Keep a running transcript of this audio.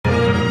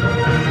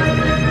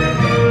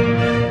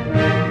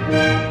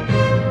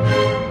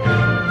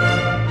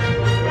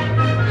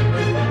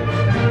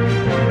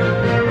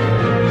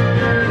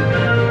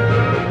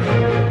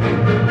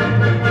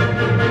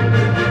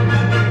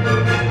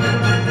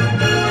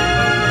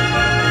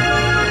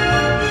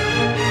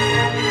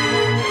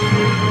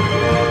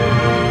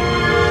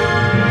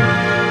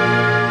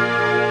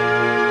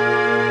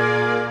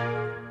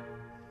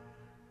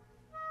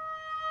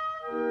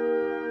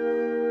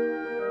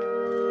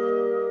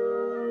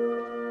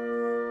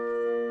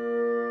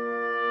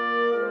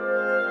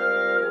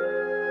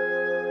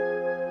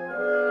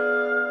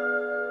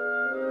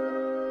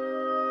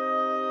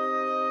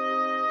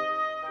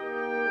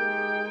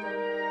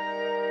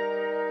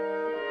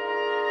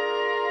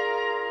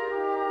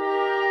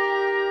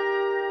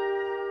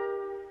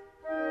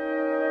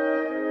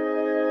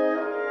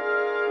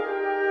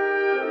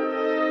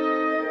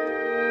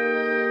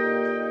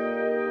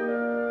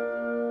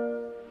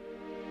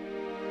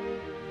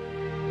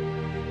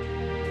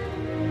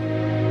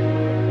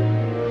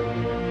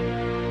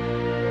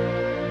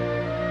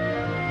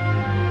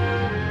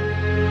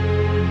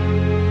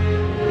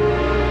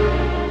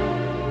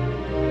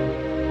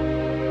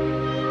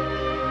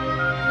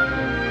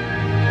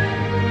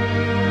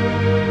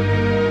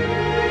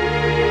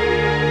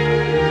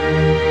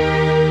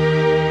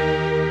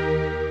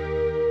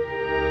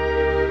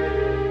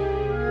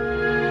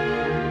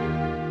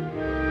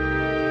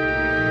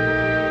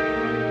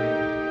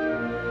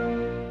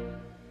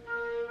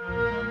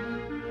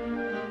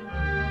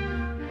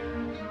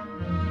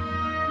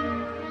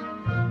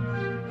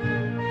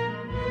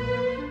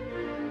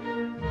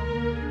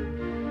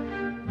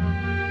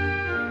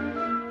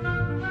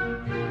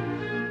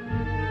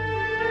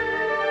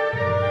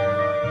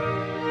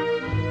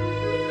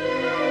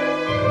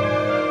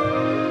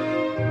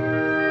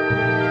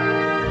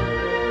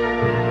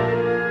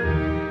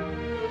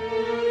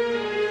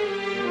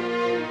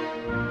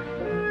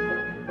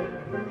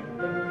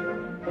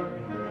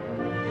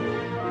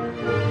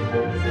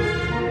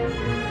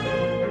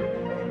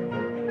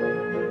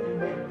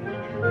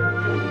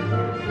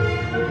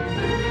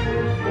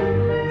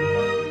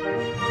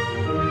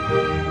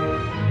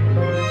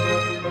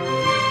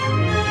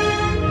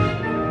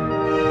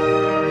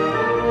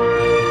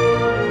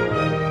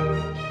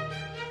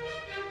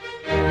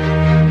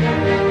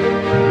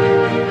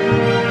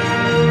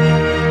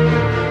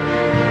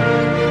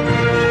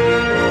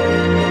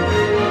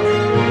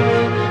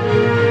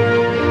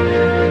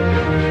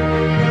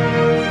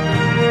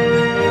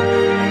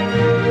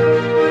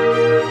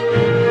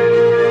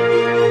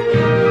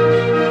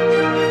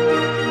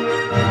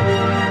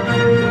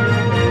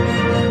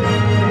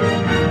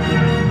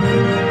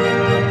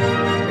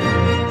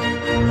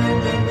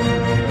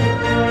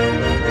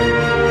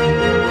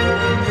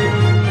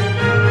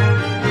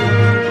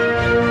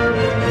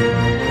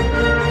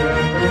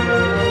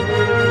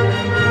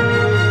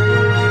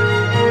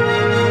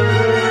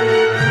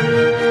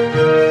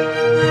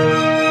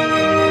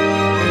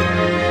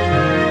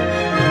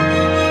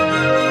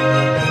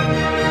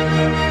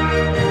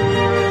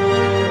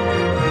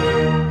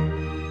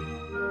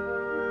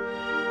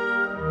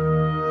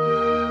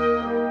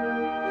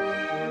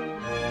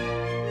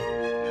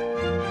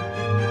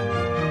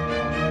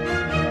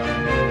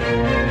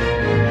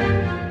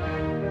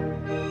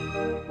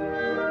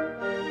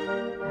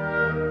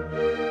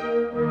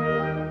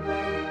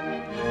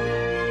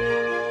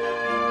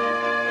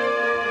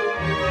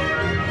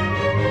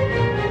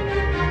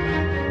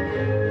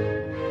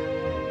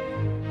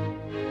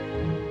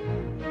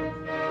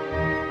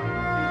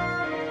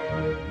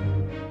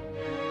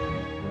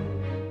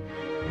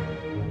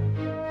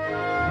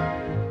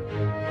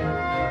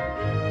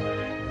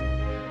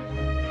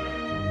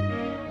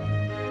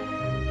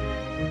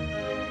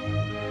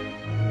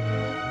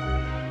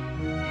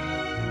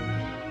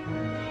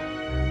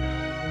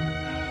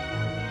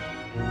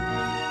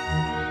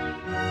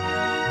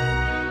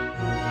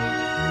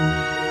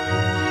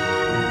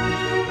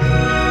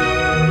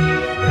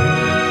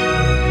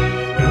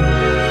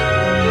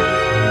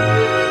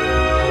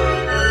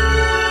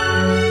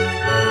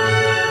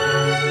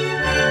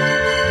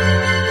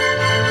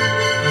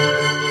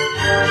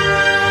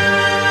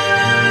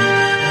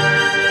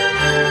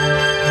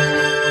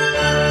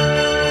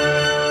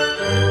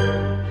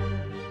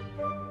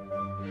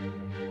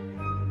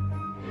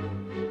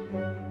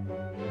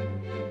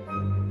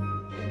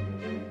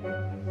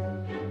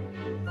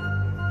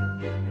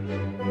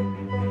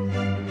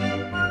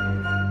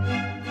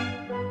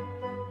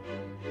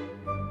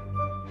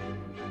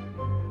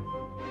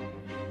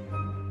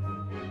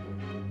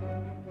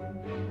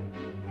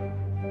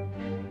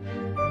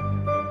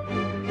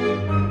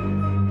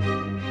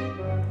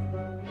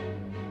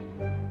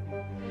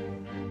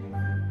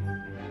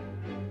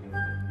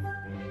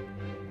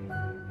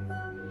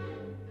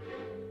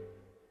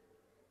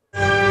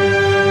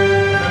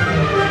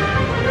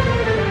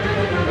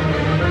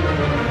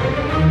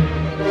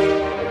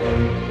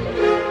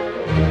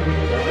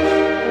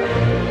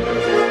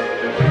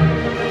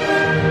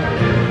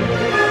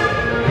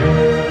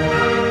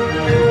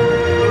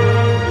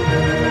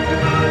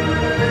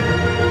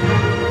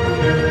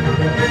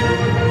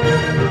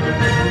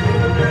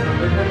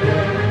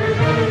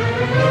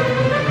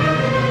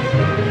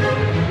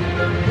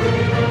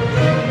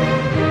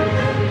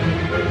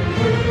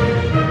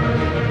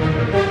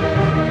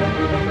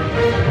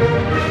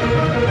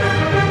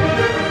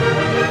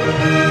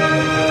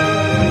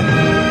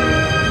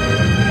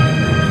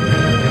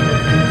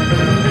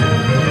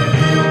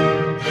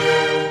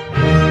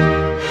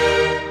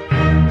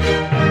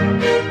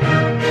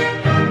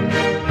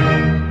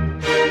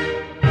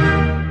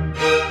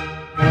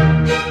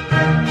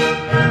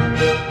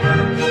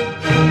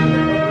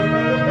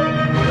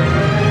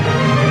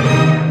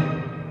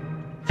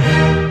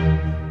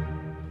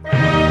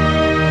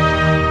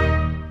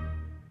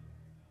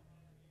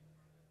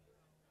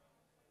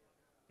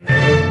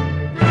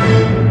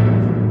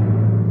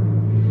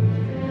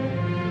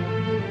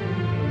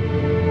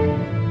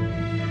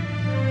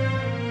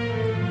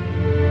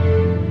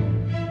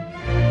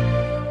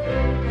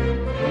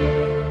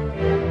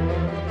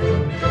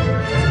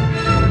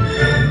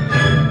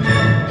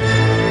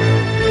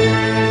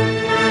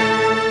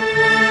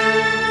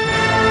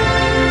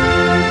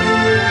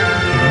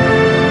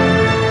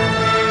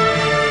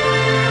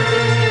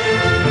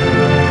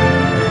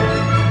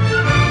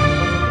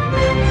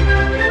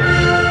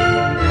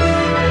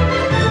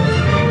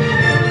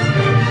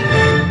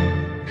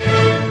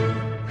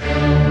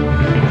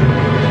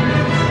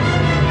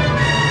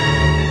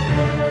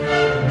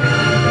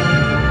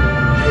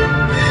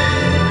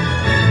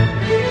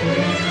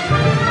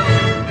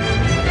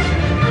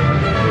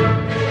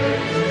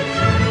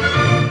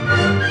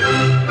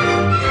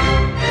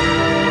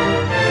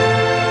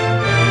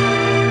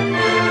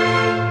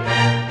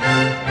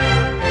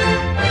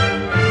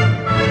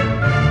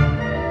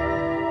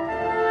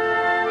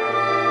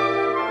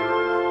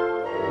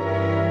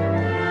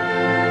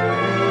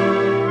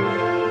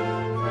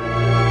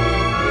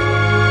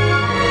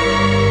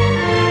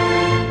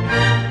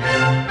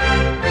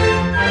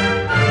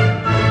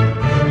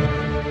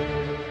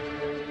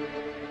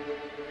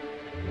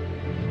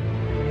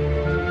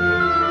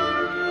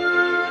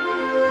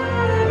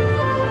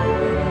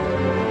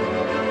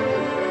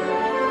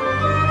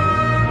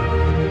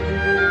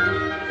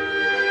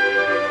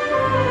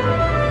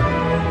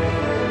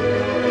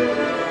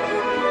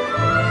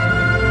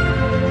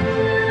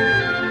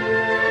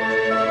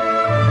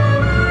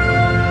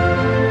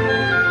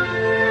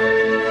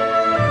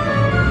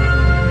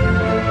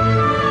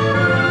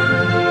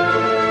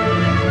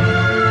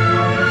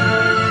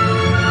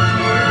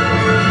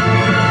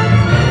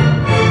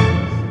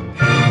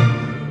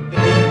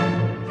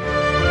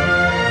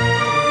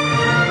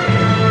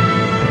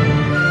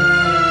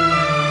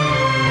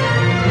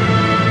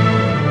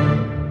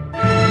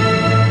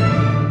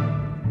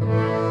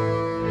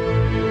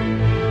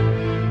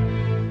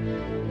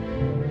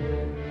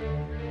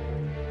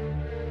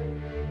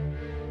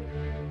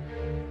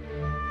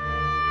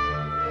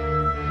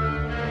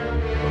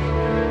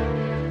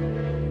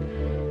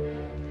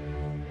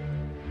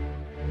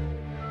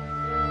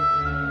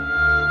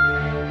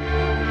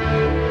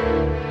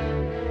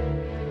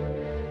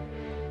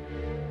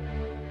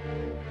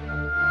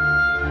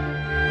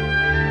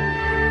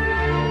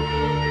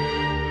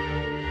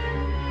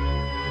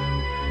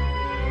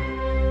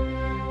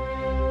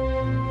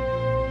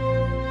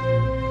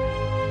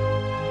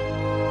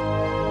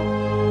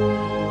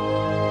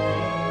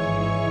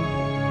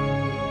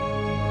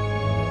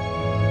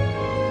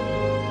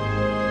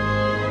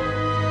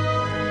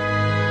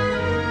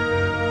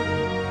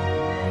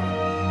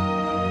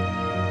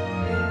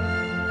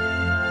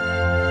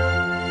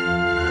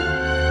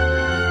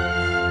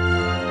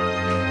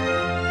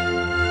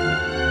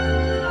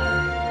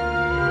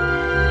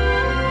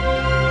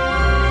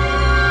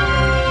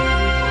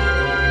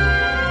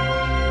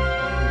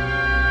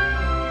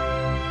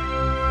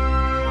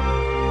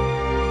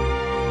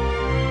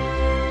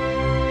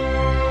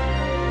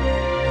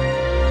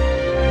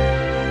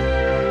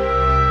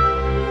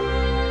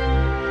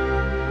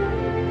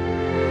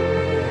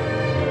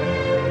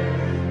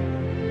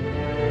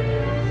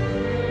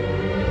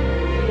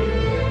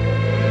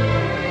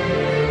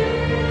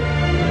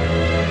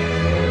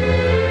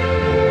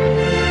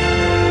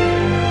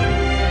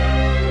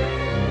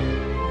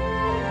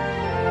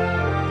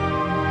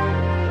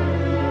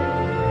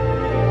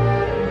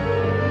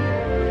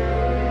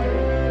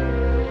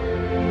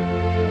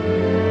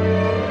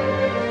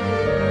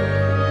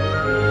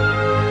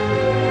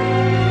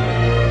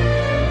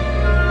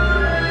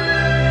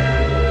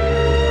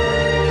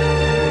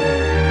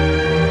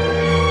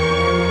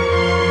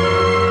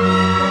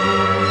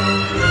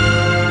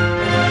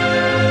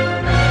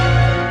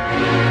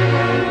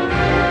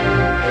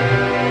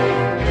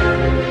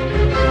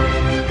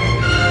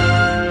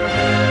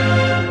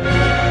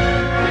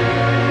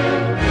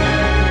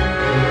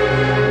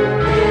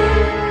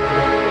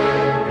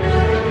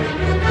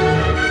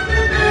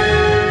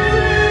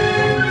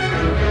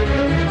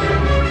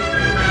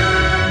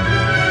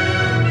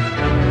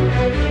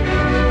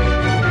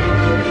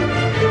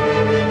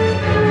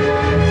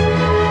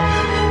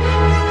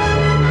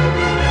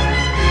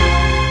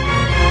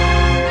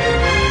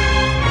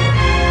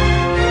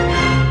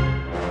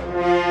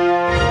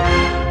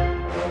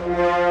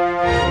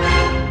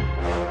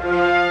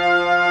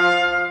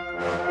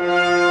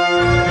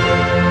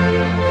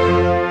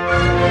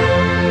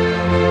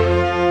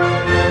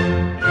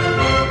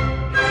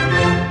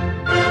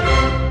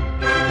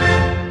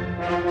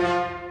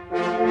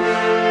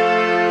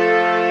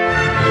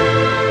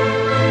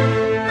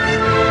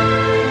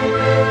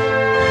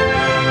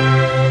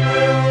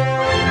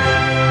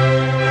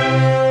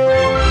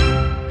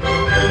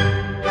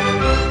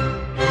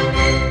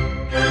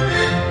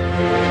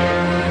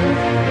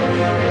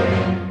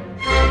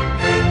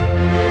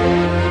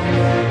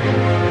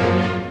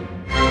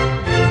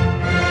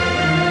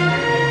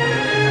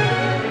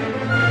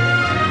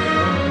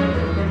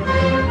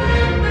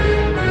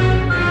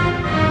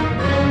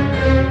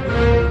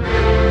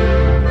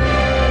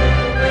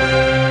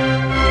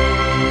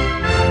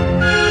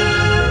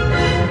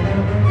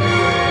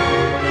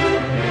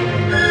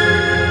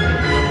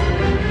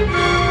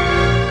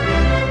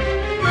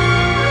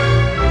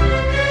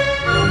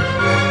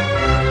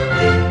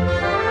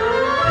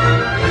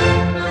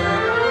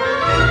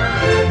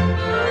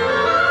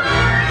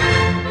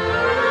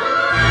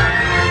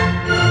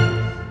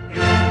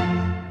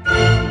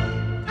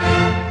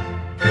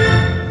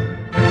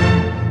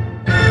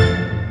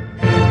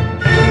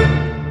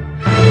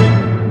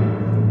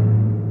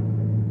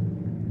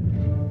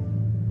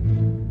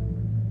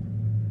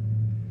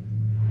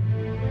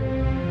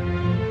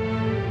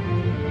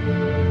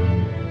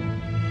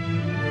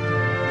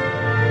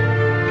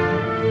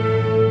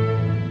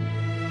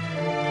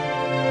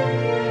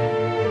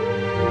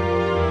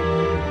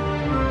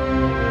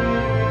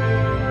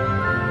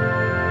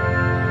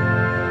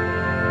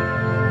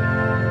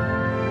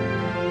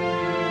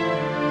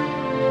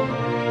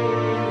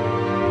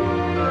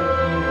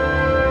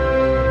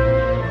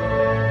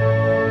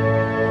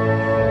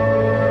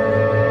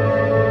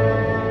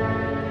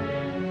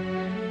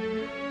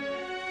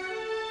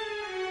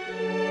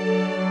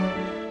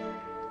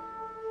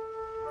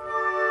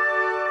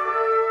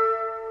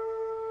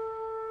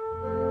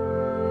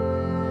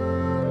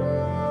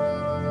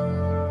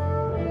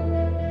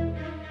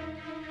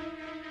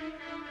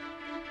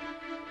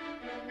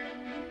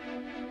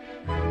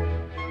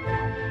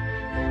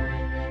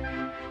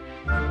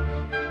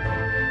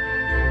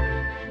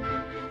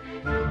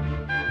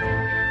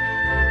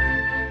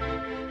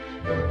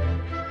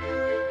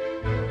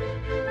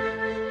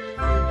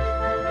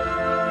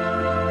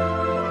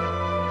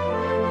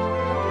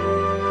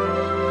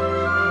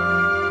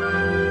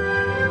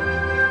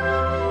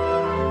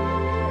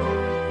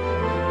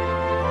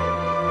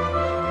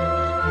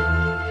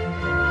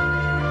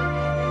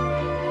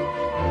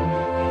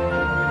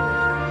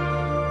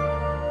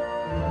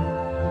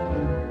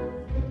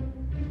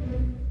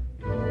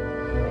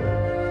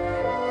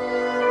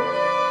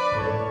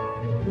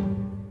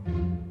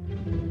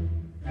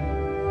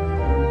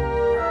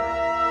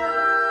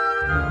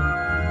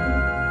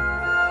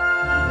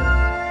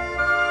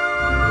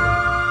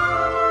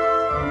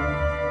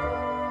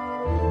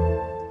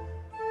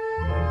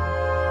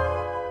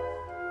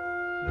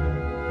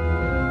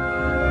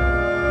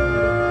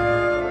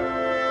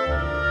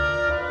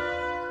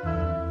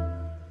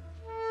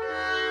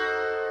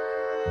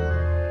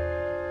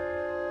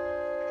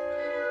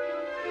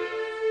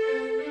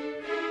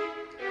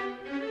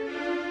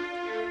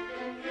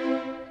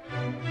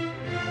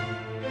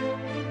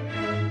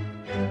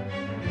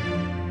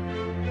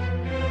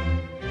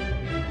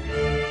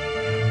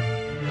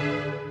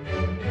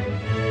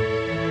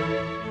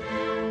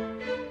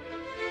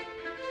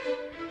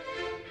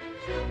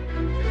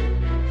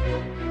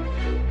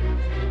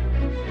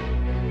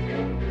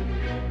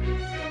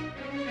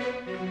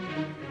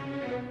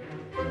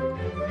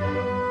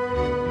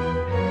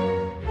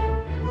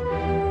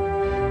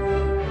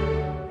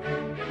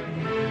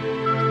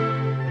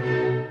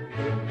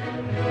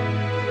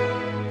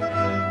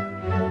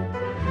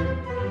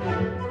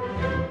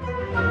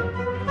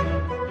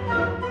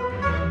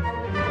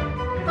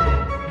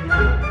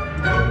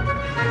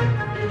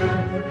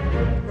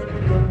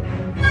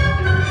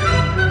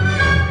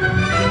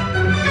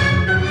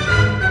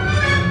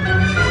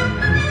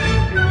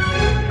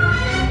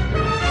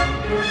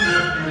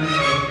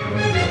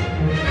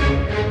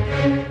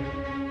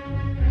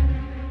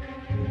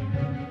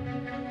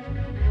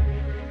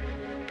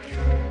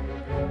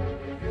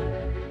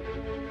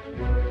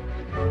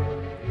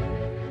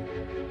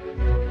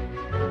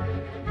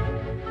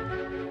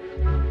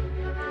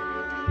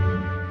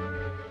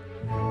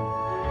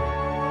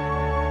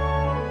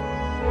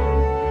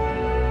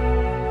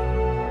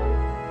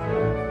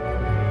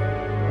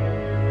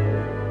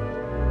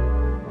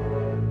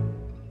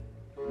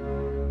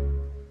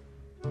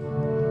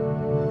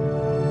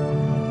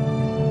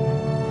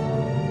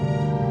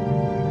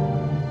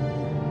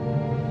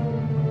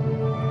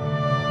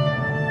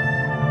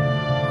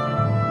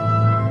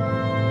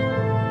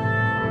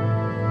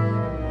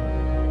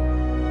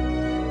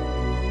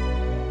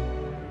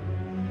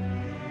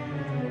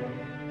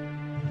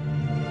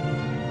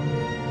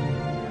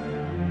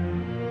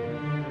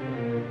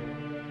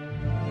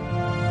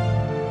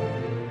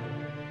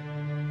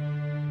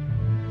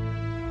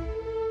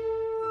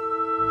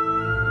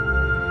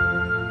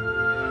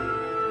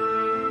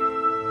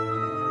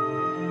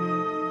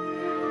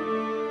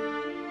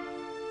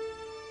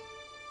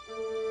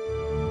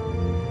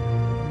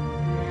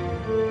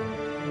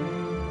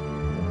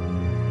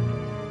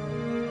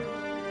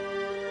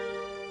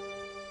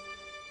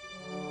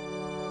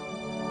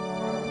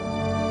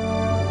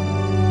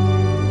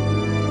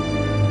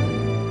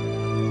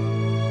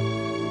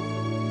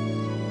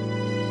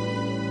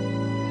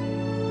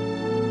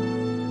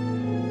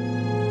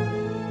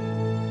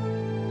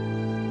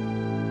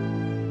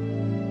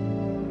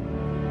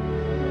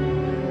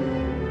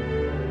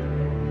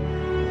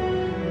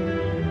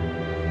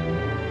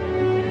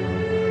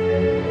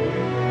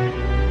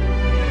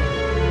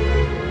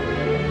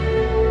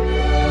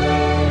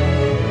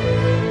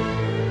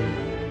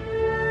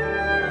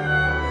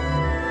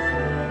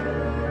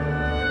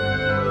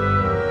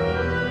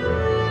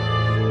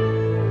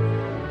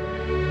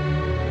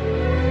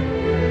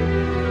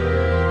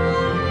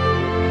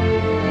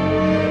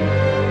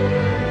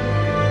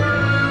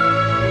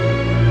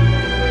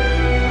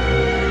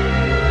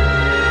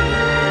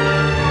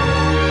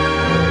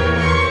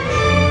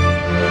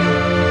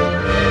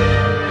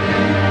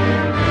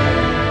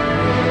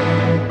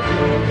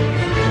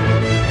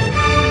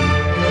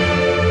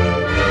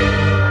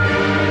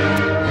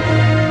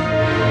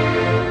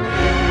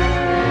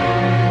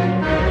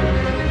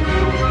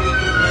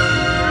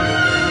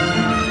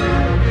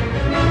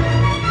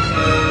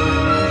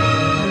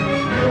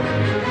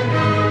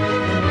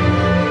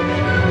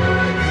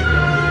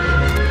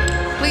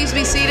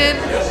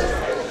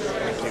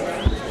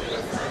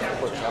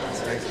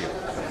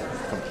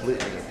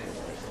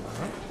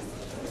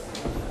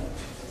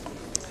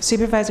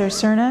Supervisor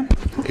Cerna?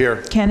 Here.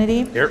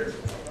 Kennedy? Here.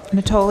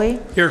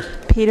 Natoli? Here.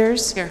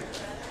 Peters? Here.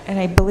 And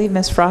I believe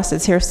Ms. Frost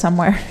is here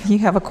somewhere. You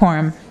have a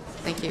quorum.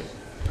 Thank you.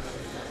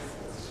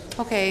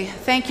 Okay,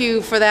 thank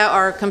you for that.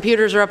 Our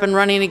computers are up and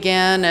running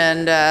again,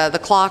 and the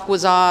clock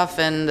was off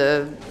and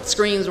the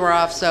screens were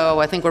off, so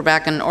I think we're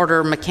back in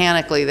order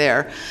mechanically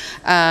there.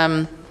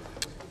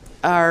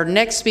 Our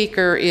next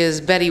speaker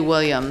is Betty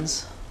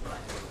Williams.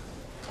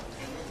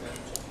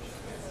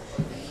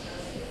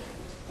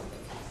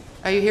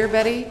 Are you here,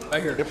 Betty? I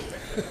hear.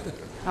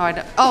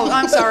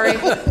 I'm sorry.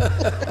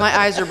 My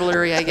eyes are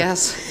blurry, I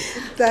guess.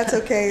 That's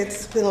okay.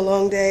 It's been a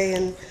long day,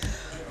 and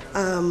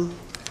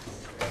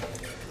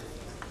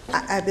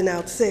I've been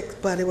out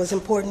sick, but it was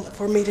important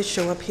for me to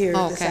show up here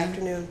this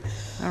afternoon.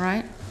 All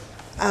right.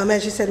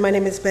 As you said, my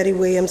name is Betty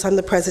Williams. I'm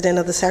the president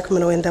of the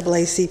Sacramento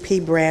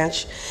NAACP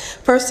branch.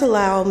 First,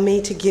 allow me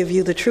to give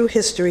you the true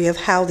history of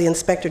how the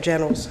Inspector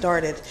General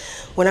started.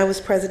 When I was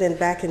president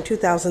back in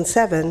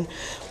 2007,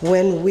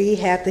 when we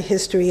had the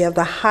history of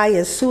the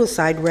highest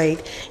suicide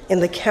rate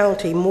in the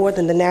county, more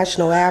than the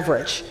national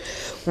average.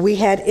 We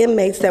had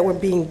inmates that were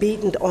being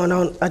beaten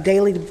on a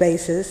daily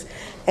basis,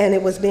 and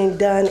it was being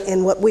done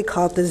in what we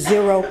called the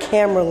zero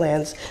camera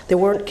lens. There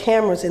weren't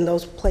cameras in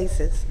those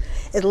places.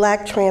 It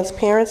lacked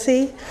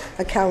transparency,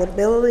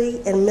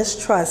 accountability, and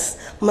mistrust,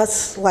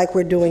 much like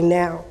we're doing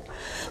now.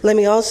 Let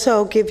me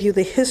also give you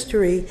the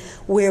history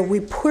where we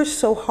pushed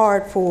so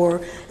hard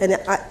for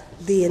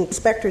the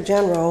Inspector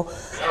General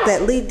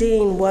that Lee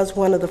Dean was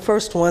one of the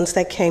first ones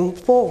that came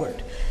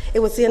forward. It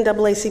was the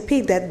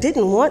NAACP that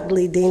didn't want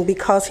Lee Dean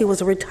because he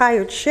was a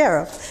retired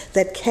sheriff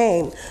that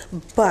came,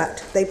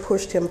 but they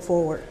pushed him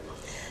forward.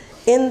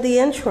 In the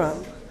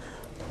interim,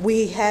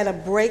 we had a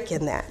break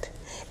in that.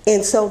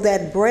 And so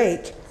that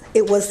break,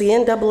 it was the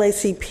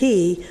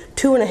NAACP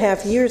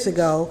 2.5 years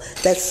ago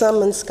that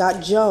summoned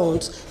Scott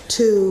Jones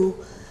to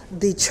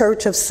the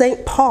Church of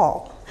St.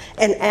 Paul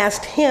and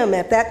asked him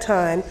at that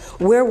time,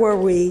 where were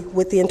we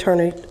with the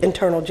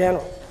Internal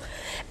General?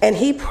 And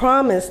he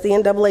promised the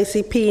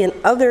NAACP and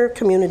other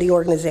community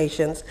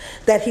organizations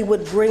that he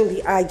would bring the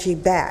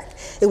IG back.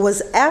 It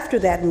was after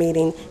that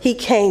meeting he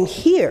came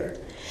here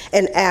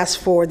and asked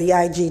for the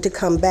IG to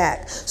come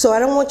back. So I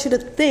don't want you to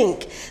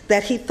think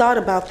that he thought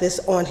about this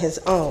on his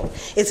own.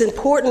 It's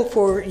important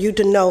for you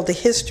to know the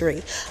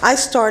history. I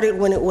started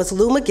when it was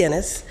Lou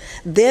Blanis,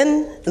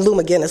 then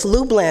McGinnis,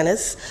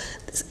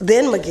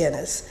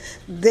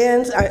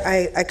 then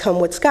I come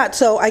with Scott.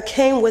 So I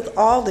came with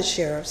all the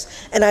sheriffs,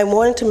 and I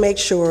wanted to make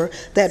sure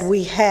that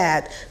we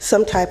had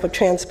some type of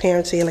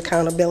transparency and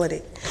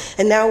accountability.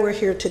 And now we're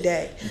here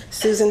today.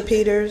 Susan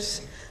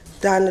Peters,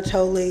 Don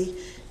Natoli,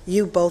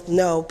 you both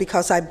know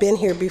because I've been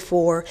here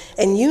before,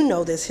 and you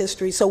know this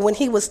history. So when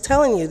he was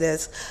telling you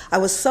this, I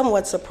was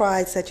somewhat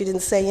surprised that you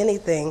didn't say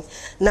anything,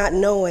 not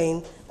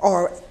knowing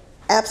or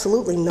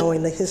absolutely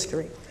knowing the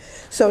history.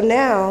 So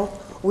now,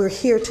 we're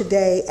here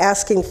today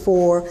asking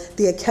for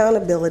the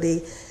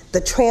accountability,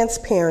 the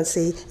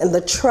transparency, and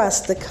the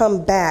trust to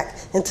come back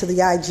into the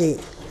IG.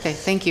 Okay,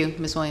 thank you,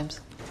 Ms.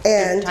 Williams.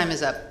 And your time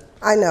is up.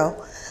 I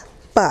know,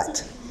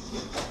 but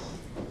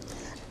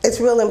it's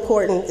real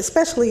important,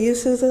 especially you,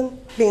 Susan,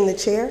 being the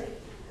chair,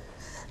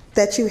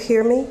 that you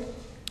hear me,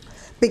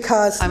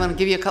 because I'm going to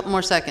give you a couple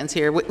more seconds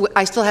here.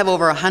 I still have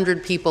over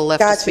 100 people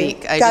left to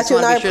speak. I just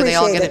want to be sure they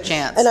all get a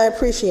chance. And I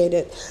appreciate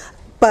it.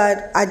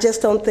 But I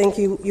just don't think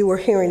you were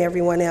hearing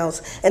everyone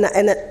else. And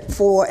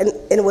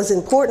it was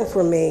important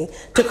for me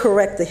to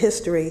correct the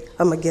history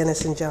of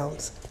McGinnis and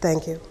Jones.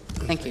 Thank you.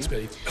 Thank you.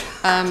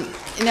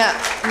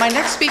 Now, my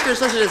next speaker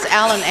is listed as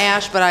Alan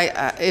Ash,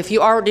 but did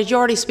you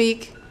already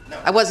speak? No.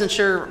 I wasn't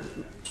sure.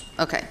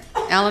 Okay.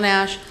 Alan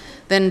Ash,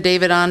 then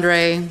David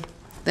Andre,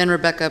 then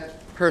Rebecca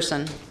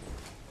Person.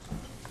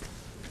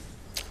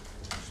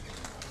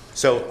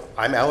 So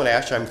I'm Alan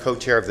Ash. I'm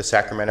co-chair of the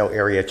Sacramento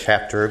area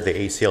chapter of the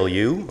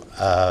ACLU.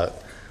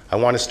 I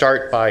want to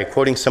start by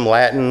quoting some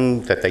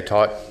Latin that they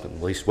taught,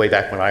 at least way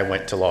back when I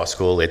went to law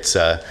school. It's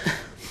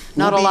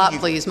not a lot,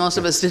 please. Most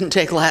of us didn't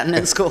take Latin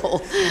in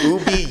school.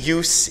 Ubi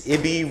jus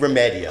ibi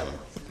remedium.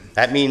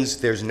 That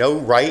means there's no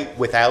right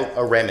without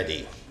a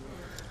remedy.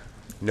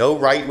 No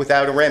right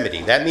without a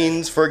remedy. That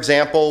means, for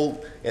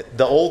example,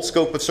 the old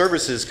scope of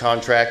services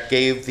contract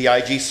gave the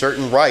IG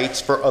certain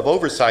rights of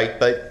oversight,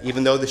 but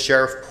even though the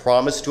sheriff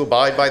promised to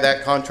abide by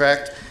that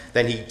contract,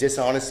 then he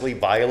dishonestly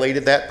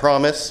violated that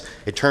promise.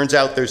 It turns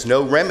out there's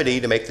no remedy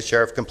to make the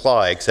sheriff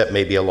comply, except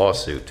maybe a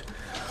lawsuit.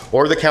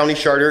 Or the county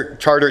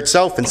charter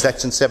itself in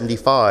section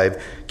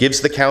 75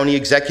 gives the county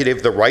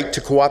executive the right to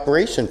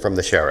cooperation from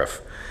the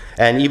sheriff.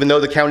 And even though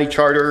the county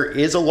charter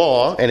is a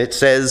law and it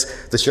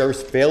says the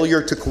sheriff's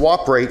failure to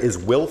cooperate is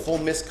willful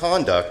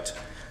misconduct,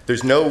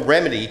 there's no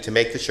remedy to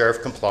make the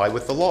sheriff comply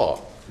with the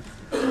law.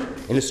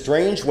 In a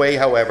strange way,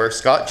 however,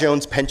 Scott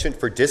Jones' penchant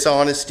for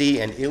dishonesty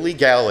and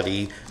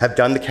illegality have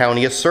done the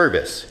county a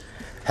service.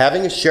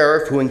 Having a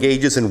sheriff who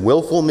engages in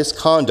willful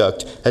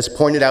misconduct has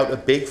pointed out a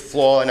big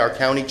flaw in our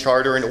county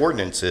charter and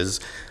ordinances.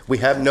 We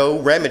have no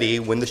remedy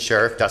when the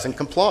sheriff doesn't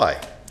comply.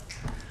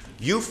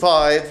 You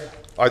five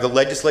are the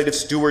legislative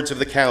stewards of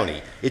the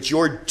county. It's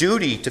your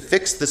duty to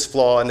fix this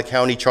flaw in the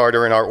county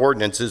charter and our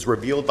ordinances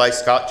revealed by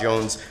Scott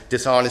Jones'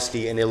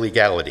 dishonesty and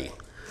illegality.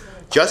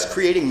 Just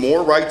creating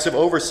more rights of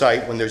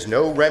oversight when there's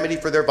no remedy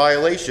for their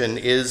violation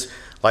is,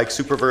 like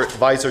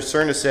Supervisor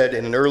Cerna said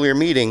in an earlier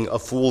meeting, a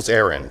fool's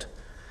errand.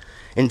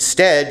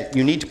 Instead,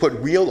 you need to put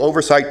real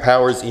oversight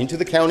powers into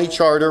the county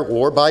charter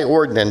or by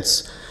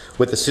ordinance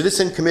with a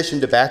citizen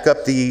commission to back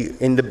up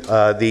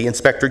the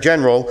inspector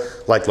general,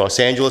 like Los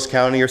Angeles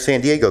County or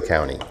San Diego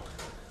County.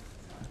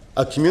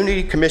 A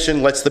community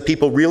commission lets the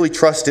people really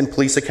trust in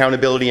police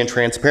accountability and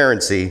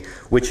transparency,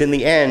 which in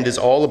the end is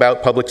all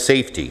about public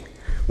safety.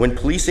 When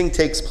policing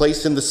takes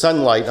place in the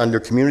sunlight under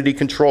community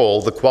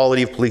control, the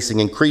quality of policing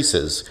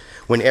increases.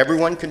 When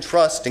everyone can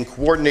trust and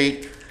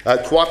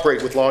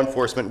cooperate with law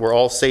enforcement, we're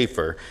all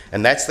safer.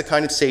 And that's the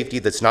kind of safety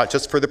that's not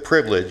just for the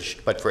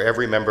privileged, but for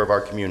every member of our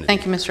community.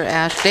 Thank you, Mr.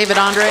 Ash. David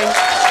Andre.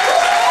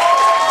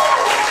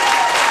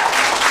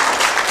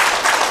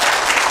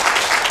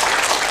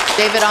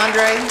 David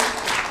Andre.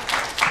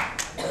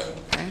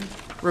 Okay.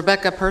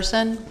 Rebecca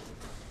Person.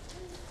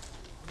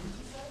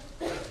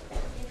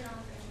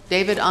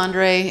 David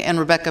Andre and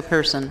Rebecca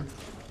Person.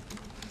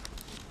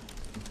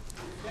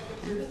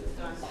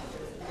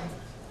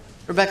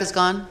 Rebecca's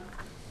gone?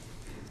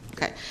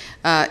 Okay.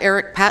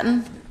 Eric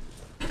Patton.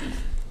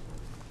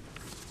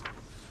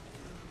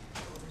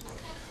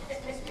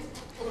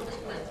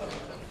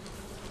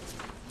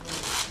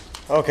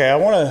 Okay, I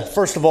want to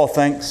first of all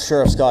thank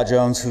Sheriff Scott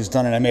Jones, who's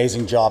done an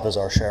amazing job as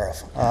our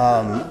sheriff.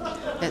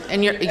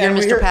 And you're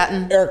Mr.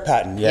 Patton? Eric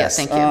Patton, yes.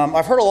 Thank you.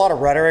 I've heard a lot of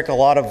rhetoric, a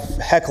lot of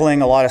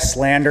heckling, a lot of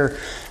slander.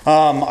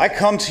 I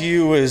come to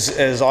you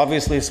as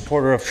obviously a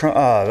supporter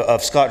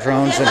of Scott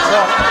Jones and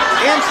Trump.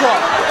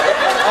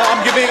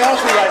 I'm being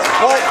honest with you guys,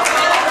 but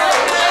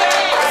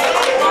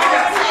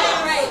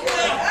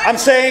I'm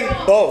saying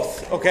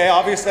both, okay?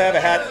 Obviously, I've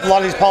had a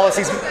lot of these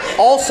policies.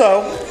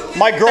 Also,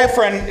 my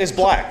girlfriend is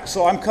black,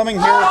 so I'm coming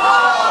here.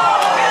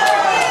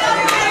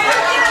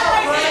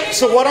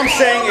 So what I'm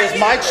saying is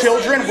my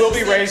children will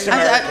be raised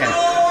American.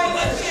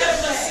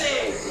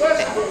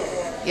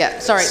 Yeah,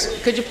 sorry.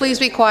 Could you please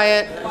be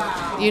quiet?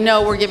 You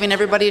know we're giving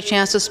everybody a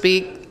chance to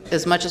speak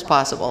as much as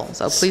possible.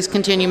 So please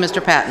continue,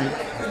 Mr. Patton.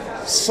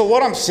 So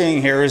what I'm seeing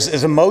here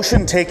is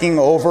emotion taking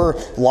over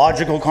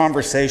logical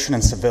conversation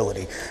and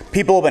civility.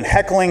 People have been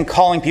heckling,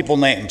 calling people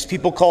names.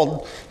 People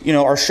called,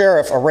 our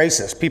sheriff a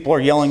racist. People are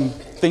yelling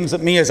things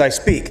at me as I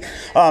speak,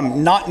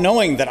 not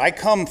knowing that I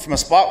come from a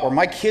spot where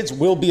my kids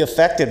will be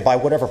affected by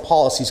whatever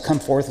policies come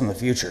forth in the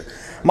future.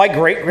 My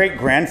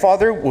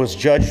great-great-grandfather was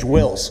Judge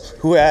Wills,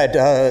 who had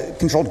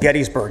controlled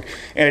Gettysburg,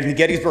 and the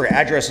Gettysburg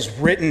address is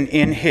written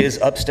in his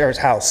upstairs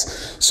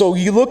house. So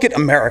you look at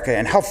America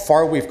and how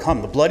far we've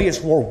come. The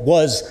bloodiest war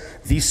was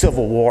the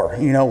Civil War,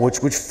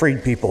 which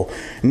freed people.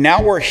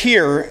 Now we're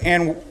here,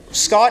 and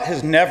Scott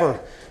has never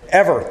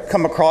ever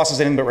come across as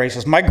anything but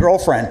racist. My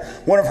girlfriend,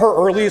 one of her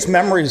earliest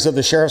memories of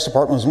the sheriff's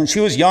department was when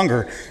she was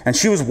younger and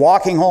she was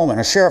walking home and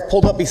a sheriff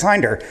pulled up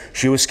behind her.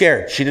 She was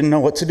scared. She didn't know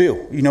what to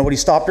do. You know what he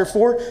stopped her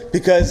for?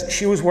 Because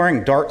she was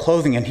wearing dark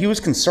clothing and he was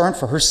concerned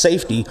for her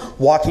safety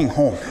walking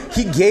home.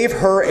 He gave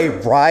her a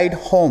ride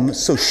home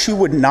so she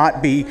would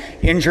not be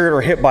injured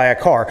or hit by a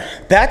car.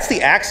 That's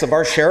the acts of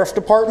our sheriff's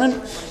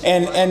department,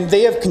 and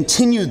they have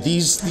continued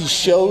these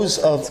shows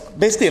of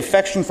basically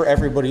affection for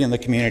everybody in the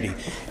community.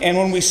 And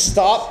when we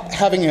stop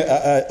having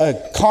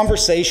a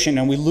conversation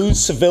and we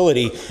lose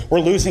civility, we're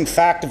losing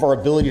fact of our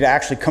ability to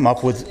actually come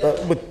up with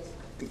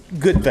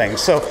good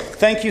things. So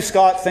thank you,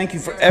 Scott. Thank you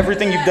for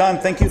everything you've done.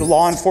 Thank you to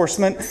law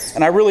enforcement.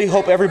 And I really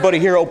hope everybody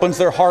here opens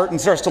their heart and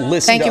starts to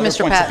listen to other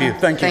points of view.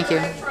 Thank you. Thank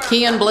you.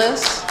 Kean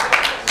Bliss.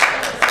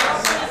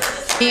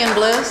 Kean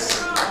Bliss.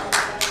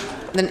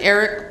 Then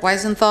Eric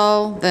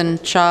Weisenthal. Then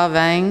Cha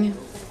Vang.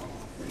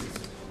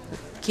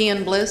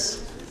 Kean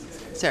Bliss.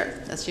 Sarah,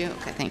 that's you?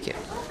 Okay, thank you.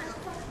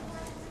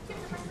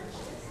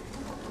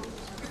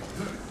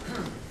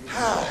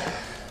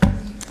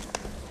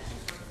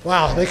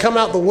 Wow, they come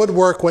out the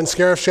woodwork when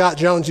Sheriff Scott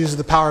Jones uses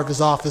the power of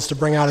his office to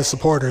bring out his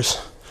supporters.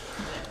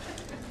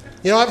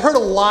 I've heard a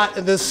lot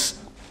of this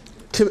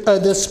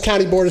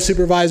County Board of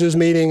Supervisors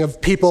meeting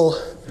of people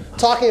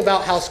talking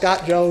about how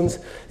Scott Jones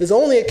is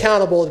only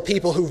accountable to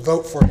people who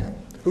vote for him,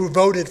 who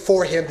voted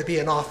for him to be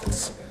in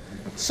office.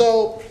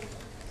 So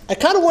I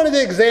kind of wanted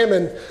to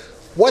examine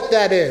what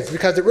that is,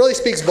 because it really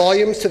speaks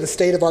volumes to the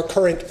state of our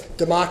current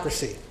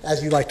democracy,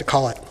 as you like to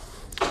call it.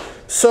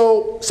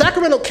 So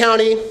Sacramento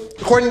County,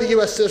 according to the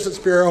U.S. Census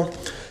Bureau,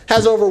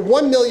 has over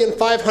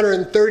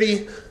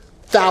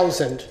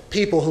 1,530,000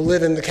 people who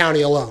live in the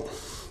county alone.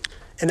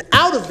 And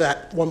out of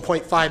that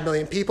 1.5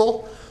 million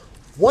people,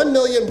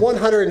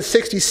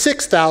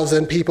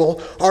 1,166,000 people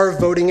are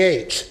of voting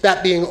age,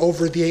 that being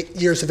over the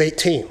years of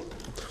 18.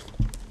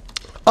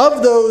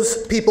 Of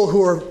those people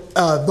who are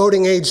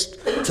voting age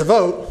to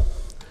vote,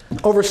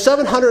 over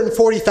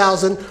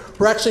 740,000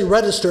 were actually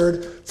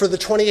registered for the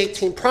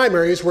 2018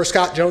 primaries where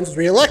Scott Jones was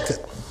reelected.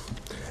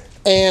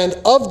 And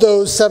of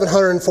those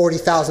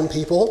 740,000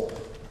 people,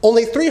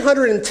 only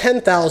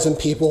 310,000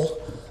 people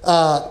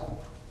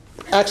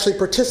actually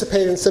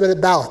participated and submitted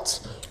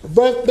ballots.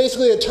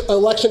 Basically, an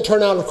election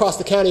turnout across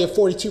the county of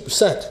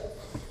 42%.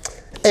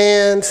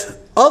 And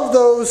of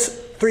those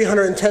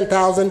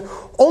 310,000,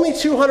 only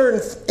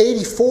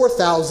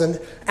 284,000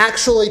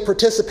 actually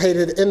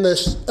participated in the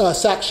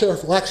Sac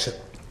Sheriff election.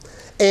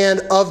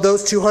 And of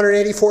those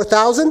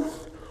 284,000,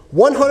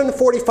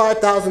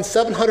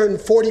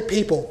 145,740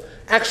 people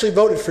actually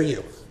voted for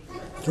you.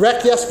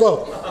 Direct yes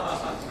vote.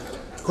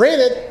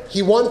 Granted,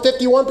 he won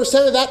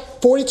 51% of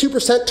that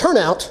 42%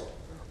 turnout,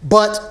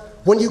 but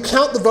when you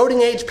count the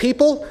voting age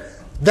people,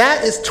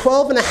 that is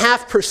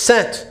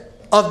 12.5%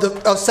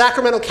 of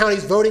Sacramento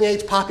County's voting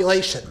age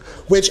population,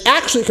 which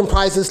actually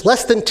comprises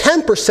less than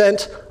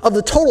 10% of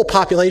the total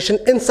population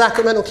in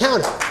Sacramento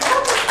County.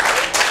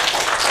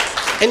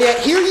 And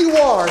yet here you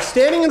are,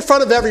 standing in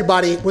front of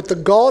everybody with the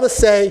gall to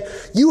say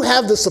you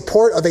have the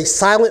support of a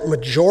silent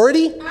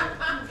majority?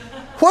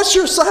 What's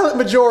your silent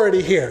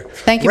majority here?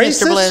 Thank you,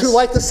 Mr. Bliss. Racists who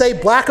like to say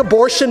black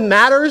abortion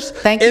matters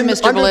Thank you,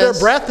 Mr. under Bliss. their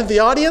breath in the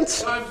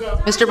audience?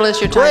 Mr. Bliss,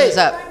 your time is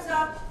up.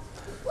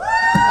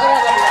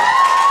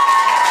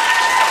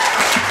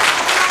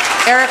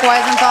 Eric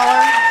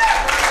Weisenthaler.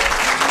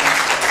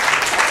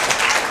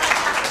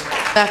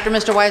 After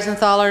Mr.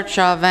 Weisenthaler,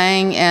 Cha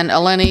Vang and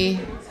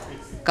Eleni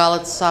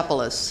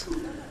Galatsopoulos.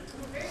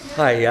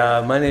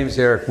 Hi, my name is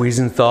Eric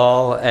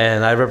Wiesenthal,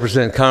 and I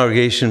represent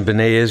Congregation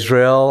B'nai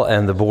Israel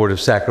and the Board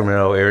of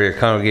Sacramento Area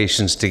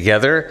Congregations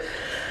together.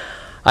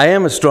 I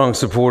am a strong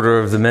supporter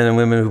of the men and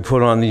women who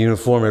put on the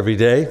uniform every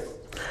day.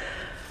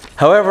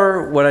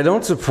 However, what I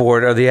don't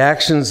support are the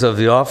actions of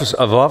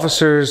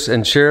officers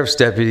and sheriff's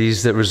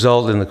deputies that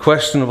result in the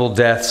questionable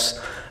deaths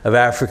of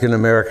African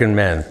American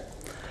men.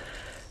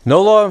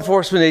 No law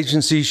enforcement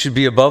agency should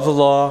be above the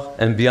law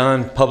and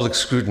beyond public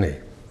scrutiny.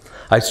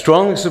 I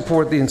strongly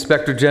support the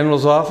Inspector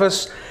General's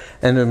office,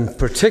 and in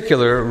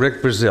particular,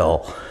 Rick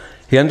Brazil.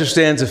 He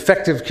understands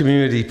effective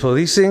community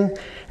policing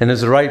and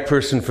is the right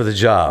person for the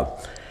job.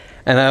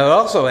 And I would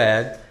also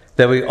add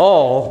that we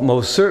all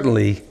most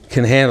certainly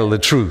can handle the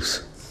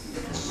truth.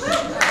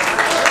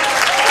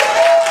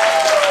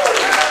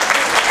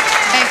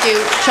 Thank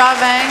you. Cha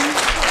Vang.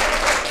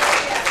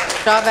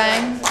 Cha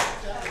Vang.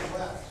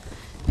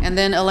 And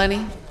then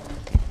Eleni.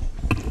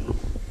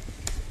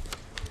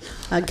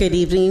 Good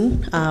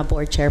evening,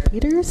 Board Chair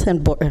Peters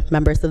and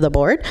members of the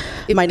board.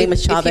 My name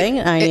is Cha Vang.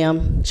 I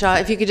am... Cha,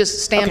 if you could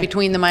just stand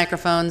between the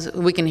microphones,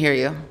 we can hear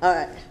you. All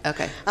right.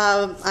 Okay.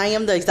 I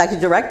am the Executive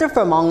Director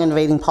for Hmong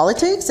Innovating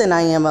Politics, and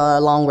I am a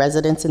long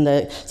resident in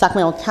the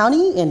Sacramento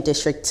County in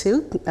District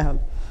 2,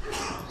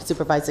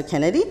 Supervisor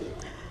Kennedy.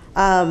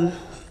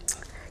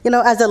 You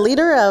know, as a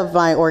leader of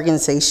my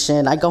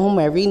organization, I go home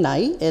every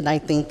night, and I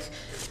think,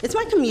 is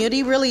my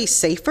community really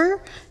safer?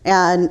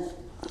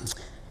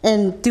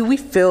 And do we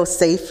feel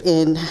safe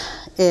in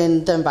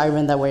the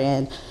environment that we're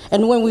in?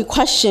 And when we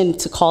question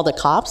to call the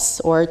cops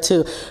or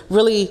to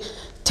really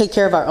take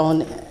care of our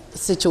own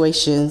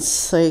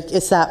situations, like,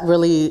 is that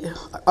really,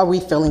 are we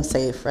feeling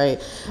safe,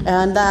 right?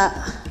 And that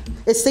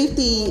is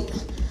safety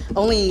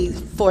only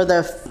for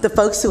the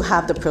folks who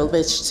have the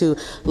privilege to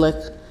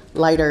look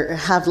lighter,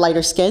 have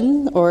lighter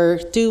skin, or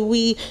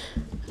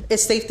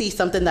is safety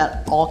something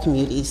that all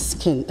communities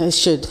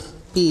should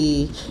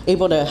be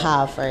able to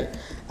have, right?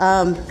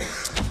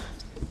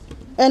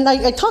 And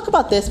I talk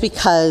about this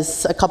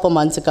because a couple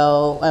months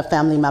ago, a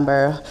family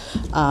member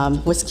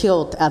was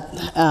killed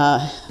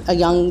a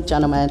young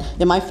gentleman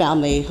in my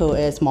family who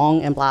is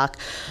Hmong and Black,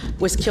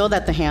 was killed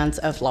at the hands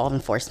of law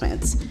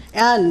enforcement.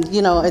 And,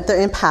 you know, the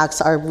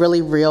impacts are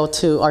really real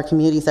to our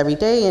communities every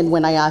day. And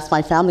when I ask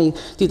my family,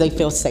 do they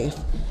feel safe?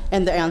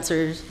 And the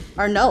answers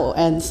are no.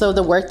 And so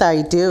the work that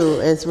I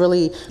do is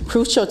really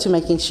crucial to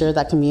making sure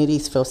that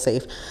communities feel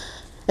safe.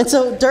 And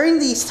so during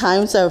these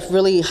times of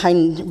really high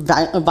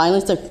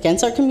violence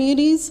against our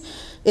communities,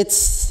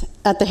 it's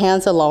at the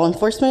hands of law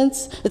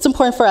enforcement. It's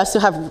important for us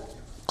to have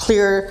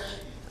clear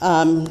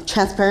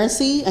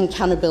transparency and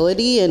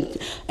accountability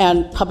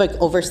and public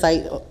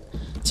oversight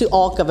to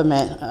all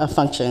government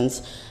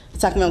functions.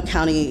 Sacramento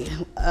County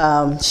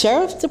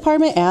Sheriff's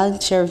Department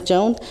and Sheriff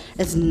Jones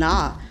is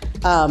no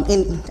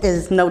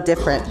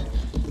different.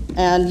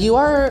 And you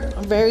are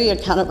very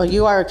accountable.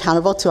 You are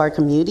accountable to our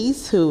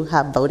communities who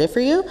have voted for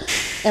you,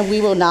 and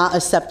we will not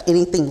accept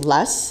anything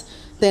less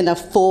than a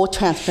full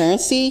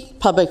transparency,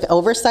 public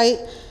oversight,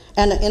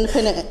 and an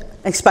independent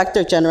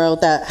inspector general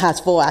that has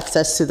full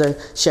access to the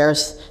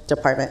sheriff's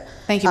department.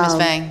 Thank you, Ms.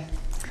 Vang.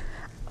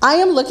 I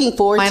am looking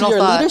forward to your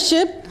thought.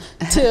 leadership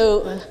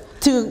to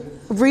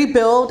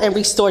rebuild and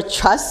restore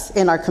trust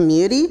in our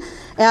community,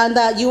 and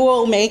that you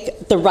will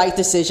make the right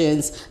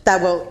decisions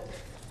that will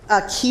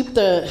keep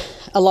the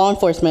law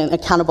enforcement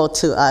accountable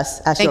to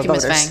us as your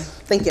voters.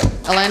 Thank you, Ms. Vang. Thank you.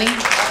 Eleni?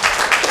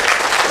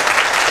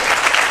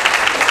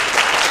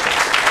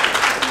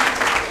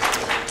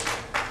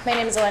 My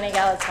name is Eleni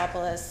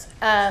Galatsopoulos.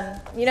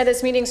 You know,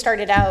 this meeting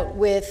started out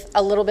with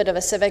a little bit of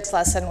a civics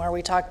lesson where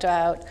we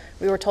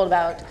were told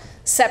about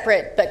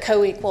separate but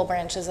co-equal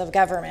branches of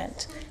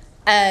government.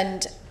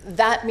 And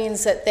that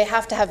means that they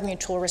have to have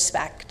mutual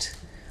respect.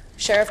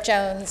 Sheriff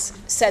Jones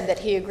said that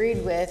he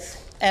agreed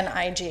with an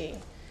IG,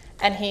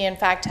 and he in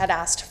fact had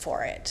asked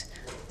for it.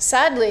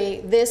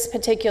 Sadly, this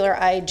particular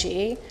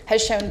IG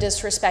has shown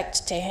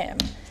disrespect to him.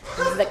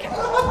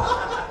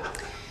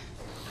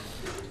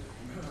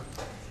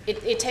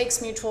 It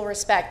takes mutual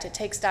respect, it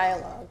takes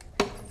dialogue.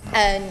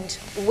 And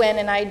when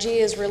an IG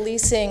is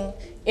releasing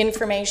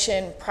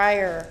information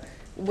prior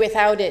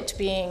without it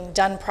being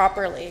done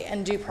properly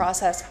and due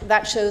process,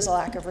 that shows a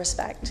lack of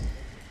respect.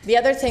 The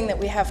other thing that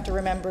we have to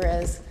remember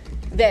is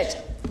that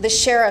the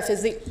sheriff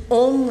is the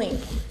only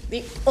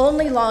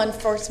law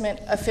enforcement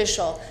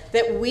official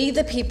that we,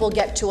 the people,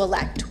 get to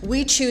elect.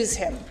 We choose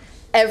him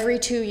every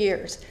 2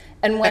 years.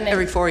 And when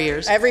every 4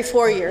 years. Every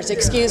 4 years,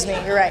 excuse me,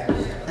 you're right.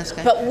 That's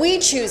okay. But we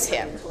choose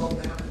him.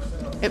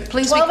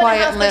 Please be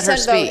quiet and let her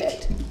speak.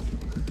 Voted.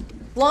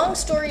 Long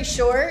story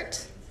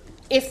short,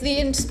 if the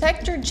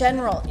Inspector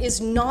General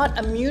is not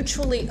a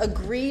mutually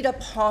agreed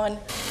upon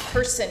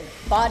person,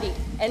 body,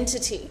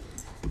 entity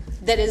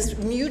that is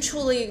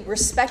mutually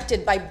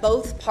respected by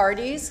both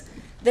parties,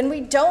 then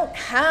we don't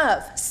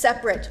have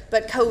separate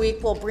but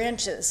co-equal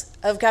branches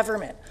of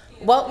government.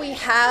 What we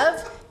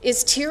have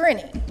is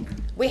tyranny.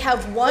 We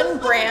have one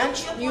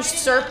branch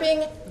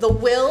usurping the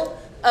will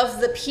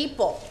of the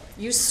people,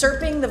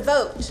 usurping the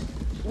vote.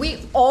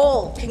 We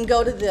all can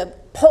go to the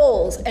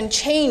polls and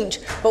change,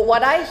 but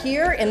what I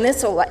hear in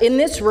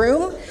this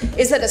room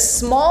is that a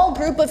small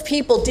group of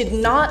people did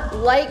not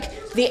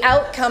like the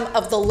outcome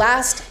of the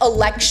last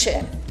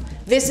election.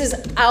 This is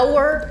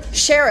our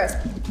sheriff,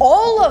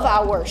 all of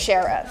our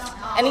sheriff,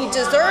 and he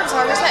deserves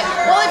our respect.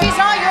 Well, if he's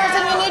not yours,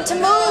 then you need to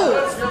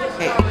move.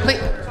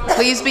 Okay,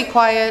 please be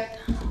quiet.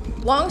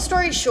 Long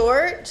story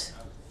short,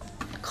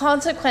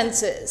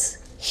 consequences.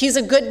 He's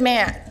a good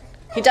man.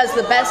 He does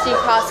the best he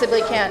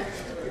possibly can.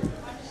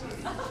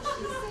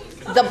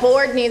 The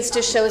board needs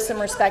to show some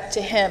respect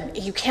to him.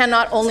 You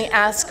cannot only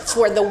ask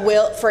for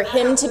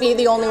him to be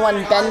the only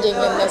one bending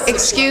in this.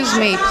 Excuse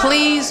me,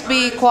 please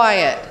be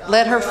quiet.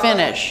 Let her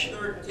finish.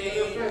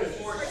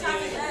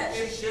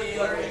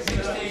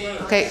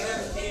 Okay.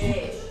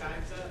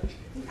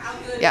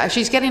 Yeah,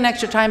 she's getting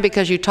extra time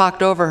because you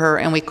talked over her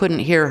and we couldn't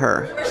hear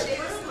her.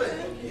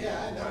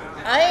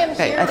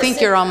 I think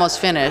you're almost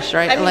finished,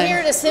 right? I'm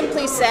here to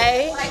simply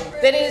say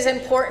that it is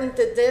important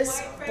that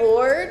this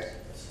board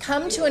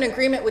come to an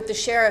agreement with the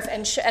sheriff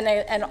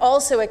and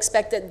also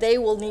expect that they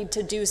will need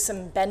to do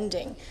some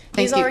bending.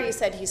 He's already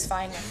said he's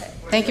fine with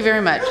it. Thank you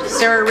very much.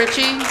 Sarah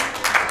Ritchie,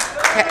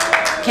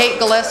 Kate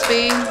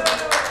Gillespie,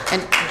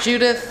 and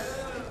Judith,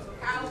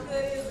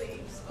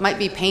 might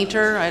be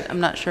Painter, I'm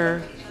not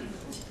sure.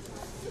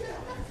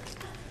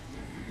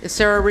 Is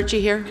Sarah Ritchie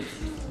here?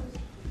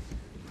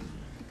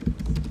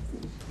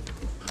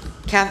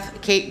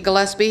 Kate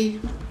Gillespie?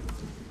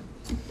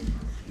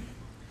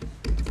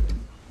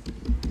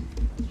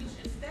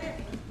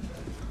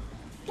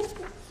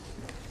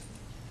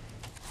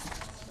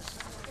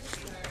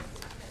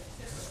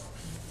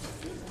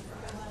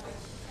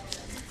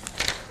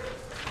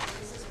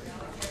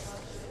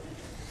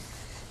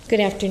 Good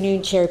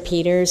afternoon, Chair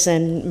Peters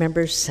and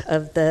members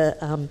of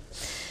the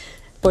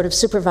Board of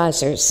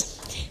Supervisors.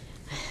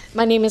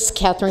 My name is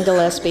Catherine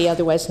Gillespie,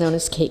 otherwise known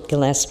as Kate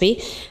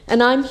Gillespie,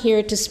 and I'm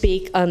here to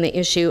speak on the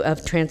issue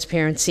of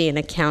transparency and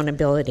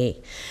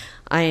accountability.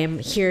 I am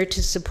here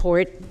to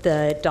support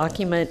the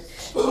document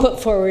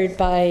put forward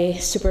by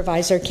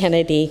Supervisor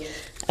Kennedy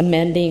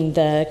amending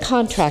the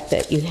contract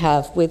that you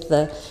have with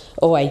the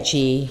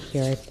OIG,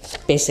 your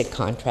basic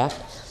contract,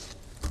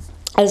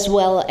 as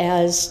well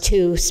as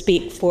to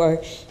speak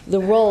for the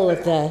role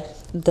of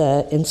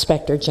the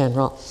Inspector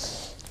General.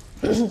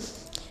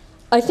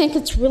 I think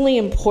it's really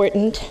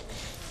important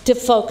to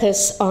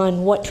focus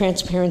on what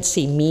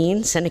transparency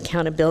means and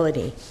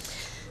accountability.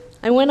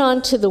 I went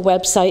on to the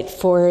website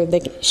for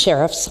the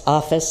Sheriff's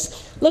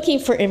Office looking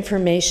for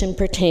information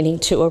pertaining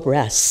to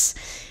arrests,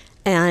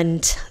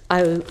 and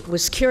I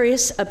was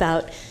curious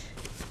about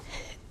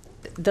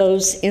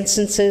those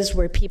instances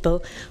where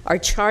people are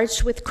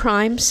charged with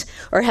crimes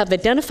or have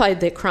identified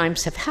that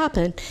crimes have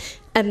happened,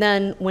 and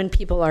then when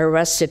people are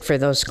arrested for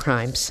those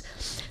crimes.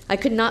 I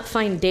could not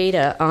find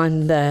data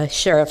on the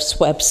sheriff's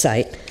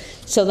website,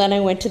 so then I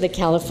went to the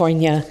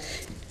California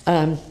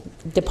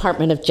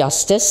Department of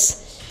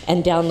Justice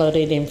and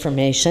downloaded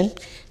information,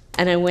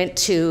 and I went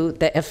to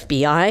the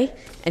FBI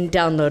and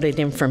downloaded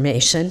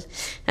information,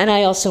 and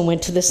I also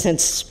went to the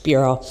Census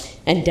Bureau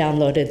and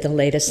downloaded the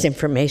latest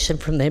information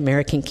from the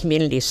American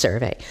Community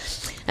Survey.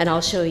 And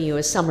I'll show you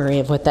a summary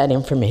of what that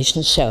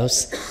information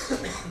shows.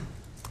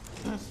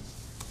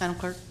 Madam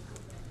Clerk.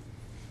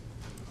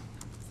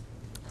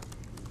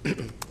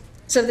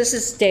 So this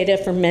is data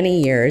for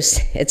many years.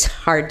 It's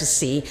hard to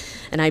see,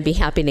 and I'd be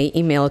happy to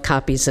email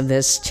copies of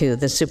this to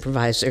the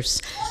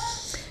supervisors.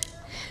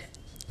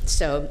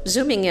 So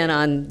zooming in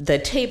on the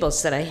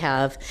tables that I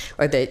have,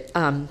 or the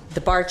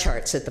bar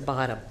charts at the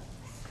bottom.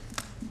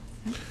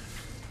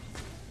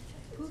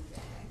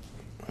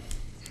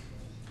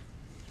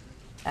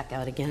 Back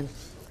out again.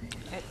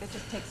 It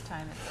just takes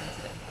time, it's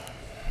sensitive.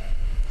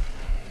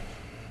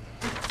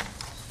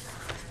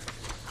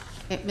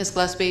 Okay, Ms.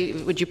 Gillespie,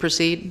 would you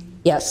proceed?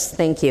 Yes,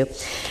 thank you.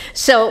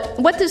 So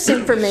what this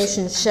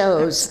information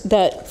shows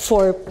that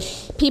for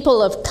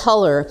people of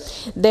color,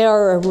 they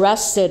are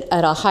arrested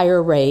at a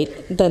higher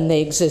rate than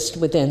they exist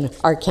within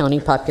our county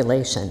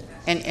population.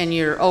 And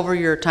you're over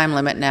your time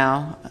limit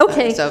now.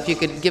 Okay. So if you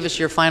could give us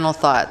your final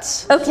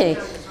thoughts. Okay.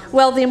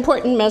 Well, the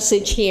important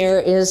message here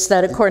is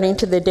that according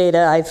to the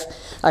data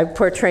I've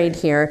portrayed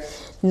here,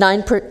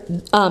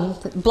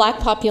 black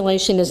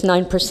population is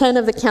 9%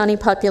 of the county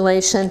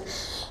population.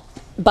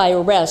 By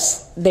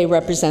arrests, they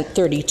represent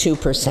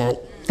 32%.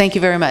 Thank you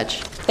very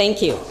much.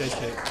 Thank you.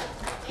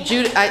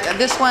 Jude,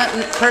 this one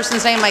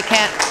person's name I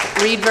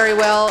can't read very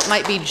well. It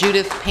might be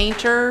Judith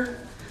Painter,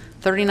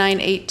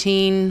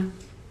 3918.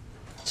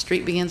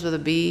 Street begins with a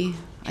B.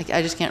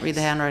 I just can't read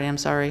the handwriting, I'm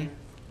sorry.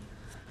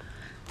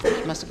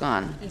 She must have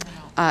gone.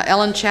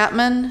 Ellen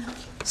Chapman,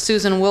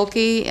 Susan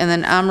Wilkie, and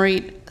then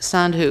Amrit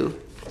Sandhu.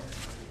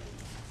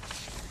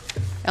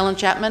 Ellen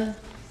Chapman?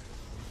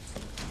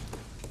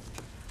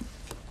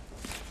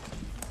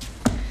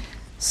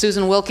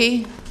 Susan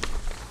Wilkie?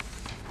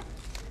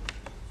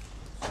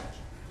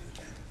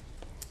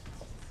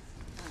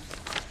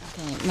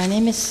 Okay, my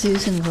name is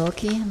Susan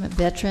Wilkie. I'm a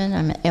veteran.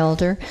 I'm an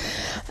elder.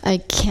 I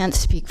can't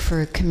speak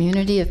for a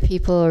community of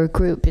people or a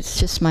group. It's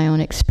just my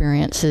own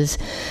experiences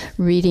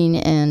reading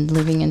and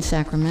living in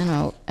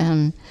Sacramento.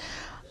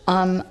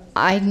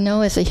 I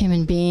know as a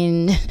human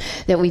being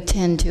that we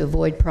tend to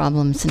avoid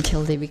problems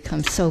until they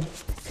become so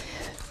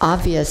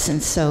obvious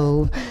and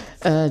so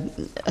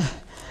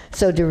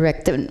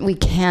direct that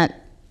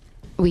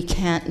we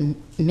can't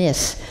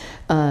miss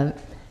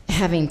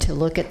having to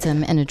look at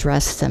them and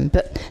address them.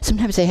 But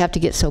sometimes they have to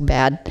get so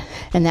bad,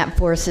 and that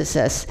forces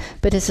us.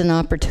 But it's an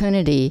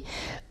opportunity.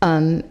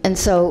 And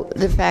so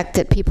the fact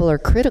that people are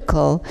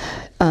critical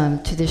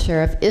to the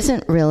sheriff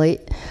isn't really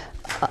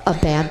a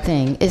bad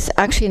thing. It's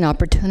actually an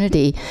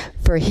opportunity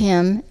for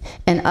him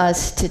and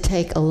us to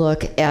take a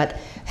look at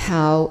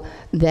how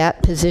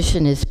that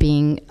position is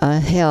being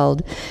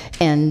held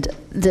and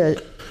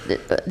the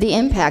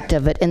impact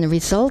of it and the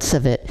results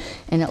of it.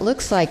 And it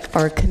looks like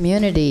our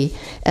community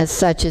as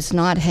such is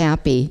not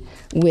happy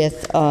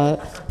with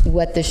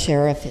what the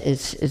sheriff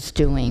is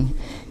doing.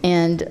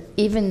 And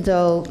even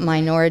though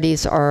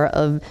minorities are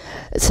of,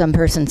 some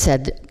person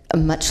said, a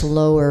much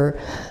lower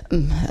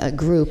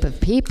group of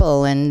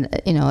people, and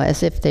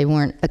as if they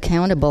weren't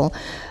accountable,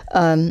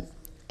 they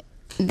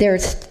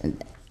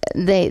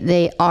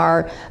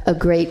are a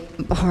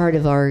great part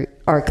of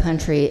our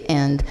country,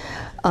 and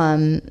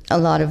a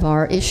lot of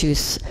our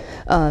issues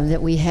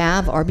that we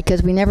have are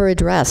because we never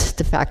addressed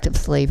the fact of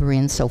slavery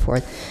and so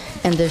forth.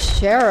 And the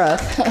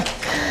sheriff,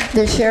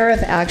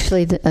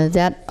 actually,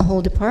 that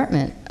whole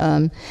department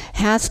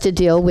has to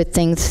deal with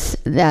things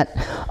that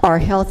are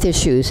health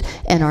issues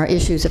and our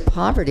issues of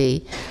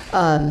poverty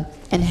and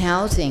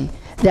housing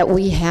that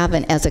we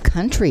haven't as a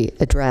country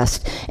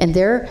addressed. And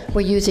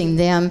we're using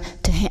them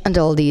to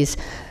handle these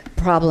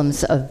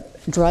problems of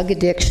drug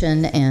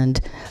addiction and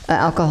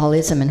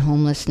alcoholism and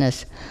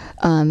homelessness.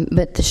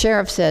 But the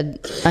sheriff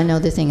said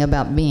another thing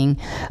about being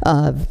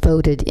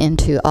voted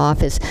into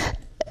office.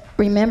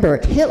 Remember,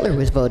 Hitler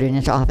was voted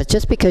into office.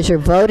 Just because you're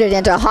voted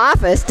into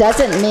office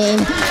doesn't mean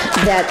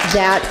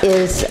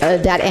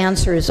that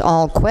answers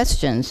all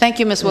questions. Thank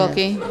you, Ms.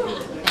 Wilkie.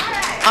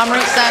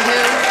 Amrit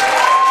Sandhu.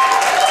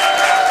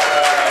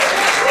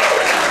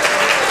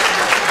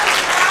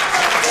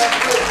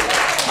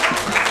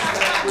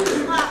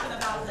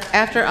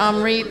 After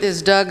Amrit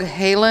is Doug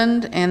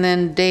Hayland, and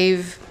then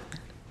Dave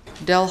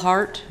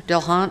Delhant.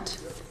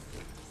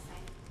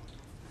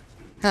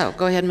 Oh,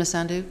 go ahead, Ms.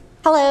 Sandhu.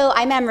 Hello,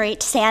 I'm Amrit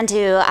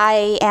Sandhu.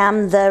 I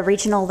am the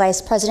Regional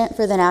Vice President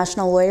for the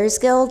National Lawyers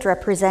Guild,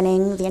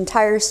 representing the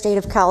entire state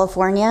of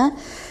California.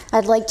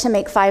 I'd like to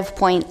make 5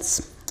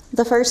 points.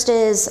 The first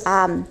is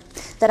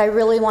that I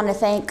really want to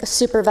thank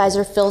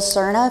Supervisor Phil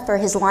Cerna for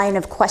his line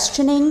of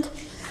questioning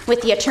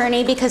with the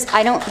attorney, because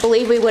I don't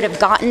believe we would have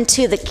gotten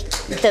to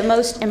the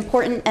most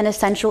important and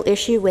essential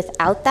issue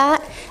without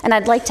that. And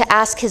I'd like to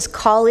ask his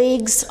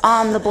colleagues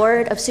on the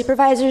Board of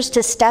Supervisors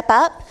to step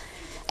up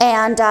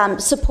and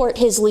support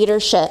his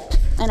leadership.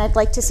 And I'd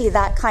like to see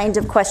that kind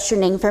of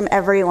questioning from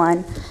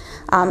everyone.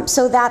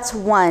 So that's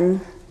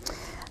one.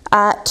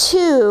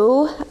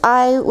 Two,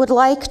 I would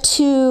like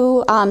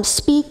to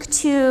speak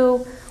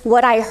to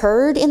what I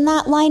heard in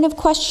that line of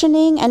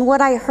questioning, and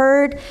what I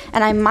heard,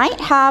 and I might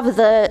have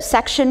the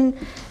section,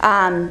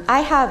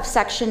 I have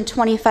section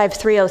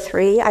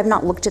 25303. I've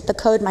not looked at the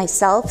code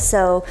myself,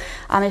 so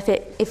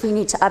if we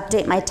need to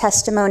update my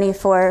testimony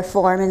for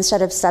form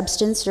instead of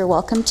substance, you're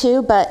welcome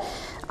to. But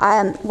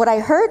what I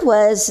heard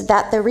was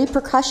that the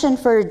repercussion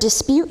for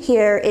dispute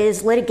here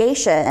is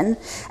litigation,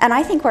 and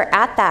I think we're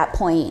at that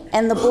point,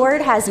 and the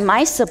board has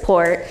my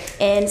support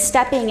in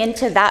stepping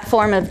into that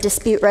form of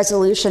dispute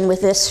resolution with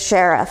this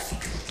sheriff.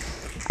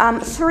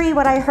 Three,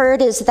 what I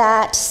heard is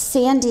that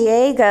San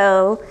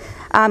Diego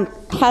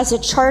has a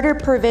charter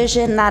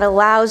provision that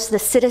allows the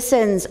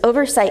Citizens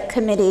Oversight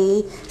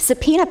Committee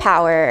subpoena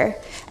power,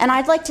 and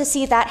I'd like to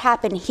see that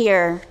happen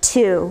here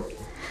too.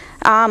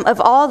 Of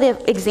all the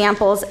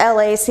examples,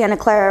 LA, Santa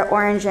Clara,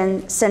 Orange,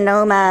 and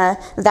Sonoma,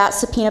 that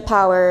subpoena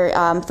power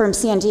from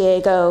San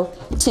Diego,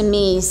 to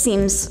me,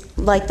 seems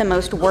like the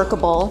most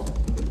workable.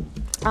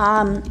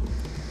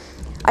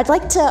 I'd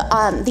like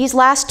to, these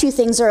last two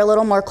things are a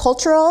little more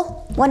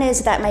cultural. One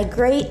is that my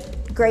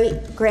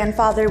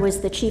great-great-grandfather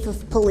was the chief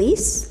of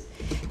police,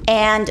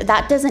 and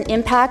that doesn't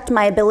impact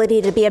my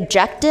ability to be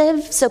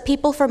objective. So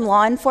people from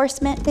law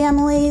enforcement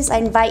families, I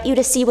invite you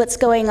to see what's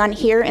going on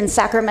here in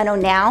Sacramento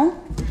now.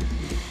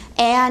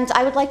 And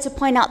I would like to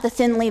point out the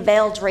thinly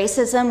veiled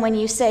racism when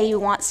you say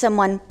you want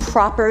someone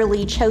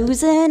properly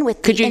chosen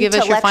with Could you give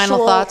us your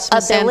final thoughts,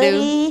 Ms.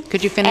 Sandhu?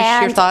 Could you finish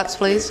your thoughts,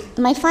 please?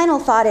 My final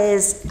thought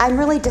is I'm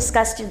really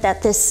disgusted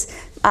that this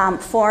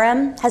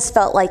forum has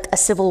felt like a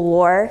civil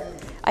war.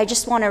 I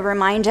just want to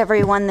remind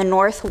everyone the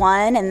North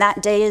won and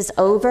that day is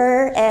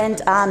over.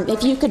 And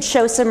if you could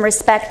show some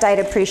respect, I'd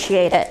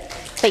appreciate it.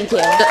 Thank you.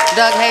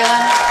 Doug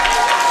Halen.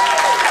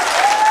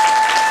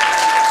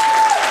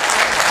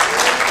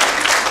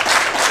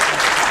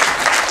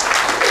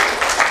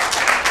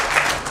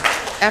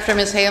 After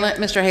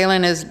Mr.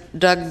 Halen is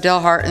Doug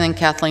Delhart and then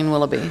Kathleen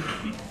Willoughby.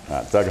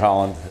 Doug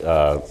Holland,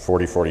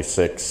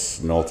 4046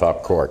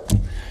 Knolltop Court.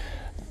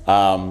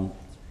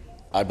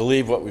 I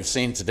believe what we've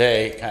seen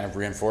today kind of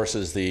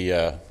reinforces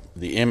the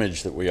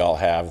image that we all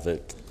have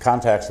that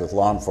contacts with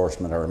law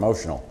enforcement are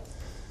emotional.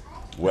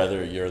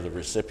 Whether you're the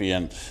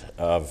recipient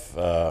of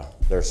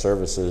their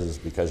services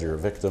because you're a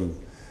victim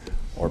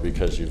or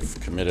because you've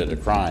committed a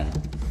crime,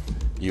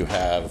 you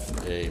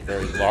have a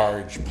very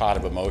large pot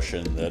of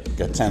emotion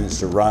that tends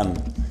to run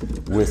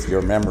with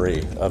your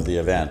memory of the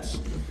events.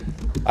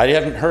 I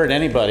haven't heard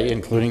anybody,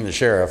 including the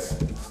sheriff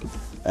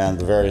and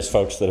the various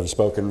folks that have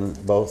spoken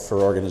both for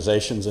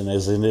organizations and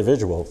as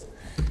individuals,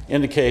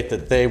 indicate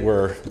that they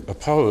were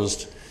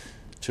opposed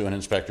to an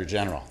inspector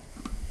general.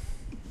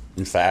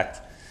 In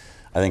fact,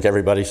 I think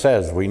everybody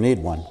says we need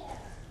one.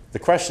 The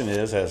question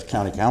is, as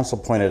county council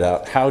pointed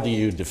out, how do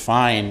you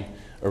define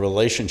a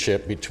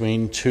relationship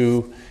between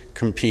two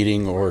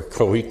competing or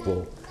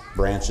co-equal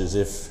branches,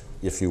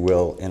 if you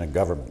will, in a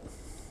government?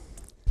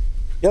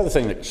 The other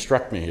thing that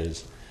struck me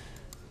is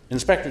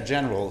inspector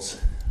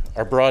generals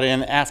are brought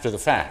in after the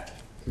fact.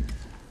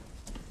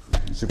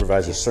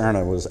 Supervisor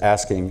Cerna was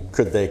asking,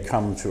 could they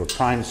come to a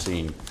crime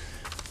scene?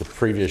 The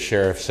previous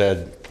sheriff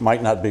said,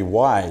 might not be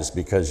wise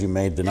because you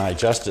may deny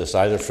justice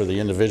either for the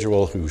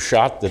individual who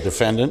shot the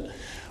defendant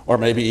or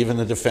maybe even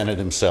the defendant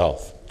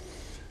himself.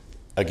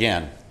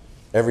 Again,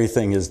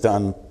 everything is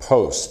done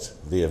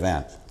post the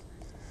event.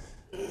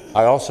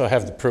 I also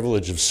have the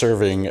privilege of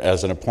serving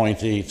as an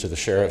appointee to the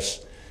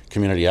Sheriff's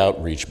Community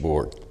Outreach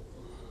Board.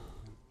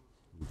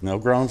 No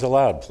groans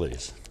allowed,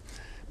 please,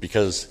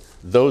 because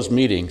those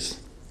meetings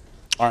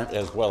aren't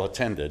as well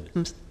attended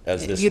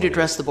as this one. You'd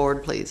address the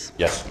board, please.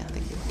 Yes. Yeah,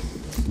 thank you.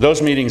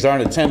 Those meetings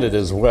aren't attended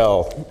as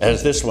well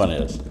as this one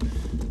is.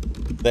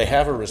 They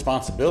have a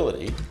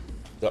responsibility,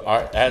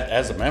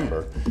 as a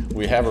member,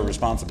 we have a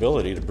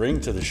responsibility to bring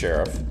to the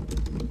sheriff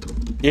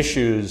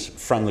issues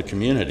from the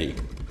community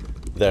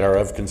that are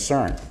of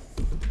concern.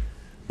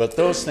 But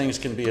those things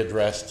can be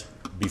addressed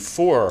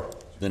before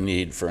the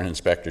need for an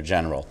inspector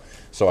general.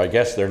 So I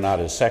guess they're not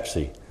as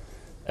sexy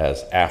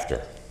as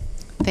after.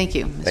 Thank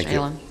you, Mr. Thank you.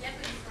 Halen.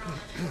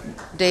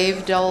 Dave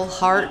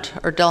Delhart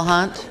or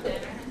Delhunt.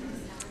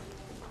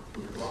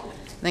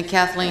 Then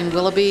Kathleen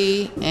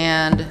Willoughby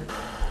and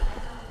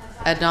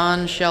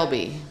Adon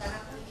Shelby.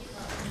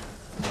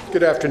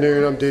 Good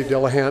afternoon, I'm Dave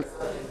Delahant.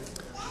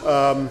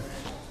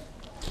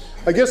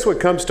 I guess what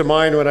comes to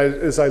mind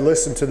as I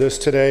listen to this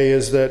today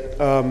is that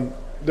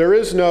there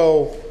is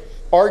no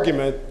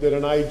argument that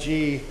an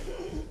IG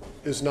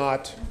is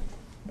not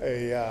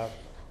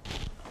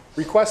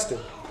requested.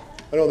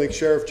 I don't think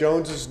Sheriff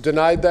Jones has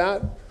denied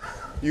that.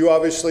 You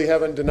obviously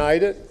haven't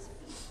denied it.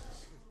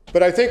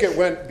 But I think it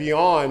went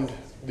beyond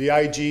the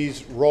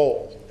IG's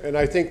role, and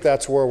I think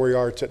that's where we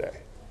are today.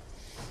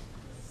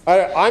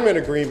 I'm in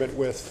agreement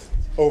with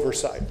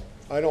oversight.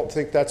 I don't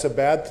think that's a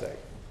bad thing.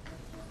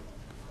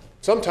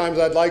 Sometimes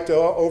I'd like to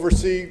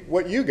oversee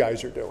what you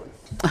guys are doing.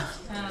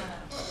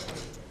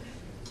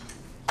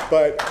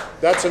 But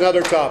that's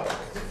another topic.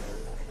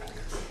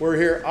 We're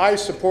here. I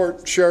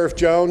support Sheriff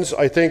Jones.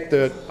 I think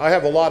that I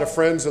have a lot of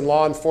friends in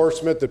law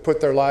enforcement that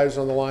put their lives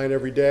on the line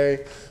every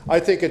day. I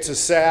think it's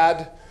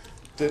sad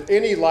that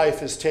any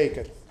life is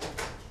taken,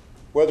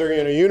 whether you're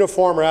in a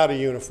uniform or out of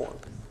uniform.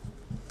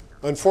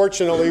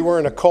 Unfortunately, we're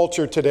in a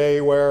culture today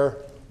where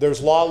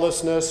there's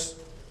lawlessness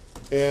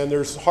and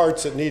there's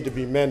hearts that need to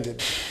be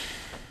mended.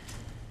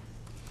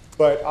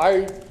 But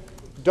I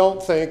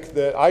don't think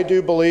that, I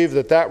do believe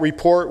that that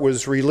report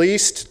was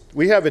released.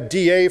 We have a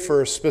DA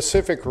for a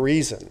specific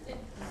reason.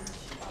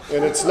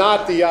 And it's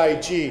not the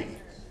IG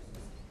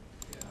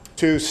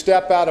to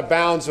step out of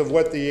bounds of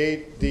what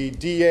the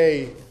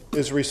DA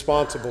is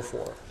responsible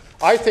for.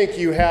 I think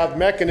you have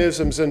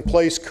mechanisms in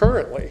place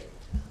currently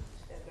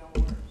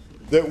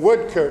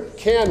that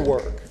can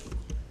work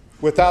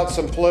without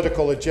some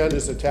political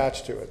agendas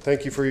attached to it.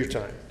 Thank you for your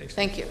time.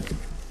 Thank you.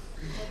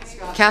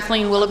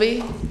 Kathleen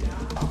Willoughby.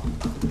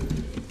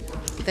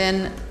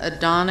 then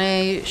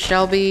Adonai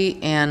Shelby,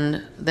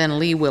 and then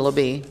Lee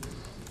Willoughby.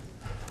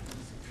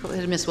 Go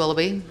ahead, Ms.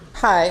 Willoughby.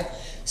 Hi.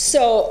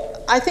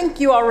 So I think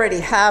you already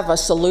have a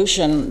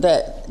solution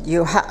that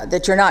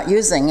you're not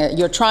using.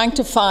 You're trying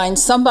to find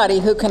somebody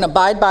who can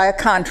abide by a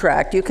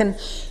contract. You can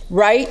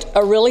write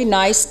a really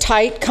nice,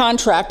 tight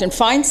contract and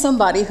find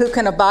somebody who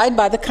can abide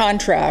by the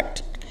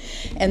contract.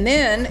 And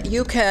then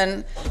you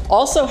can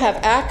also have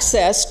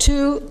access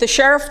to the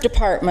sheriff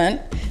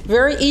department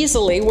very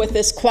easily with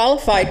this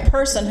qualified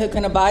person who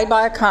can abide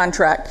by a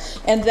contract,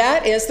 and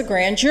that is the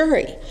grand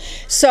jury.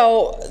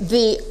 So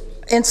the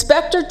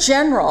Inspector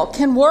General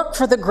can work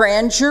for the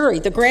grand jury.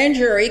 The grand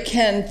jury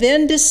can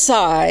then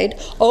decide,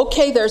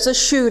 okay, there's a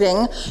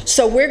shooting,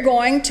 so we're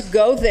going to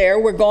go there,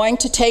 we're going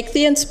to take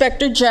the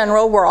Inspector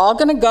General, we're all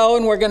going to go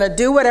and we're going to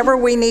do whatever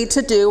we need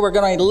to do. We're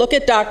going to look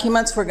at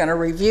documents, we're going to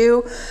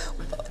review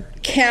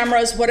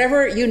cameras,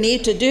 whatever you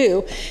need to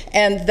do,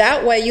 and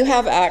that way you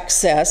have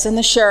access, and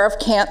the sheriff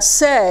can't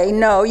say,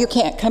 no, you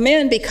can't come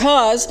in,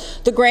 because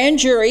the grand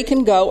jury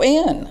can go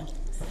in.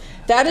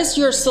 That is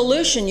your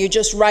solution. You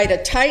just write a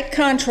tight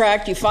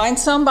contract, you find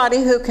somebody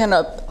who can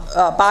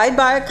abide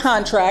by a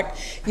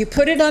contract, you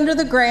put it under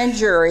the grand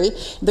jury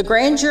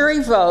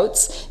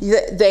votes,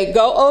 they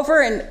go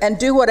over and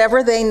do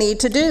whatever they need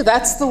to do.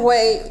 That's the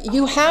way.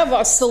 You have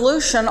a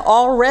solution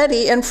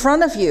already in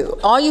front of you.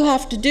 All you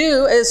have to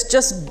do is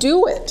just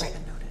do it.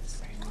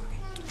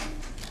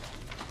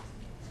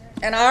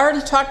 And I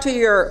already talked to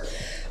your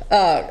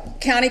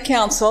county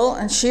council,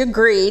 and she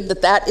agreed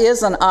that that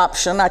is an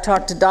option. I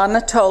talked to Don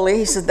Natoli,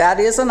 he said that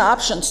is an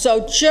option.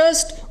 So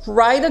just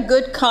write a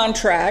good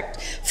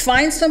contract,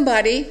 find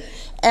somebody,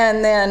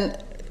 and then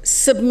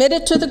submit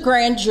it to the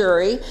grand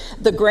jury.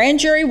 The grand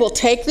jury will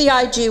take the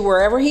IG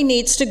wherever he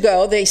needs to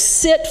go. They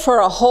sit for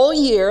a whole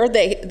year.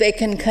 They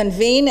can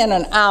convene in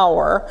an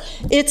hour.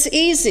 It's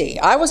easy.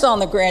 I was on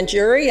the grand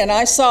jury, and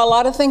I saw a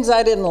lot of things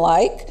I didn't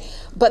like,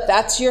 but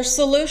that's your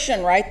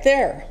solution right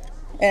there.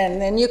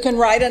 And then you can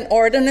write an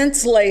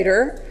ordinance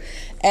later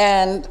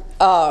and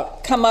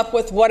come up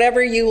with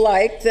whatever you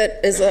like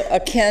that is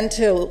akin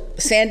to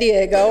San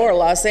Diego or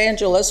Los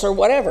Angeles or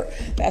whatever.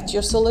 That's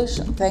your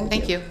solution.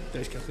 Thank you.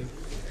 Thanks, Kathleen.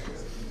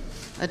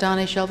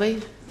 Adonai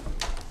Shelby.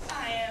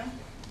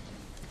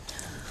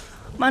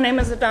 My name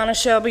is Adonna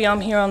Shelby. I'm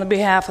here on the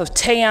behalf of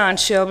Tayon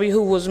Shelby,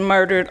 who was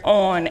murdered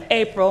on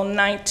April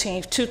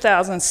 19th,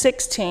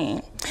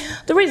 2016.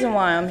 The reason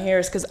why I'm here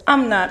is because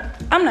I'm not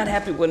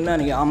happy with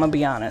none of y'all, I'm gonna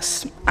be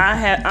honest.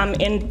 I'm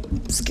in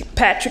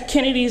Patrick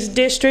Kennedy's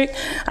district.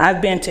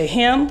 I've been to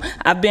him.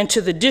 I've been to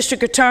the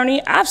district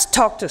attorney. I've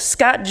talked to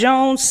Scott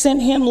Jones,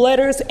 sent him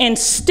letters, and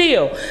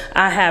still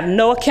I have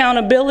no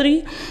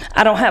accountability.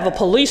 I don't have a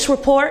police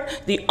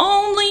report. The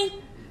only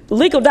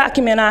legal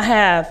document I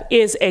have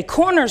is a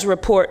coroner's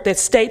report that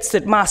states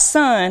that my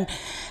son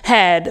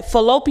had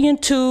fallopian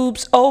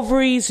tubes,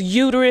 ovaries,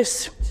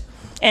 uterus,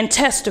 and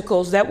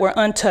testicles that were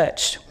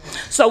untouched.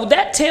 So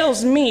that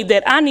tells me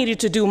that I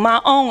needed to do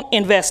my own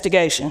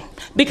investigation,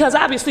 because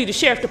obviously the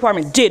sheriff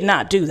department did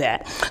not do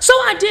that. So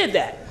I did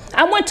that.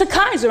 I went to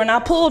Kaiser and I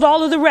pulled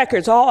all of the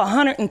records, all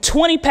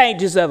 120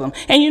 pages of them.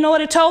 And you know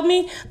what it told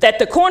me? That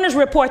the coroner's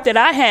report that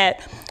I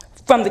had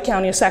from the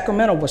county of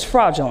Sacramento was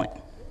fraudulent.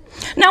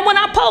 Now, when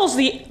I posed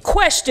the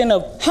question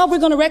of how we're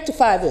going to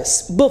rectify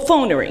this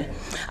buffoonery,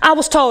 I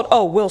was told,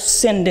 oh, we'll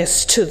send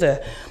this to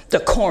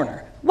the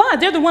coroner. Why?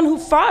 They're the one who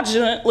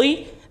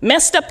fraudulently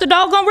messed up the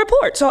doggone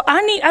report. So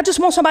I just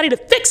want somebody to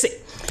fix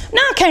it. Now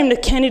I came to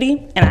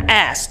Kennedy and I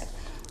asked,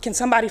 can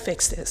somebody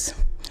fix this?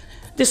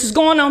 This is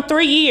going on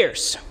 3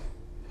 years.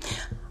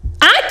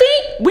 I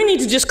think we need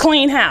to just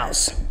clean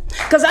house.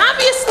 Because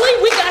obviously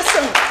we got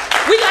some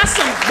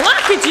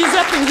blockages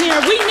up in here.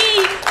 We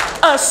need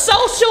a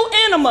social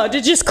enema to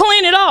just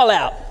clean it all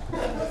out.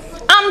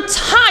 I'm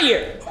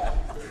tired.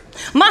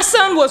 My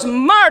son was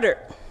murdered.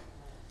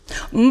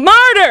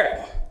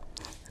 Murdered.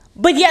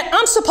 But yet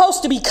I'm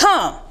supposed to be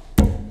calm.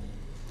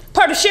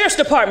 Per the sheriff's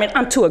department,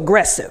 I'm too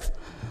aggressive.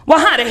 Well,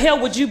 how the hell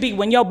would you be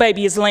when your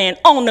baby is laying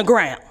on the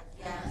ground?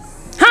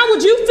 Yes. How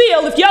would you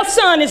feel if your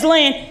son is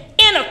laying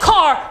in a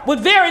car with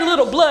very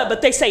little blood,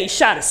 but they say he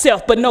shot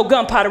himself, but no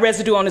gunpowder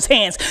residue on his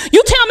hands?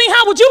 You tell me,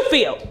 how would you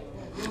feel?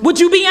 Would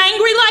you be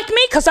angry like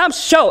me? Because I'm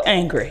so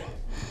angry.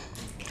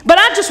 But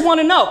I just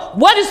want to know,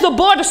 what is the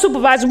Board of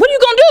Supervisors? What are you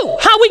going to do?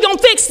 How are we going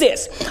to fix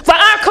this for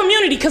our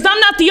community? Because I'm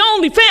not the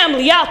only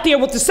family out there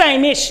with the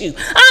same issue.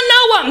 I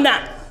know I'm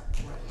not.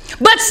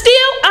 But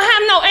still, I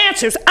have no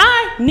answers.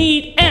 I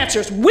need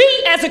answers. We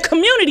as a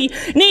community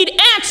need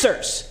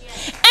answers.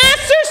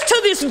 Answers to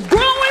this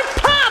growing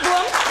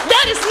problem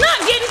that is not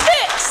getting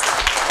fixed.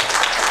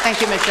 Thank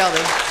you, Ms.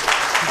 Shelby.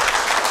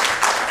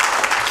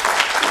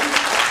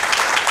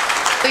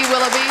 Lee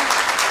Willoughby.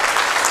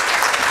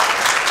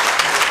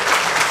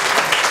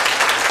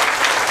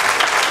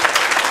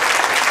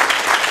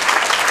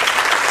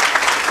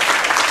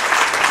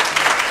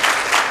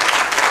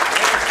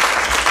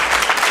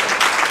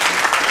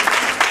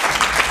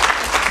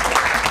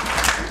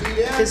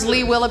 Is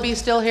Lee Willoughby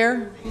still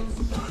here?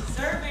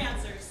 Serve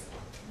answers.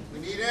 We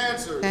need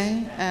answers.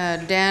 Okay.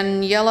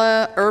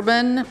 Daniela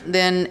Urban,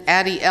 then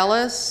Addie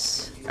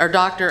Ellis, or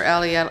Dr.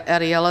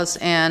 Addie Ellis,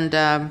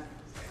 and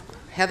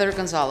Heather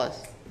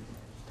Gonzalez.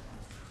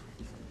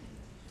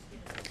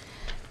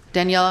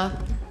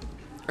 Daniela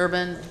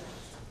Urban,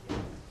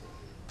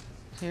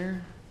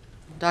 here.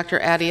 Dr.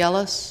 Addie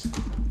Ellis.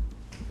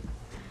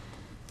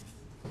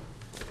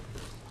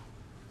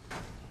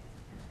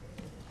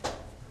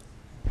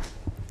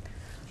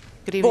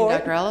 Good evening, Board.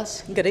 Dr.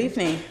 Ellis. Good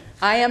evening.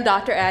 I am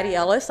Dr. Addie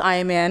Ellis. I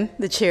am in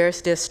the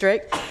Chair's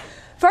District.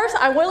 First,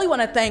 I really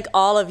want to thank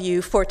all of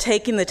you for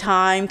taking the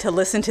time to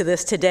listen to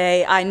this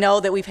today. I know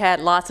that we've had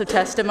lots of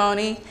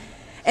testimony.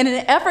 And in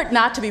an effort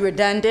not to be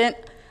redundant,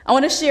 I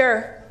want to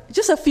share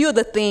just a few of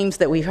the themes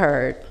that we've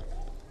heard.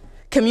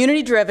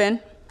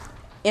 Community-driven,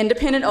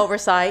 independent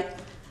oversight,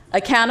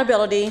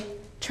 accountability,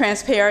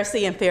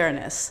 transparency, and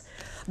fairness.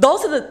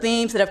 Those are the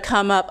themes that have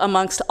come up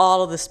amongst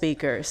all of the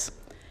speakers.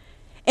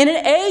 In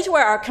an age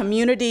where our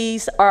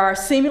communities are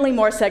seemingly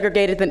more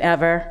segregated than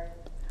ever,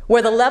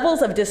 where the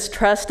levels of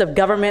distrust of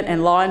government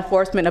and law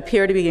enforcement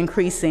appear to be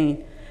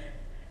increasing,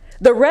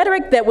 the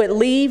rhetoric that would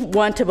lead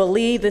one to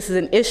believe this is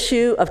an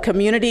issue of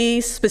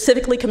communities,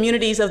 specifically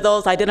communities of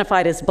those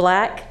identified as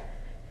Black,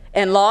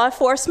 and law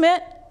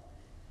enforcement,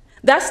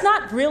 that's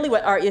not really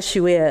what our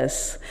issue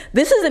is.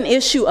 This is an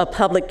issue of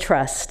public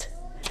trust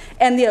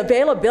and the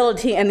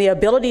availability and the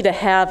ability to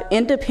have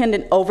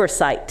independent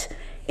oversight,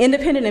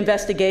 independent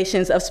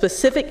investigations of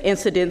specific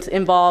incidents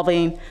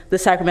involving the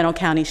Sacramento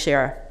County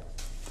Sheriff.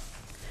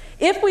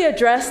 If we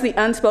address the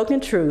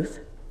unspoken truth,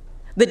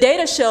 the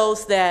data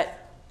shows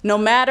that no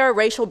matter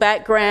racial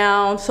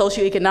background,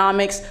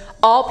 socioeconomics,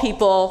 all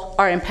people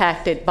are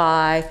impacted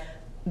by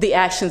the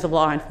actions of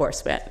law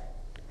enforcement.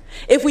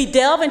 If we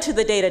delve into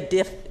the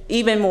data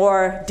even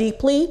more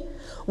deeply,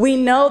 we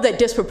know that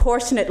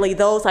disproportionately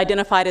those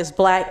identified as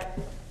Black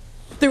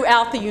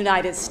throughout the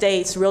United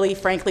States, really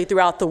frankly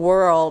throughout the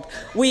world,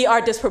 we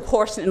are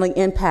disproportionately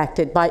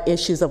impacted by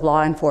issues of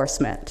law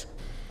enforcement.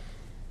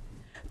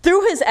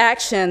 Through his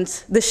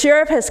actions, the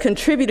sheriff has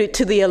contributed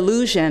to the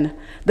illusion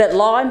that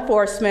law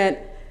enforcement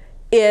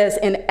is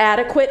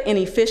inadequate,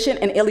 inefficient,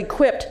 and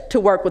ill-equipped to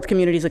work with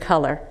communities of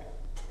color.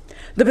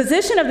 The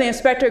position of the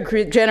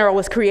Inspector General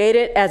was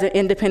created as an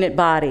independent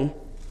body.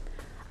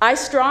 I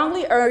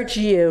strongly urge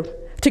you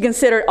to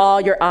consider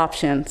all your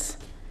options.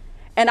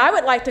 And I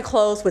would like to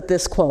close with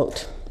this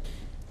quote.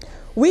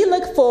 We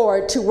look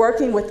forward to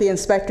working with the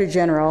Inspector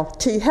General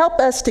to help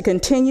us to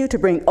continue to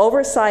bring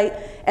oversight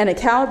and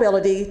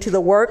accountability to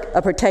the work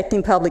of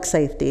protecting public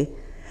safety.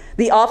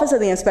 The Office of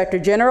the Inspector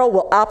General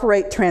will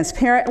operate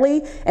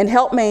transparently and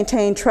help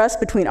maintain trust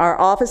between our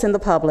office and the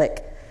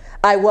public.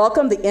 I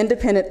welcome the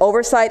independent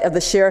oversight of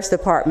the Sheriff's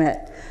Department.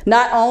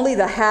 Not only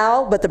the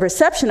how, but the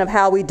perception of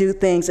how we do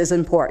things is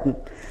important.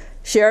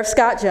 Sheriff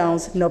Scott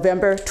Jones,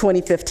 November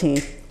 2015.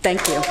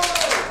 Thank you.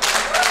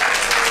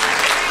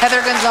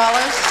 Heather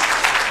Gonzalez.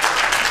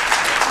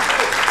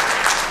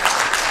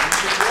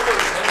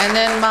 And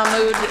then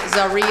Mahmoud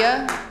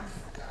Zaria.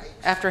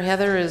 After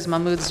Heather is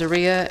Mahmoud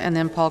Zaria, and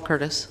then Paul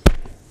Curtis.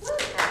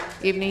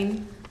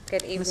 Evening.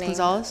 Good evening. Ms.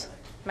 Gonzalez.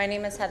 My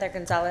name is Heather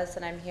Gonzalez,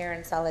 and I'm here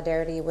in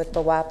solidarity with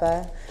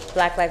BWAPA,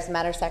 Black Lives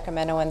Matter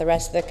Sacramento, and the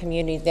rest of the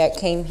community that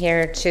came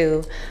here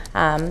to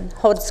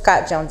hold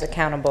Scott Jones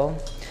accountable.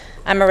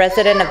 I'm a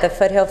resident of the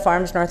Foothill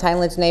Farms North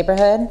Highlands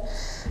neighborhood,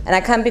 and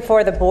I come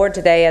before the board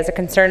today as a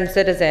concerned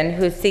citizen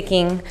who's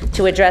seeking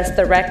to address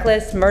the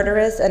reckless,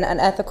 murderous, and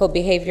unethical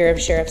behavior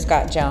of Sheriff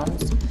Scott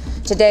Jones.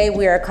 Today,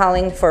 we are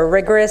calling for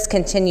rigorous,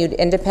 continued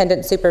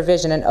independent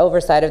supervision and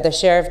oversight of the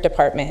Sheriff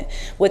Department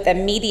with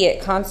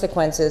immediate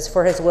consequences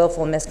for his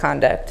willful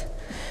misconduct.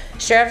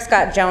 Sheriff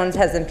Scott Jones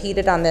has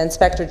impeded on the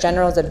Inspector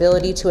General's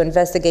ability to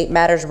investigate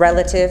matters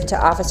relative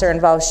to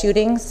officer-involved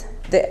shootings,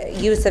 the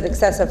use of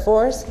excessive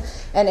force,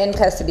 and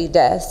in-custody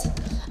deaths.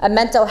 A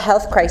mental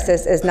health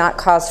crisis is not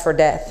cause for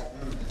death.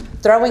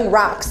 Throwing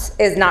rocks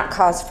is not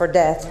cause for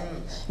death.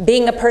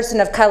 Being a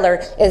person of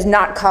color is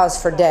not cause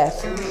for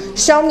death.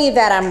 Show me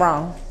that I'm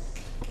wrong.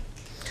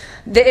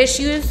 The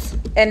issues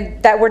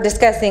that we're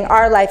discussing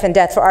are life and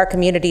death for our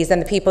communities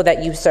and the people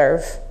that you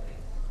serve.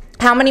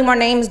 How many more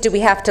names do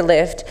we have to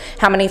lift?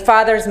 How many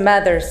fathers,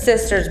 mothers,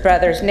 sisters,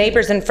 brothers,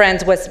 neighbors, and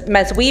friends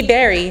must we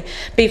bury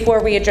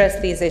before we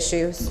address these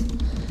issues?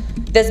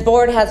 This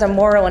board has a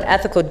moral and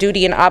ethical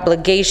duty and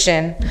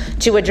obligation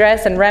to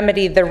address and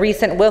remedy the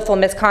recent willful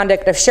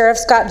misconduct of Sheriff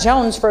Scott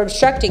Jones for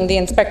obstructing the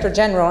Inspector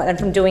General and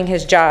from doing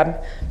his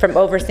job, from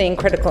overseeing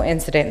critical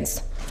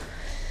incidents.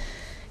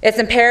 It's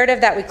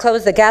imperative that we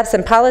close the gaps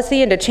in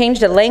policy and to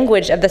change the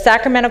language of the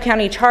Sacramento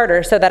County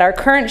Charter so that our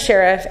current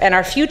sheriff and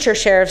our future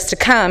sheriffs to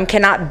come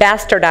cannot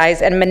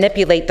bastardize and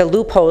manipulate the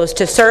loopholes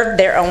to serve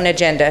their own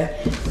agenda.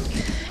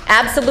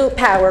 Absolute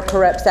power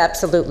corrupts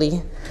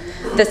absolutely.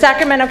 The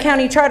Sacramento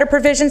County Charter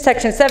provision,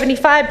 Section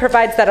 75,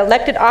 provides that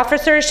elected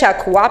officers shall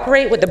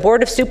cooperate with the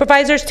Board of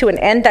Supervisors to an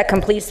end that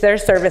completes their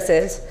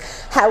services.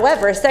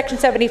 However, Section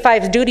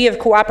 75's duty of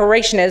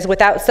cooperation is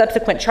without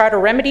subsequent charter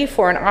remedy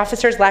for an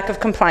officer's lack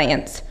of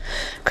compliance.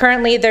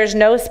 Currently, there's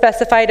no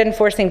specified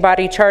enforcing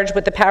body charged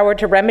with the power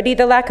to remedy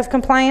the lack of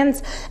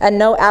compliance and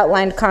no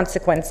outlined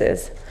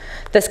consequences.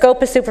 The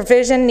scope of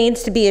supervision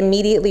needs to be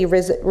immediately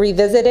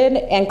revisited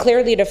and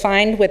clearly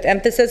defined with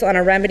emphasis on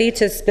a remedy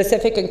to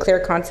specific and clear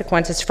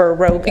consequences for a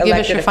rogue elected official. Give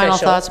us your final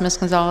thoughts, Ms.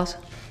 Gonzalez.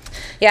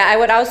 Yeah, I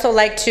would also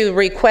like to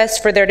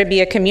request for there to be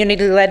a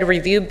community-led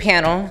review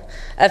panel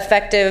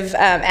effective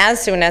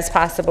as soon as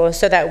possible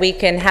so that we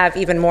can have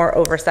even more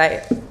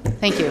oversight.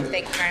 Thank you.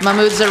 Thank you very much.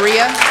 Mahmoud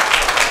Zaria.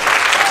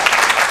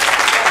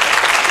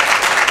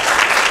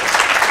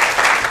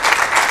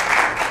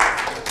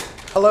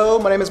 Hello,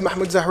 my name is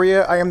Mahmoud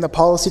Zahriya. I am the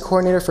Policy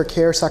Coordinator for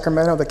CARE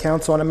Sacramento, the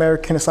Council on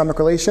American Islamic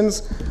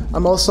Relations.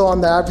 I'm also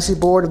on the Advocacy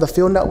Board of the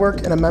Field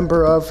Network and a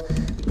member of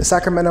the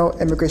Sacramento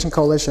Immigration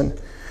Coalition.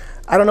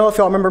 I don't know if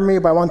y'all remember me,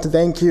 but I want to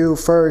thank you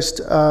first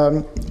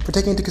for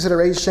taking into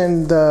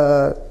consideration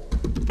the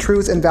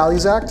Truth and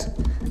Values Act,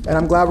 and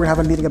I'm glad we're gonna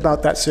have a meeting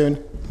about that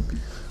soon.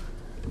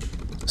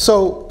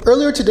 So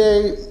earlier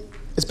today,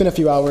 it's been a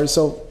few hours,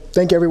 so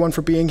thank you everyone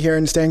for being here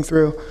and staying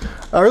through.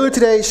 Earlier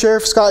today,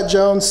 Sheriff Scott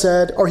Jones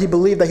said, or he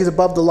believed that he's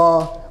above the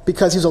law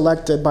because he's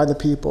elected by the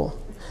people.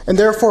 And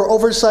therefore,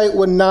 oversight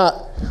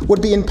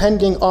would be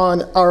impending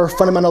on our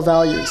fundamental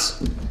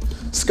values.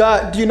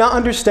 Scott, do you not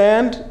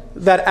understand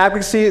that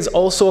advocacy is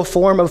also a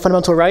form of a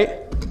fundamental right?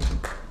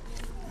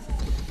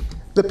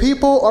 The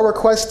people are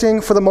requesting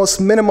for the most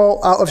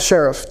minimal out of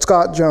Sheriff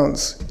Scott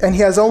Jones, and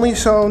he has only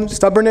shown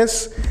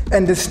stubbornness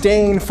and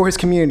disdain for his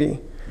community.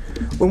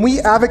 When we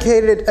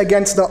advocated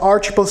against the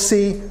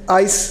RCCC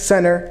ICE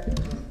Center,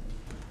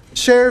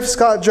 Sheriff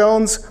Scott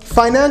Jones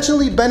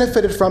financially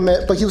benefited from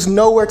it, but he was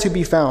nowhere to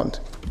be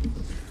found.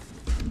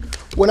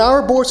 When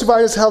our Board of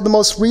Supervisors held the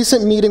most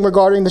recent meeting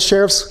regarding the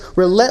Sheriff's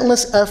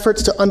relentless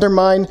efforts to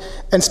undermine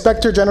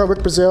Inspector General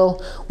Rick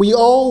Brazil, we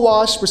all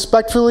watched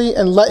respectfully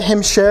and let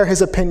him share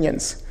his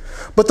opinions.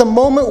 But the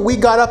moment we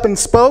got up and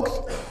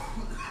spoke,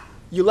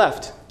 you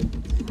left.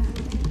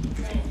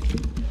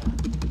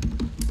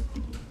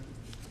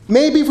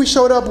 Maybe if we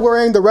showed up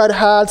wearing the red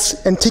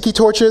hats and tiki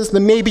torches,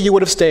 then maybe you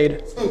would have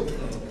stayed.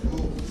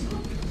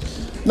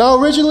 Now,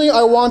 originally,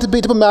 I wanted to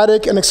be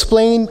diplomatic and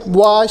explain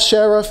why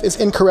Sheriff is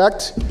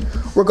incorrect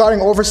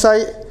regarding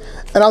oversight,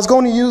 and I was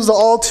going to use the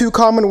all too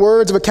common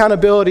words of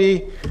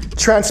accountability,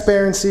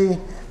 transparency,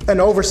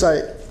 and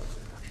oversight.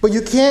 But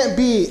you can't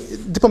be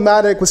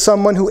diplomatic with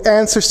someone who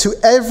answers to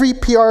every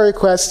PR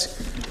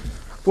request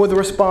with a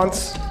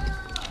response,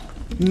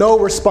 no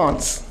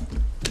response.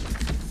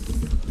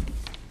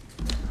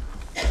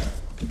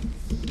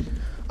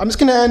 I'm just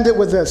gonna end it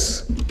with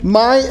this.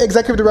 My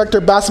executive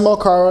director, Bassem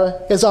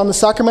El-Kara, is on the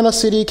Sacramento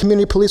City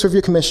Community Police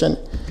Review Commission,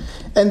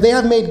 and they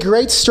have made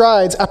great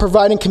strides at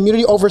providing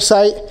community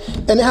oversight,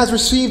 and it has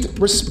received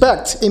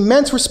respect,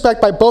 immense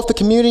respect by both the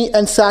community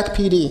and Sac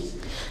PD.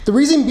 The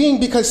reason being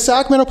because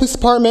Sacramento Police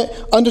Department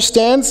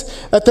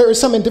understands that there are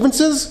some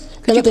indifferences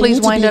and that they need to be heard. Could you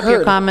please wind up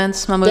your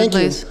comments, Mahmoud,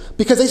 please?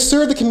 Because they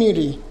serve the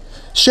community.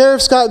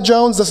 Sheriff Scott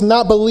Jones does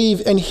not believe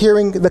in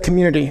hearing the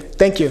community.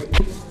 Thank you.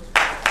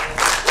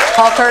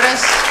 Paul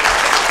Curtis.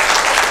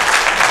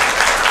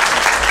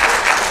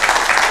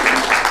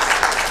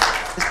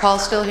 Is Paul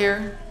still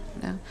here?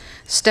 No.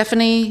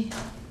 Stephanie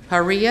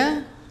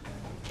Haria.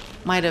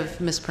 Might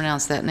have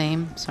mispronounced that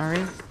name, sorry.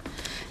 And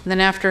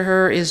then after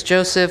her is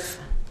Joseph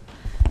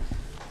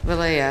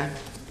Vilea.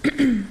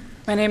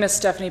 My name is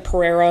Stephanie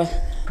Pereira.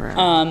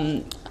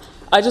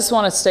 I just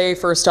want to say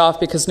first off,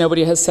 because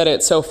nobody has said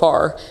it so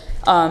far,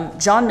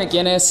 John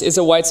McGinnis is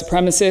a white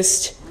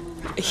supremacist.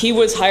 He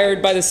was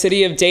hired by the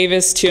city of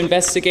Davis to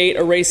investigate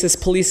a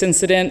racist police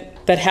incident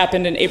that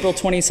happened in April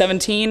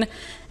 2017,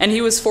 and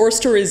he was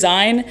forced to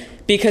resign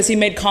because he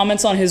made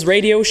comments on his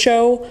radio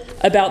show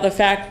about the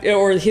fact,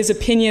 or his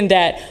opinion,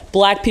 that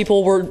black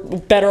people were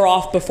better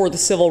off before the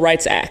Civil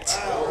Rights Act.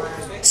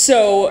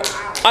 So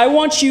I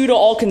want you to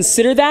all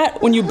consider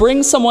that when you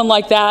bring someone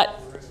like that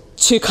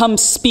to come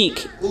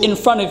speak in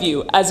front of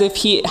you as if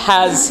he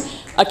has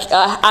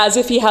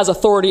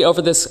authority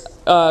over this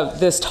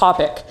this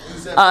topic.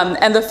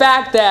 And the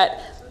fact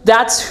that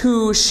that's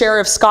who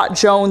Sheriff Scott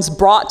Jones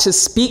brought to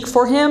speak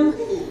for him,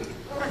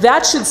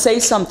 that should say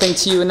something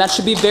to you, and that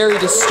should be very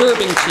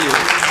disturbing to you.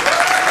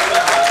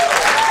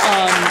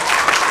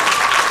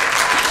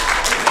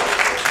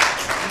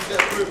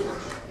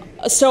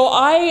 So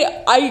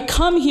I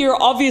come here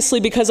obviously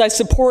because I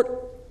support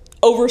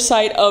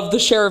oversight of the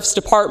Sheriff's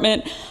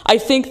Department. I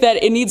think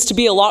that it needs to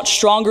be a lot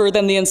stronger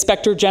than the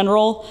Inspector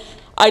General.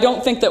 I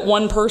don't think that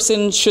one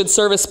person should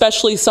serve,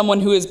 especially someone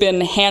who has been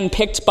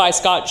handpicked by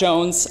Scott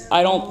Jones.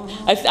 I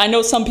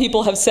know some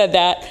people have said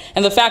that,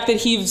 and the fact that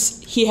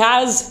he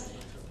has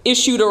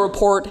issued a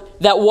report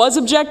that was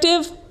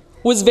objective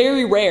was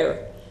very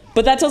rare.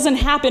 But that doesn't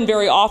happen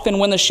very often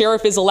when the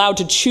sheriff is allowed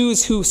to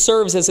choose who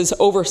serves as his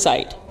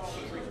oversight.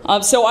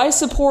 So I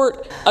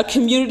support a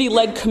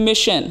community-led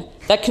commission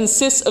that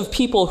consists of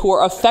people who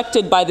are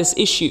affected by this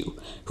issue,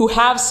 who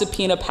have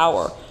subpoena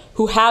power,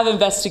 who have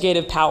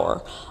investigative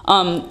power.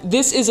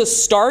 This is a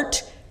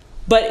start,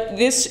 but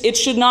it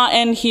should not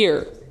end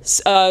here.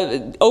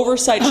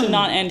 Oversight should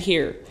not end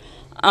here.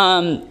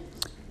 And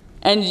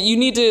you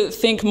need to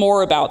think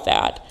more about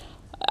that.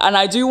 And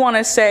I do want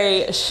to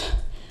say,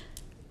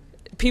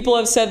 people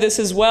have said this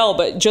as well,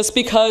 but just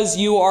because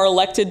you are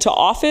elected to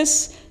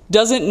office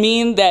doesn't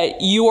mean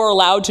that you are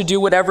allowed to do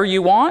whatever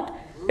you want.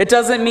 It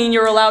doesn't mean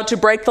you're allowed to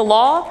break the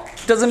law.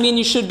 It doesn't mean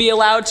you should be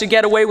allowed to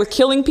get away with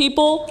killing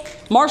people.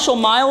 Marshall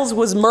Miles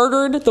was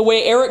murdered the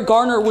way Eric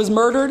Garner was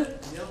murdered.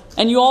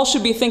 And you all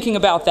should be thinking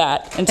about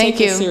that and take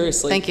this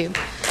seriously. Thank you.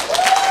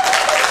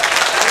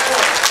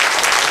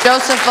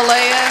 Joseph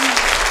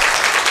Valea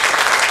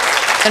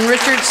and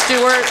Richard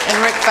Stewart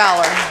and Rick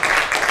Fowler.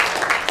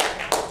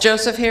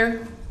 Joseph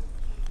here.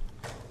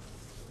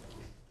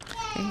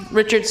 Okay.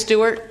 Richard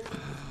Stewart.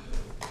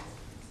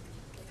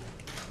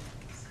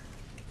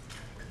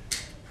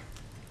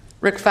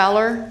 Rick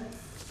Fowler.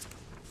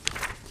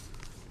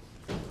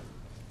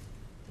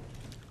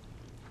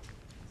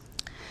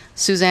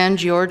 Suzanne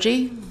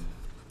Giorgi.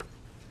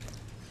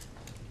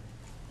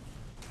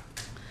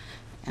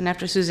 And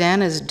after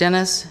Suzanne is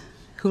Dennis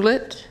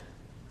Hewlett.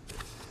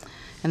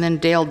 And then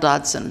Dale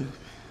Dodson.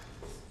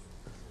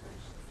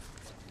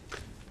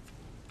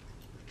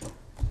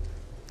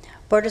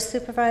 Board of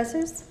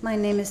Supervisors, my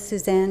name is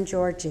Suzanne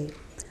Giorgi.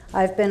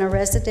 I've been a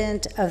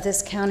resident of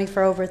this county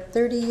for over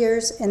 30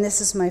 years, and this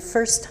is my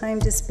first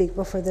time to speak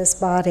before this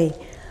body.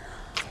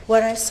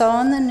 What I saw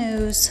on the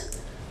news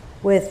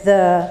with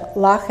the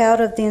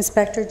lockout of the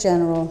Inspector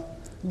General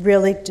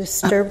really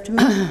disturbed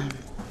me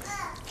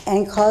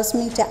and caused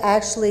me to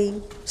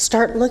actually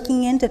start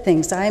looking into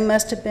things. I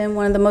must have been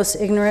one of the most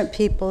ignorant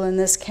people in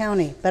this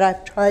county, but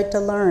I've tried to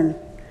learn.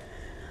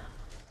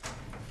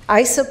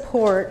 I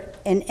support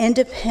an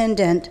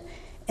independent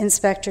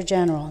Inspector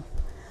General.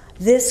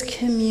 This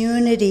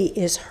community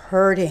is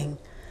hurting.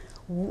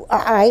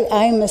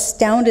 I'm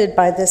astounded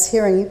by this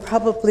hearing. You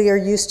probably are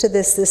used to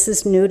this. This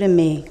is new to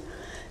me.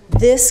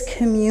 This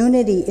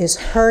community is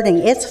hurting.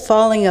 It's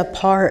falling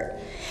apart.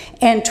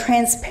 And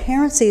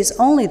transparency is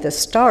only the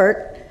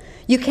start.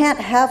 You can't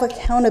have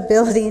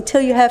accountability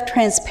until you have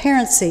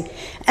transparency.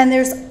 And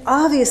there's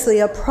obviously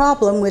a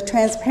problem with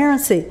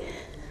transparency.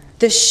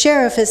 The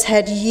sheriff has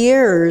had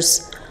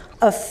years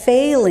of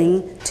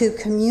failing to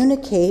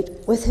communicate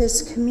with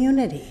his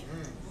community.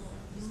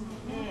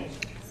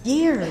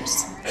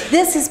 Years.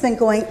 This has been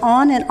going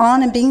on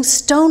and being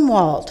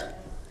stonewalled.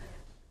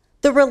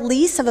 The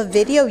release of a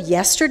video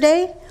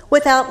yesterday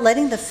without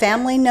letting the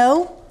family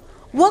know,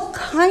 what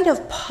kind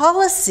of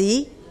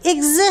policy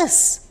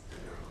exists?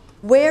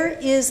 Where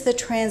is the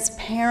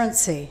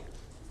transparency?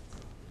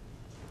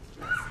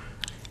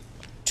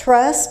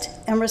 Trust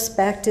and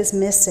respect is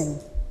missing.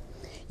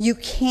 You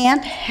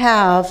can't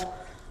have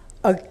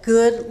a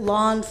good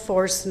law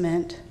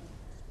enforcement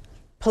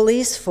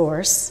police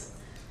force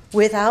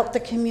without the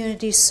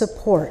community's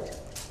support.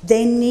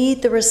 They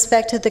need the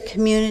respect of the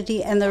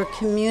community, and the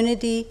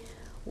community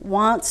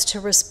wants to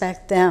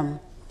respect them.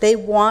 They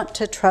want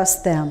to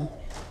trust them.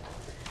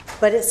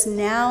 But it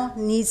now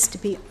needs to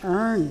be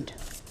earned.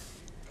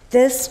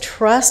 This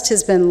trust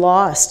has been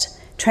lost.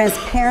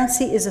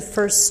 Transparency is a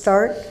first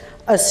start.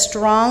 A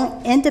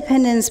strong,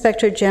 independent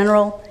Inspector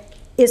General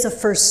is a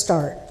first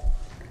start.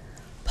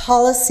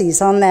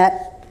 Policies on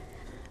that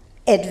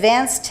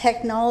advanced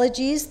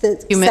technologies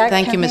that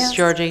Thank you, Ms.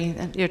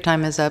 Giorgi. Your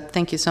time is up.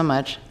 Thank you so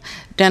much.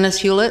 Dennis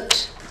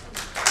Hewlett,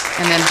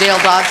 and then Dale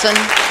Dodson.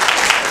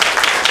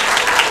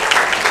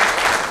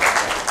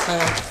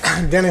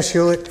 Dennis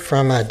Hewlett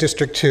from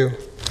District 2.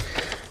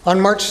 On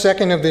March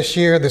 2nd of this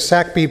year, the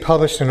SACB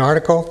published an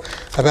article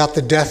about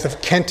the death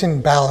of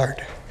Kenton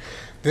Ballard.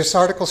 This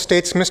article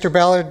states Mr.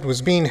 Ballard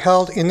was being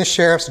held in the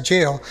sheriff's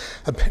jail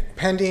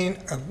pending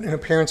an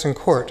appearance in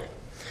court.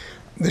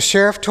 The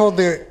sheriff told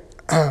the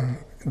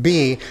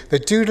B,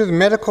 that due to the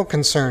medical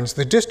concerns,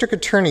 the district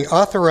attorney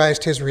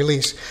authorized his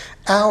release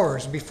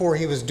hours before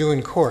he was due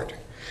in court.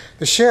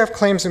 The sheriff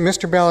claims that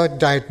Mr. Ballard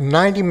died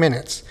 90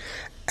 minutes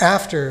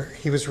after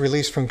he was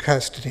released from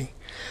custody.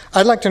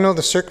 I'd like to know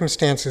the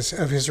circumstances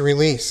of his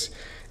release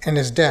and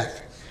his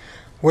death.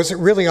 Was it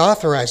really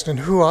authorized,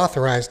 and who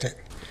authorized it?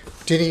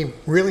 Did he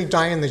really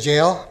die in the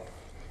jail?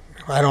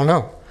 I don't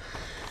know.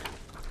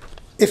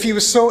 If he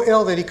was so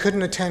ill that he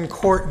couldn't attend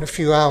court in a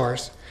few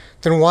hours,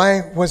 then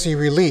why was he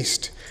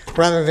released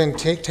rather than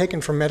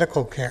taken for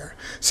medical care?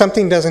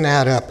 Something doesn't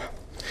add up.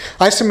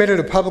 I submitted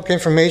a public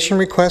information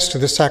request to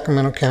the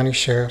Sacramento County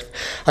Sheriff.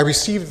 I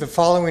received the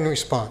following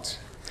response.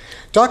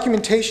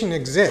 Documentation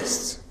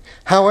exists.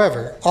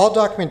 However, all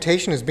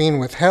documentation is being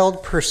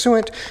withheld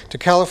pursuant to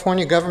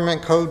California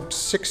Government Code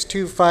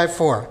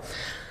 6254.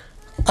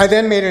 I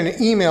then made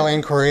an email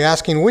inquiry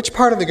asking which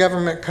part of the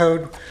government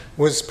code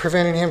was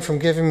preventing him from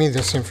giving me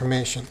this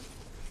information.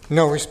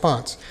 No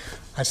response.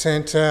 I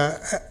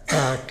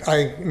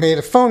made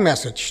a phone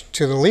message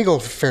to the Legal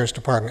Affairs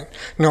Department,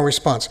 no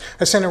response.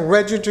 I sent a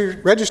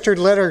registered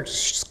letter to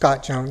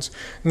Scott Jones,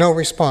 no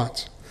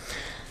response.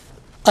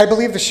 I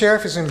believe the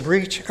sheriff is in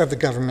breach of the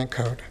government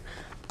code.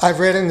 I've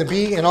read in the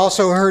Bee and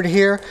also heard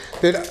here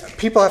that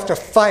people have to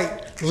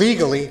fight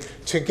legally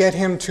to get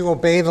him to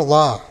obey the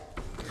law.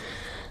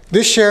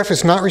 This sheriff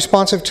is not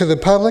responsive to the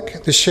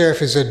public. The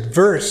sheriff is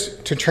adverse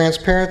to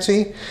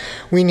transparency.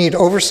 We need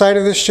oversight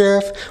of the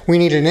sheriff. We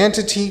need an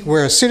entity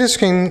where a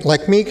citizen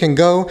like me can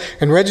go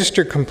and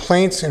register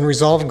complaints and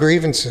resolve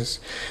grievances.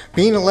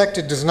 Being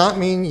elected does not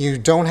mean you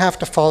don't have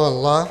to follow the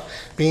law.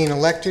 Being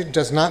elected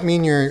does not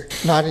mean you're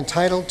not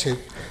entitled to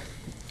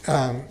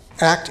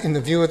act in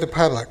the view of the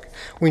public.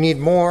 We need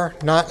more,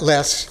 not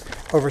less,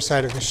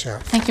 oversight of the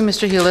sheriff. Thank you,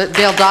 Mr. Hewlett.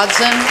 Dale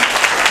Dodson.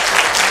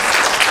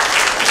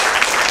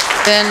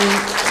 Then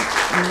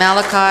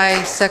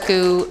Malachi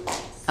Sekou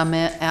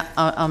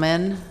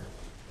Amen.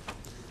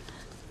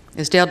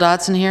 Is Dale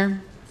Dodson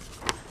here?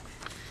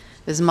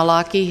 Is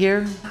Malachi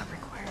here?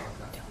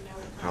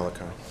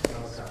 Malachi.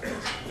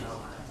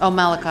 Oh,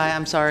 Malachi,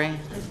 I'm sorry.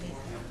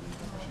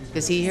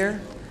 Is he here?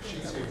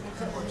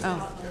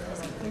 Oh.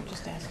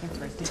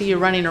 See you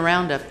running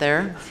around up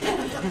there.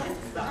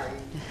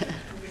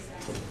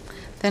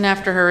 Then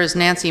after her is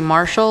Nancy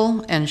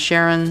Marshall and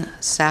Sharon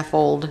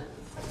Saffold.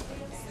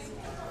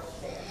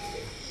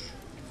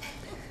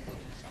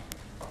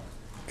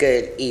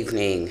 Good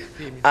evening,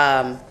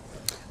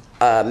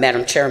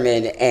 Madam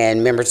Chairman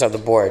and members of the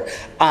board.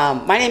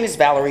 My name is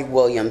Valerie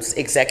Williams,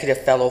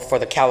 Executive Fellow for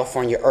the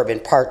California Urban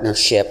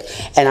Partnership,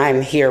 and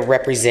I'm here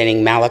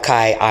representing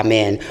Malachi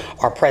Amen,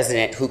 our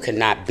president, who could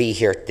not be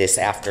here this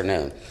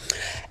afternoon.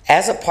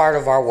 As a part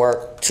of our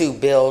work to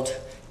build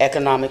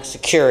economic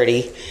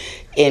security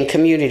in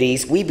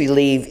communities, we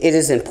believe it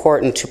is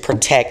important to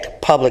protect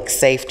public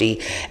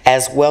safety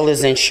as well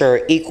as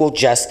ensure equal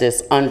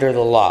justice under the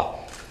law.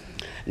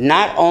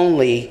 Not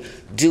only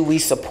do we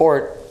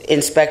support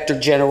Inspector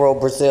General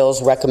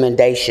Brazil's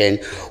recommendation,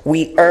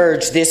 we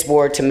urge this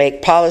board to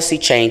make policy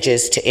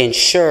changes to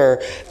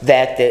ensure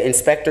that the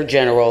Inspector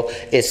General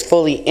is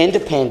fully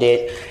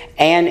independent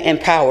and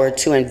empowered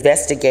to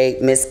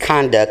investigate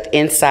misconduct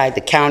inside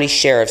the county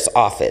sheriff's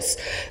office.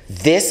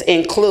 This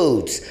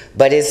includes,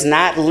 but is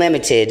not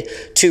limited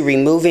to,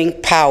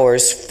 removing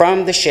powers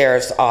from the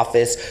sheriff's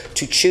office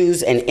to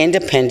choose an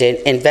independent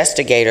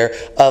investigator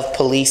of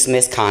police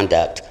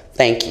misconduct.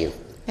 Thank you.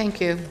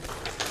 Thank you.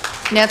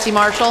 Nancy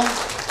Marshall,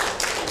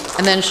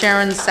 and then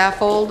Sharon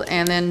Saffold,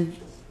 and then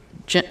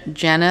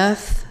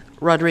Janeth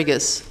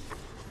Rodriguez.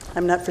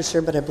 I'm not for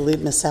sure, but I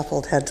believe Ms.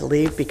 Saffold had to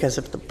leave because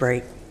of the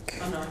break.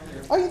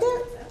 Oh, you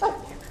there?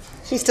 Oh,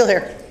 she's still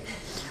here.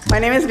 My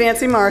name is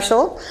Nancy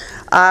Marshall.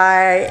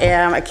 I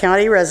am a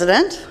county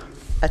resident,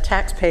 a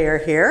taxpayer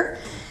here,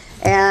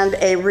 and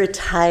a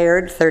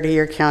retired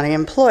 30-year county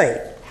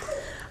employee.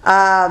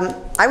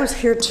 I was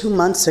here 2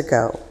 months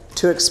ago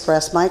to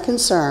express my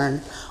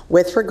concern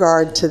with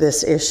regard to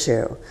this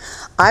issue.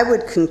 I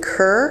would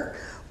concur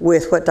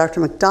with what Dr.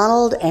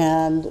 McDonald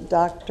and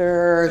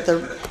doctor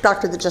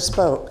that just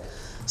spoke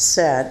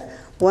said.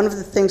 One of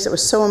the things that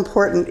was so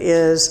important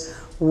is,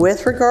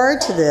 with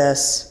regard to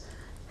this,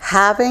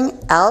 having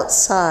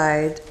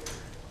outside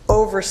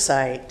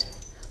oversight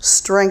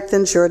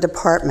strengthens your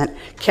department.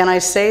 Can I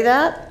say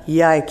that?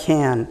 Yeah, I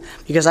can,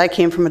 because I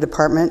came from a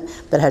department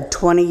that had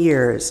 20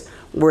 years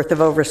worth of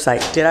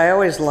oversight. Did I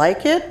always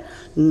like it?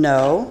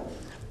 No.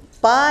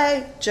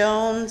 Bye,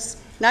 Jones.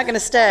 Not going to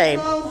stay.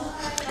 Did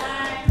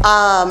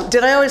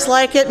I always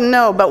like it?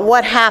 No, but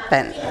what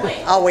happened?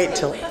 I'll wait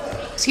till...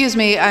 Excuse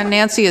me,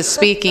 Nancy is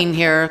speaking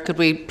here. Could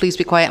we please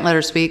be quiet and let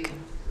her speak?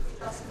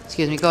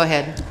 Excuse me, go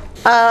ahead.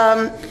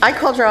 I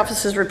called your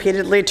offices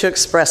repeatedly to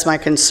express my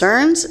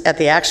concerns at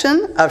the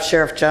action of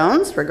Sheriff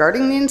Jones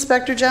regarding the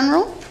Inspector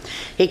General.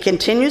 He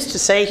continues to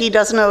say he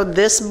doesn't owe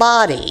this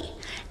body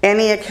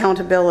any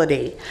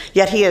accountability,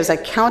 yet he is a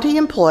county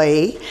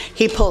employee.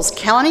 He pulls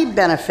county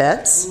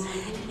benefits.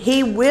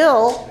 He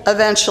will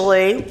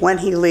eventually, when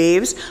he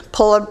leaves,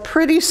 pull a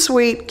pretty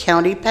sweet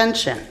county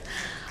pension.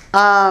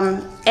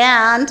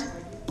 And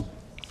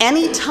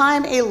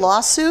anytime a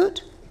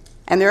lawsuit,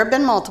 and there have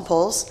been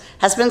multiples,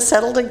 has been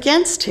settled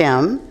against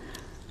him,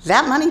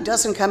 that money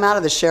doesn't come out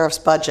of the sheriff's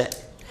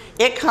budget.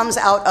 It comes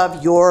out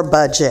of your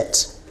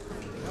budget,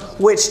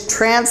 which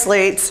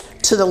translates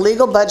to the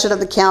legal budget of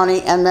the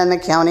county and then the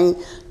county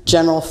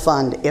general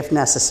fund if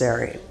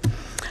necessary.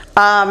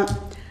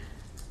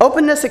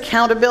 Openness,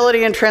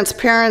 accountability, and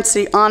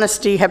transparency,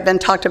 honesty have been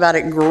talked about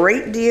a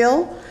great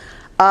deal.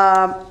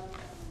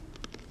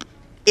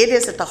 It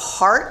is at the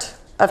heart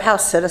of how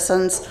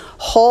citizens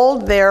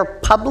hold their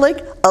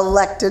public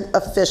elected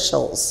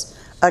officials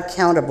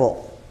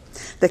accountable.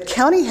 The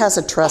county has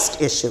a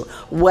trust issue,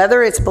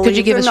 whether it's believed or not. Could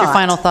you give us your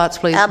final thoughts,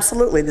 please?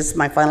 Absolutely, this is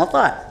my final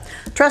thought.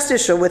 Trust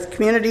issue with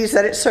communities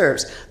that it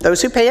serves,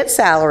 those who pay its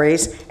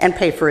salaries and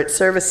pay for its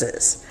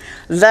services.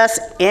 Thus,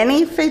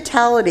 any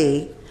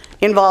fatality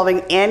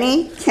involving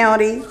any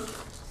county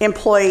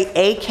employee,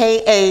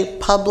 AKA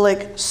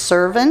public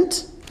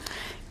servant,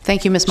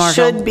 Thank you, Ms.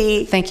 Marshall. should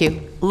be Thank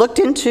you. looked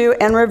into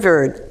and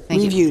reviewed.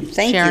 Thank you.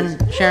 Thank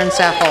you. Sharon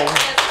Saffold.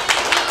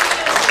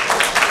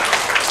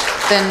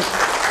 Then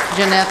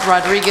Jeanette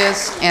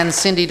Rodriguez and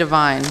Cindy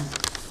Devine.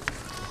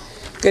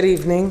 Good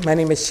evening. My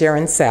name is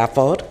Sharon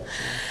Saffold.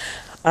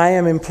 I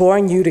am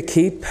imploring you to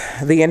keep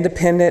the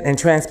independence and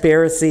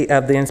transparency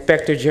of the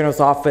Inspector General's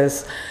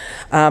office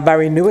by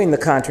renewing the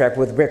contract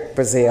with Rick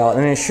Brazil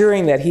and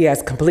ensuring that he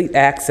has complete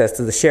access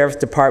to the Sheriff's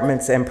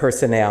departments and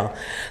personnel.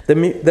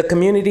 The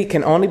community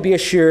can only be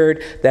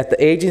assured that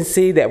the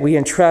agency that we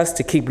entrust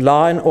to keep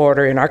law and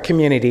order in our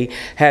community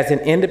has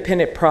an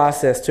independent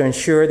process to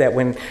ensure that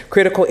when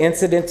critical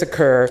incidents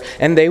occur,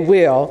 and they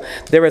will,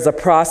 there is a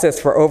process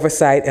for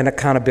oversight and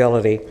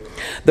accountability.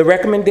 The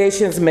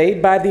recommendations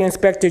made by the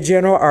Inspector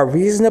General are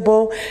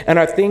reasonable and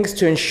are things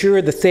to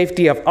ensure the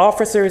safety of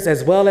officers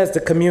as well as the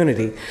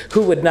community.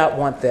 Who would not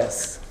want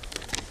this?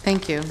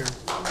 Thank you.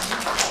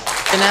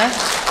 Jeanette?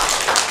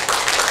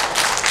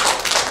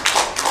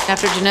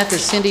 After Jeanette,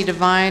 there's Cindy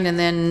Devine and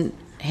then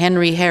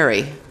Henry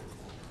Harry.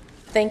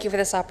 Thank you for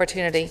this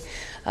opportunity.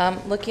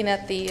 Looking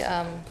at the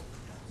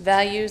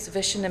values,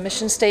 vision, and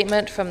mission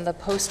statement from the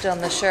posted on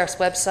the Sheriff's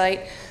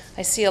website,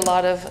 I see a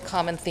lot of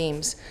common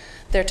themes.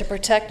 They're to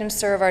protect and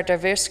serve our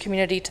diverse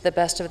community to the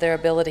best of their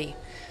ability.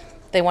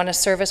 They want to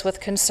serve us with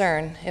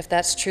concern. If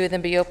that's true,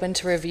 then be open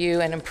to review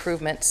and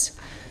improvements.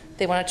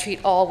 They want to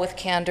treat all with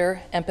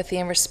candor, empathy,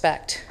 and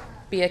respect.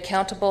 Be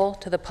accountable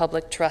to the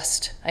public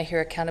trust. I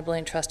hear accountability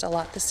and trust a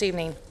lot this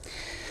evening.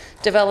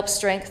 Develop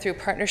strength through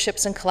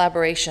partnerships and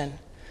collaboration.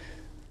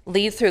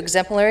 Lead through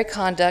exemplary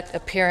conduct,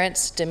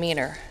 appearance,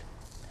 demeanor.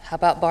 How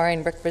about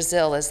barring Rick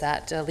Brazil? Is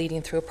that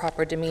leading through a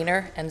proper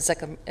demeanor and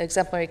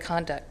exemplary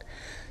conduct?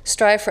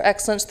 Strive for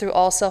excellence through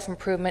all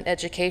self-improvement,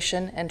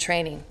 education, and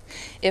training.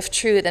 If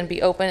true, then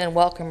be open and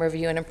welcome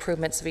review and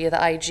improvements via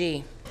the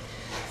IG.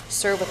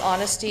 Serve with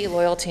honesty,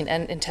 loyalty,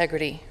 and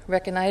integrity.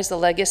 Recognize the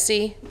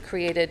legacy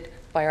created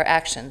by our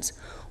actions.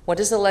 What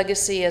is the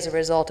legacy as a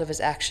result of his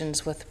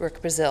actions with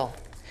Rick Brazil?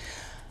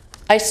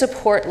 I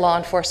support law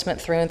enforcement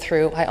through and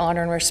through. I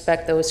honor and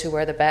respect those who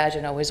wear the badge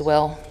and always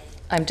will.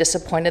 I'm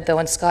disappointed, though,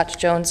 in Scott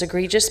Jones'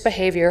 egregious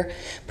behavior,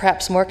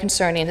 perhaps more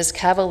concerning his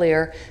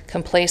cavalier,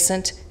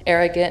 complacent,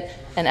 arrogant,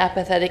 and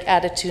apathetic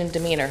attitude and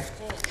demeanor.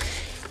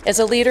 As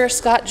a leader,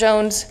 Scott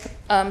Jones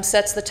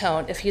sets the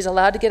tone. If he's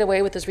allowed to get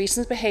away with his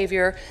recent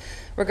behavior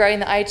regarding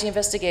the IG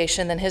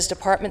investigation, then his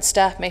department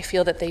staff may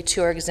feel that they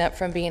too are exempt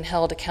from being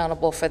held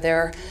accountable for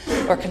their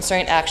or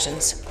concerning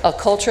actions. A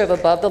culture of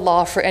above the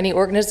law for any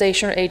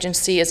organization or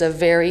agency is a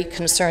very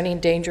concerning,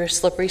 dangerous,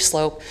 slippery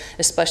slope,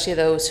 especially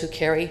those who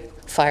carry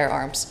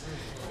firearms.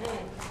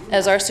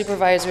 As our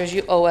supervisors,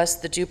 you owe us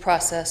the due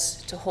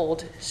process to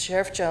hold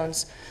Sheriff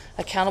Jones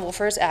accountable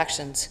for his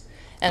actions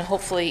and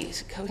hopefully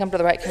come to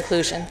the right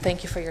conclusion.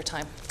 Thank you for your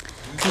time.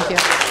 Thank you.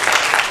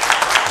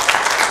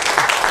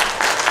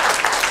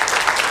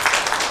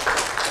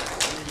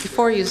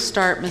 Before you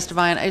start, Ms.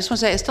 Devine, I just want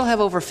to say I still have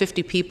over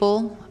 50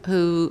 people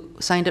who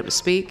signed up to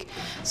speak.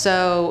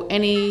 So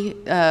any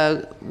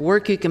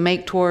work you can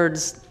make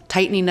towards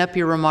tightening up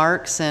your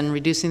remarks and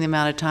reducing the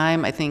amount of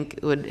time, I think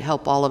would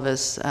help all of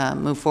us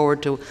move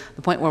forward to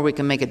the point where we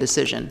can make a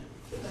decision.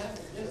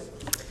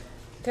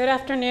 Good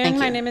afternoon.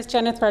 My name is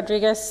Jenith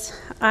Rodriguez.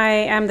 I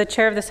am the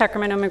chair of the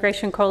Sacramento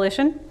Immigration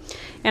Coalition,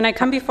 and I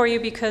come before you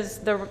because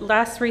the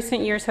last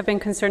recent years have been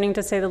concerning,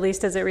 to say the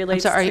least, as it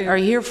relates I'm sorry, to... are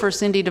you here for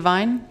Cindy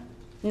Devine?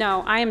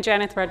 No, I am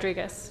Janeth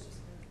Rodriguez.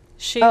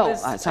 She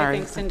was, I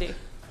think, Cindy.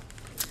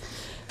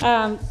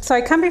 So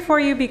I come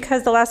before you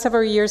because the last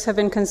several years have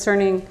been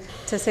concerning,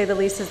 to say the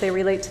least, as they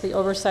relate to the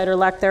oversight or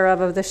lack thereof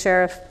of the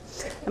sheriff.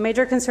 A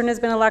major concern has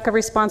been a lack of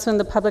response when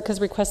the public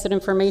has requested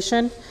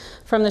information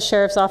from the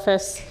sheriff's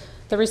office.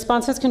 The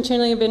response has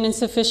continually been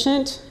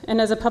insufficient,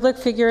 and as a public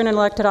figure in an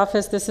elected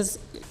office, this is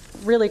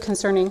really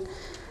concerning.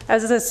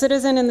 As a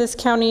citizen in this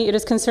county, it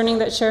is concerning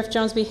that Sheriff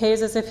Jones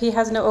behaves as if he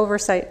has no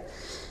oversight,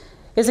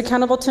 is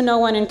accountable to no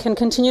one, and can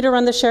continue to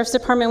run the sheriff's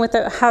department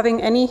without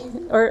having any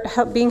or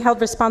being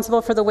held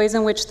responsible for the ways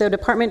in which the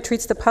department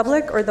treats the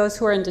public or those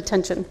who are in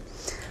detention.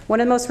 One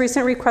of the most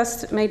recent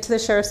requests made to the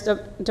sheriff's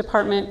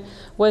department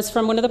was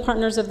from one of the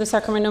partners of the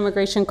Sacramento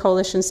Immigration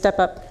Coalition, Step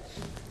Up.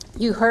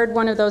 You heard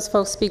one of those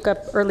folks speak up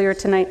earlier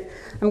tonight.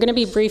 I'm going to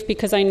be brief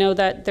because I know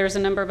that there's a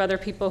number of other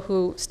people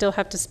who still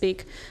have to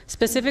speak.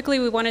 Specifically,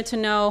 we wanted to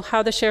know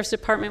how the Sheriff's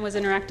Department was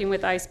interacting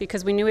with ICE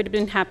because we knew it had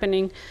been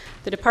happening.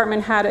 The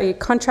department had a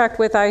contract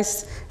with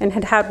ICE and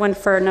had had one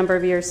for a number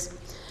of years.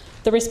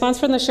 The response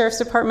from the Sheriff's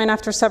Department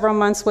after several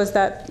months was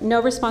that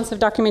no responsive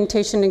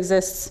documentation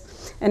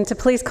exists and to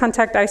please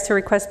contact ICE to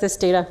request this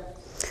data.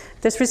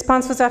 This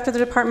response was after the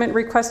department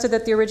requested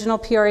that the original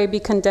PRA be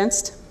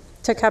condensed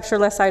to capture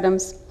less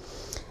items.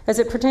 As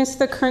it pertains to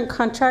the current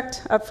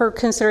contract up for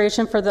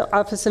consideration for the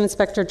Office of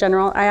Inspector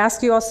General, I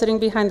ask you all sitting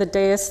behind the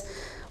dais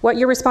what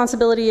your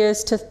responsibility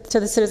is to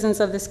the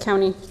citizens of this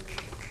county.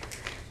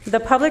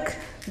 The public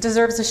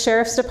deserves a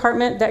sheriff's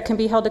department that can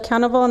be held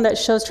accountable and that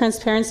shows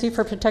transparency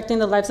for protecting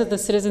the lives of the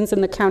citizens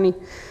in the county.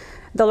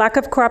 The lack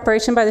of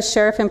cooperation by the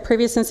sheriff in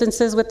previous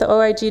instances with the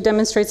OIG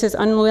demonstrates his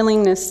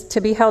unwillingness to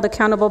be held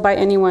accountable by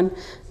anyone.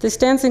 This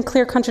stands in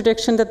clear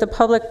contradiction that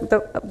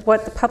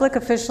what the public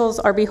officials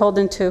are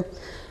beholden to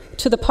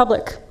the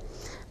public.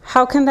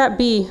 How can that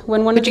be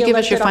when one of the Could you give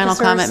us your elected final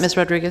officers comment, Ms.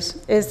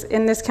 Rodriguez? is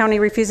in this county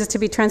refuses to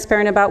be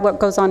transparent about what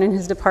goes on in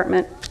his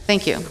department?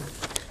 Thank you.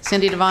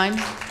 Cindy Devine?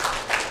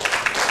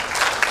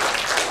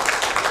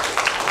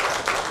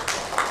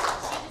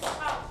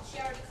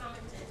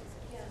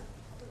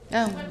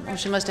 Oh,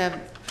 she must have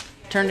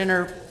turned in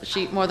her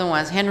sheet more than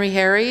once. Henry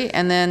Harry,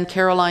 and then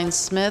Carolyn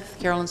Smith.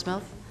 Good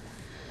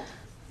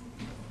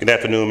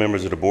afternoon,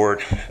 members of the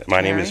board.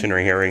 My name is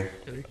Henry Harry.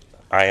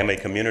 I am a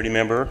community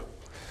member.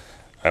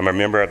 I'm a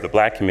member of the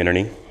black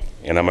community,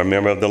 and I'm a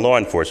member of the law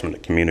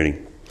enforcement community.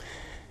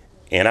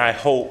 And I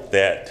hope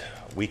that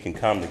we can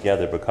come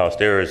together because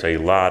there is a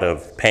lot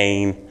of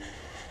pain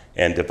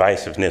and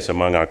divisiveness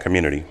among our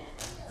community.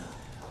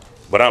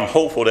 But I'm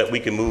hopeful that we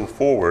can move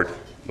forward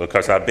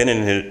because I've been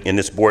in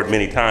this board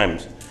many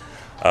times.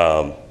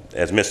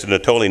 As Mr.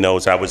 Natoli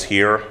knows, I was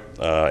here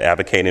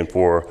advocating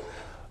for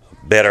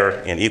better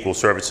and equal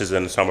services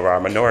in some of our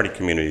minority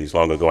communities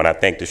long ago, and I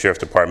think the Sheriff's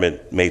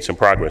Department made some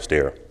progress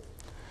there.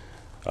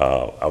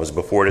 I was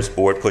before this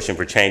board pushing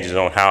for changes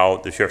on how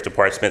the Sheriff's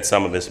Department spent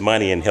some of its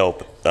money and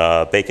helped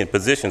vacant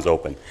positions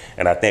open,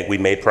 and I think we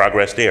made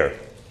progress there.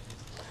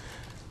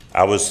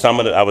 I was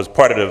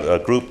part of a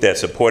group that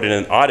supported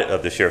an audit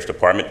of the Sheriff's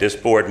Department. This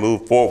board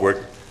moved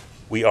forward.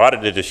 We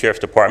audited the Sheriff's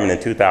Department in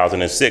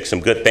 2006. Some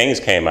good things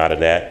came out of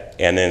that,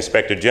 and the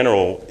Inspector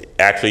General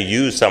actually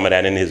used some of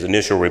that in his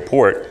initial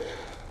report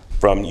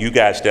from you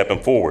guys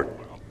stepping forward.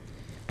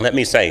 Let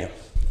me say,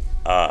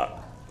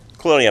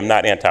 clearly I'm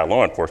not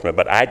anti-law enforcement,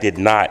 but I did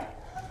not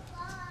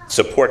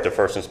support the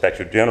first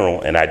Inspector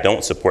General, and I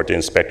don't support the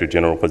Inspector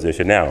General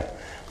position now.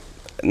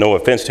 No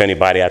offense to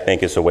anybody, I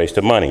think it's a waste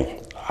of money.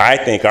 I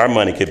think our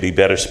money could be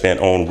better spent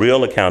on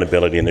real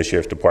accountability in the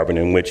Sheriff's Department,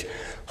 in which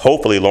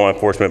hopefully law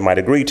enforcement might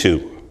agree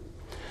to.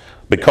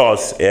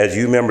 Because as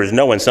you members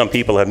know, and some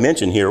people have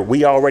mentioned here,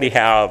 we already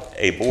have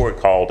a board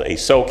called a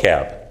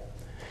SOCAB.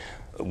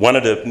 One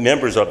of the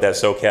members of that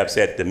SOCAB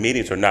said the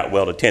meetings are not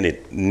well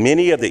attended.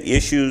 Many of the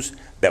issues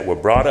that were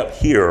brought up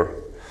here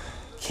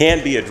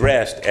can be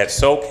addressed at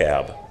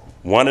SOCAB.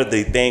 One of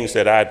the things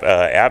that I've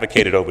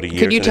advocated over the years.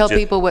 Could you tell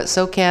people what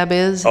SOCAB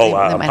is? Oh,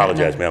 I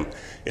apologize, ma'am.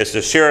 It's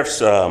the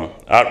Sheriff's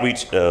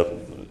Outreach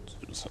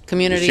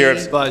Community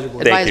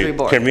Advisory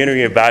Board.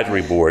 Community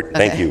Advisory Board.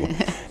 Thank you.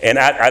 And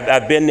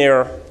I've been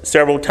there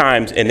several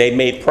times, and they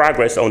made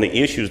progress on the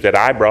issues that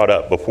I brought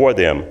up before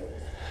them.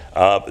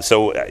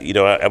 So,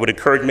 I would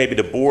encourage maybe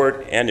the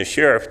board and the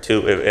sheriff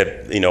to,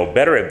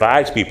 better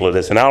advise people of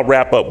this. And I'll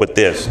wrap up with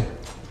this.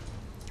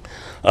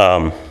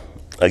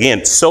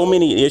 Again, so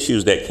many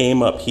issues that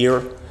came up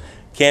here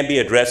can be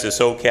addressed at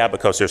SOCAB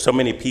because there's so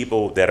many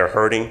people that are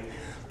hurting.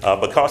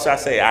 Because I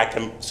say I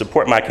can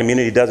support my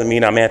community doesn't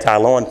mean I'm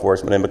anti-law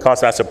enforcement, and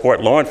because I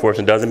support law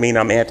enforcement doesn't mean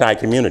I'm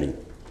anti-community.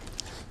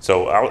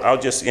 So I'll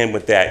just end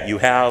with that. You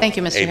have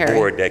a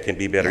board that can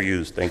be better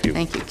used. Thank you.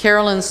 Thank you.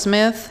 Carolyn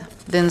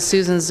Smith, then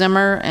Susan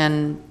Zimmer,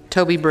 and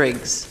Toby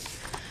Briggs.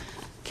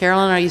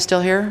 Carolyn, are you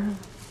still here?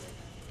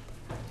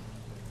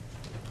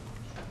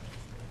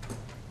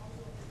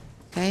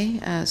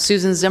 Okay.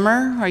 Susan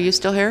Zimmer, are you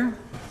still here?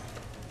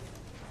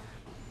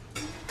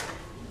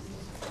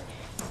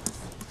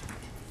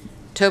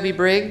 Toby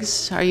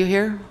Briggs, are you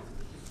here?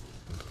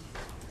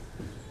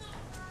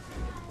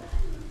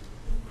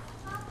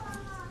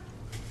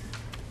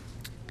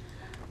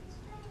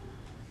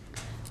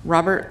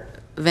 Robert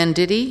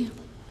Venditti,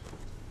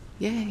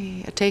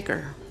 yay, a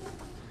taker.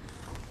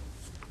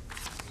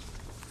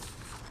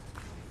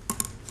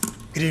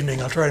 Good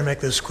evening. I'll try to make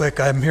this quick.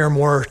 I'm here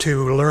more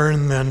to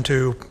learn than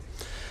to,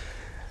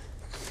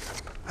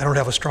 I don't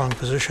have a strong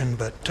position,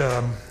 but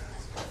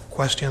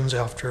questions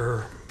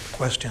after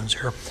questions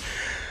here.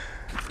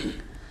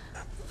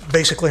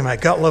 Basically, my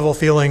gut level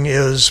feeling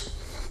is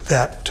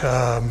that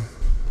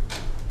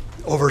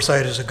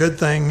oversight is a good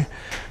thing.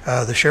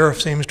 The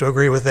sheriff seems to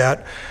agree with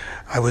that.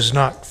 I was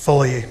not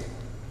fully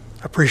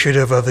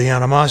appreciative of the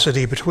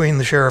animosity between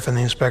the sheriff and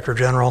the inspector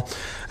general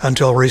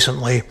until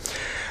recently.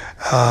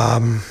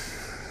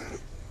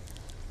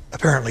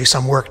 Apparently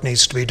some work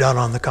needs to be done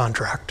on the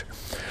contract,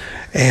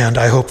 and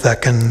I hope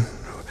that can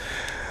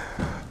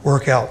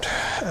work out.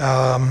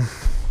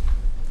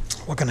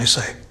 What can I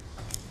say?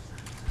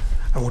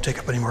 I won't take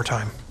up any more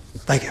time.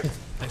 Thank you.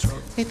 Thanks,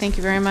 Robert. Okay, thank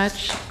you very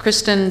much.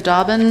 Kristen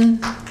Dobbin,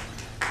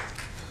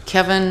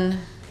 Kevin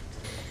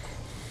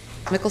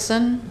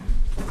Mickelson,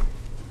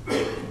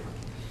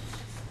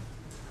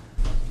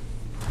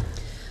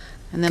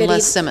 and then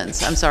Les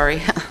Simmons. I'm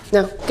sorry.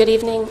 No, good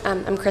evening.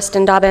 I'm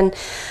Kristen Dobbin.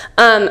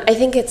 I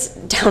think it's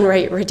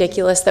downright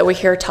ridiculous that we're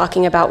here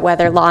talking about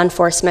whether law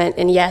enforcement,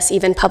 and yes,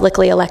 even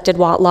publicly elected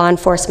law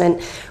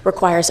enforcement,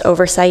 requires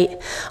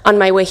oversight. On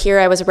my way here,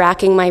 I was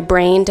racking my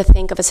brain to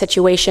think of a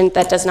situation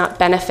that does not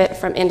benefit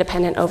from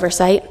independent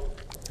oversight.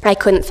 I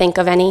couldn't think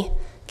of any.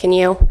 Can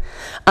you?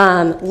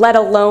 Let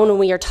alone when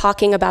we are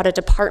talking about a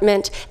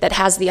department that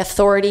has the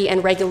authority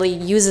and regularly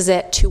uses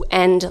it to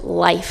end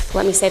life.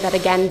 Let me say that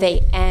again,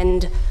 they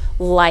end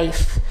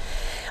life.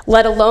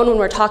 Let alone when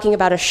we're talking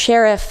about a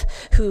sheriff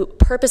who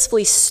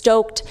purposefully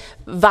stoked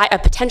a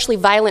potentially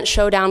violent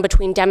showdown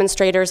between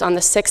demonstrators on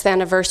the 6th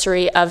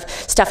anniversary of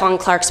Stephon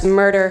Clark's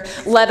murder.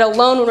 Let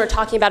alone when we're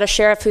talking about a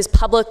sheriff who's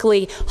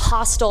publicly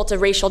hostile to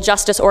racial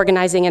justice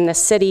organizing in this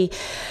city.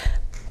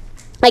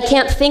 I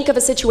can't think of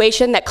a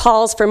situation that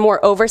calls for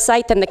more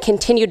oversight than the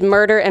continued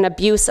murder and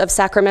abuse of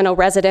Sacramento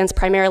residents,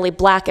 primarily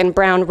black and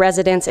brown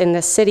residents in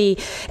this city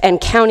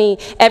and county,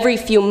 every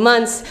few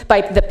months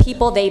by the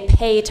people they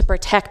pay to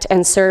protect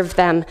and serve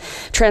them.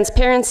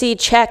 Transparency,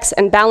 checks,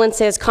 and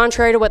balances,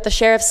 contrary to what the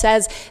sheriff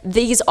says,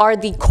 these are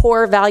the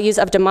core values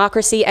of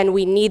democracy, and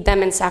we need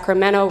them in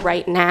Sacramento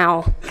right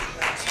now.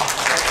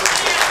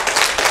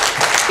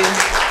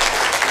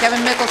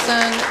 Kevin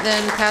Mickelson,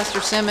 then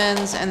Pastor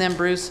Simmons, and then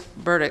Bruce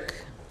Burdick.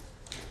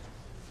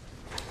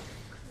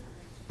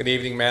 Good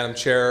evening, Madam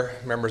Chair,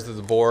 members of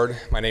the board.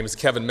 My name is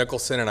Kevin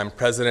Mickelson, and I'm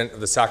president of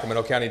the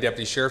Sacramento County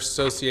Deputy Sheriff's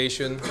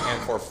Association.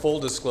 And for full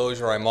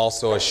disclosure, I'm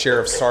also a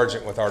sheriff's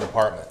sergeant with our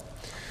department.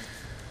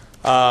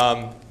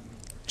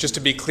 Just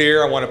to be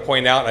clear, I want to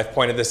point out, and I've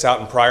pointed this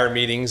out in prior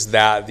meetings,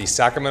 that the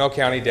Sacramento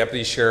County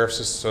Deputy Sheriff's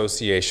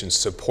Association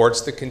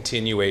supports the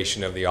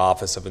continuation of the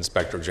Office of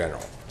Inspector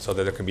General, so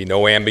that there can be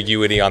no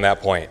ambiguity on that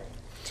point.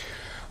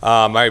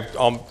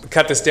 I'll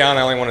cut this down.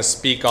 I only want to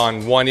speak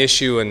on one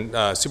issue,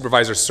 and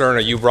Supervisor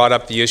Cerna, you brought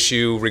up the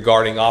issue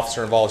regarding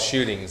officer-involved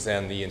shootings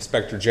and the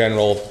Inspector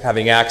General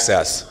having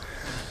access.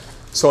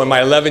 So in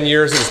my 11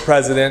 years as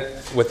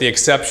president, with the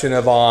exception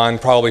of on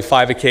probably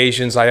 5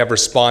 occasions, I have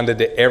responded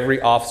to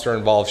every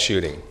officer-involved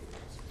shooting.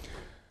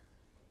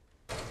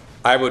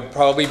 I would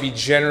probably be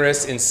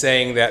generous in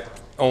saying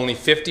that only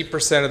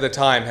 50% of the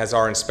time has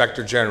our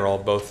Inspector General,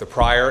 both the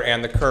prior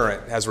and the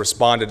current, has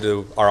responded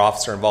to our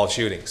officer-involved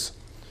shootings.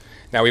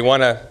 Now, we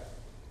want to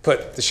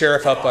put the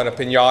sheriff up on a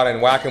piñata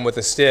and whack him with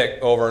a stick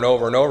over and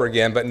over and over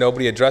again, but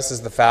nobody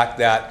addresses the fact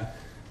that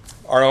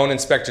our own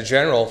Inspector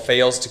General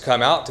fails to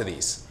come out to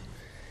these.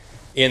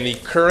 In the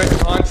current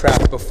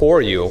contract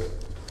before you,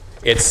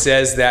 it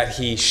says that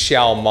he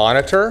shall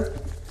monitor.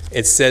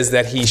 It says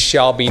that he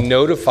shall be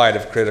notified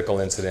of critical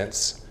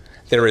incidents.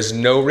 There is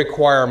no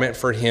requirement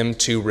for him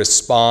to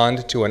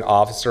respond to an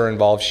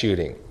officer-involved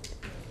shooting.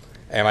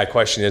 And my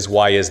question is,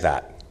 why is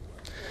that?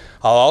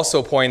 I'll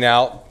also point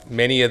out,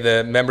 many of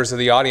the members of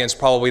the audience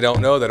probably don't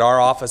know that our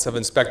Office of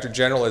Inspector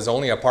General is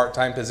only a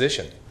part-time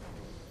position.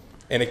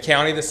 In a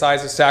county the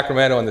size of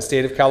Sacramento in the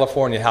state of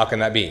California, how can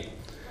that be?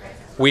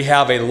 We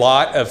have a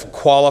lot of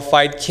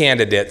qualified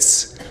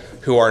candidates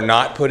who are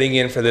not putting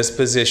in for this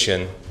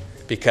position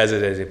because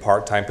it is a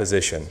part-time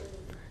position.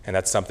 And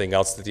that's something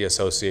else that the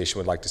association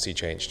would like to see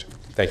changed.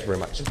 Thank you very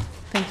much.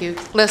 Thank you.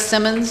 Les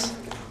Simmons,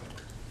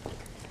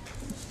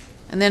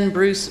 and then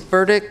Bruce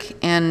Burdick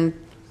and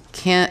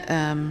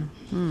Ken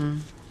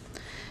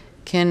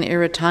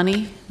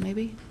Iritani,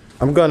 maybe?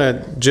 I'm going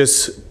to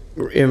just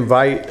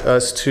invite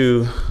us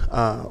to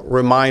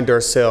remind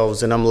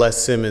ourselves, and I'm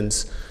Les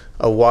Simmons,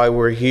 of why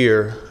we're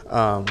here.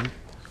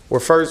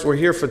 We're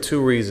here for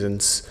 2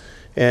 reasons.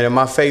 And in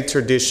my faith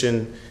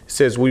tradition, it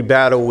says we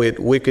battle with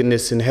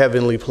wickedness in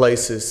heavenly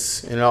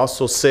places. And it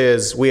also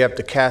says we have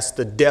to cast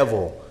the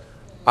devil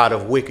out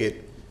of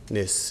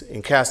wickedness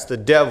and cast the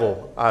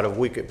devil out of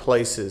wicked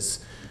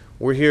places.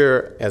 We're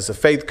here as a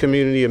faith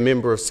community, a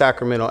member of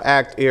Sacramento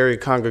Act area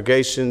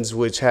congregations,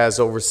 which has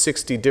over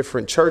 60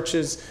 different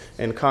churches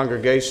and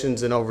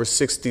congregations and over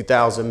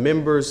 60,000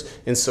 members,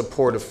 in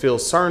support of Phil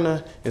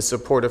Cerna, in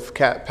support of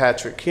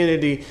Patrick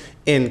Kennedy,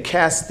 in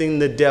casting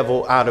the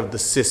devil out of the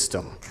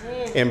system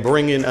and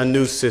bringing a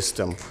new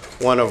system,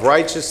 one of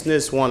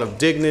righteousness, one of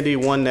dignity,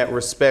 one that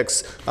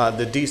respects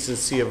the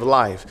decency of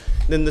life.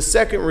 Then the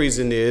second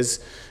reason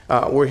is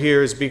we're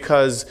here is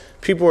because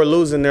people are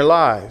losing their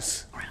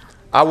lives.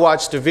 I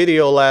watched a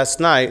video last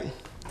night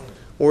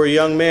where a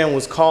young man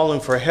was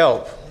calling for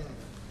help.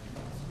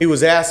 He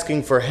was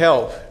asking for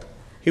help.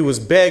 He was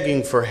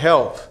begging for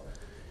help.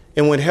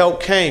 And when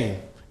help came,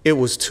 it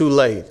was too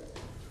late.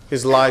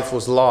 His life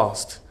was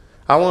lost.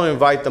 I want to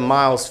invite the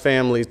Miles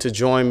family to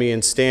join me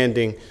in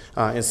standing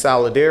in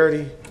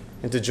solidarity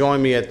and to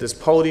join me at this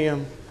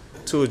podium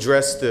to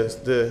address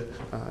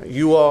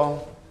you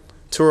all,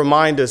 to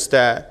remind us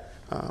that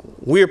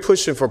we are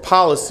pushing for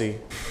policy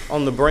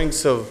on the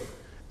brinks of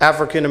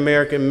African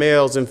American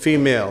males and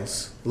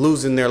females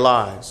losing their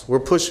lives. We're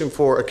pushing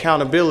for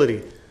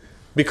accountability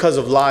because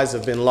of lives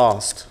have been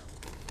lost.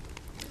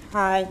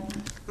 Hi,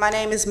 my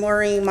name is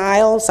Maureen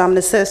Miles. I'm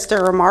the sister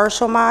of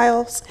Marshall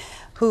Miles,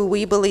 who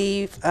we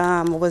believe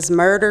was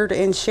murdered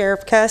in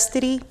sheriff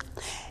custody.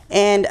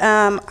 And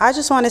I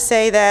just want to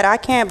say that I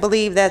can't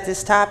believe that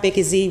this topic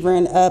is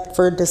even up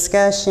for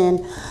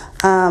discussion.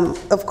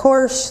 Of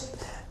course,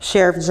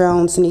 Sheriff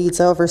Jones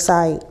needs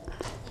oversight.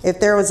 If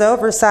there was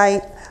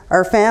oversight,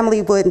 our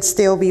family wouldn't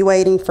still be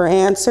waiting for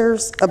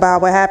answers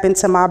about what happened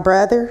to my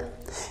brother.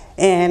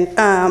 And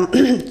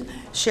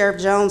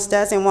Sheriff Jones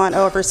doesn't want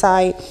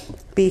oversight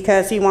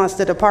because he wants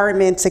the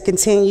department to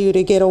continue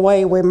to get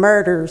away with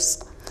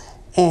murders.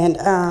 And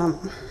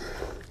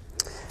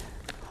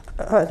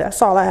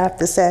that's all I have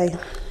to say.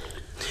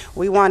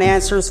 We want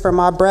answers for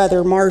my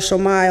brother, Marshall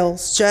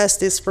Miles.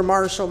 Justice for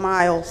Marshall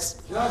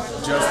Miles.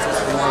 Justice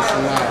for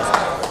Marshall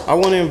Miles. I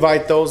want to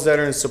invite those that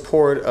are in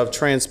support of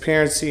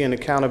transparency and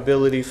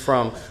accountability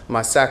from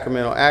my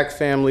Sacramento ACT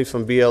family,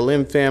 from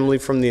BLM family,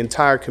 from the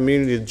entire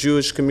community, the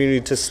Jewish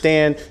community, to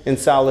stand in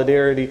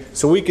solidarity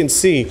so we can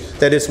see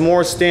that it's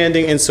more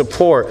standing in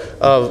support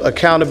of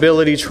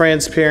accountability,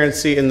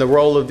 transparency, and the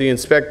role of the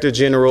Inspector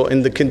General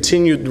and the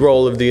continued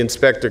role of the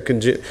Inspector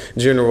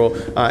General,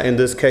 in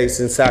this case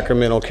in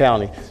Sacramento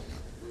County.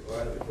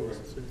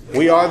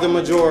 We are the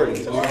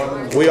majority.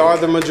 We are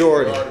the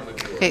majority.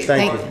 Okay,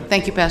 Thank you.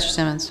 Thank you, Pastor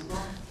Simmons.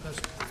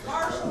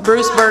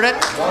 Bruce Burdick.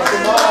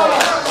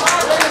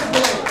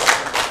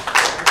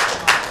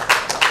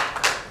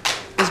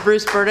 Is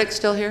Bruce Burdick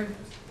still here?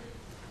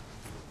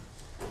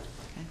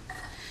 Okay.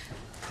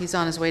 He's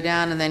on his way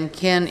down, and then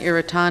Ken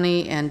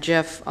Iritani and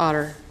Jeff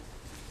Otter.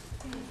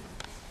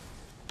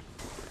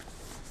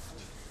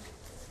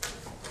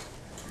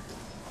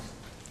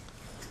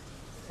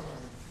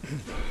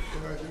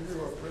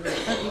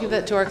 You give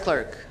that to our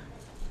clerk.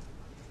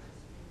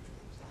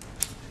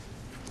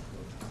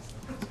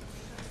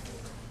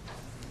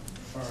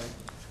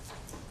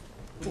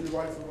 Would you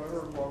like the letter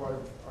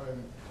while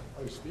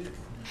I speak?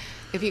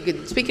 If you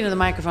could speak into the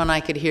microphone, I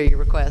could hear your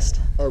request.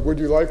 Would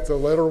you like the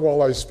letter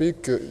while I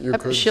speak? You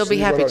could She'll be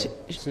happy to.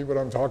 See what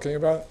I'm talking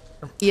about?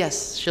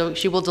 Yes,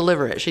 she will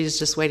deliver it. She's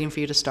just waiting for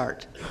you to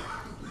start.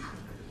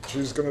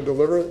 She's going to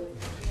deliver it?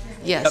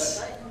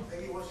 Yes.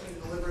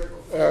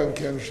 And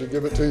can she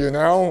give it to you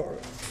now?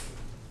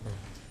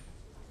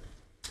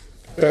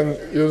 And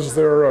is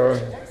there a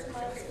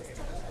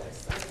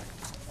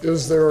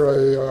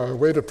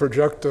way to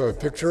project a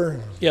picture?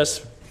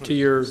 Yes,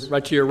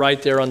 right to your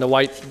right there on the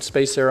white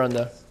space there on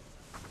the.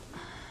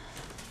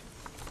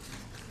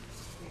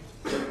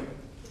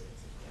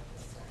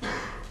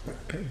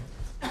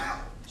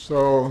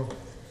 So,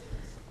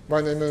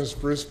 my name is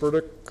Bruce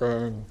Burdick.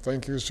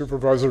 Thank you,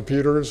 Supervisor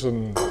Peters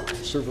and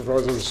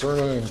Supervisor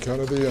Cerna and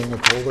Kennedy and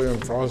Nicole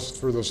and Frost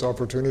for this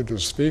opportunity to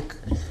speak.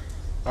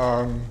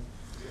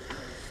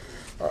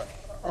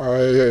 I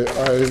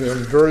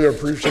am very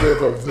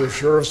appreciative of the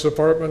Sheriff's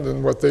Department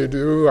and what they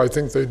do. I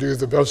think they do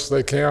the best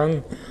they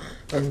can.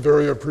 I'm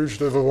very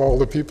appreciative of all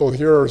the people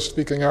here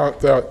speaking out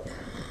that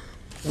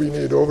we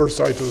need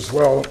oversight as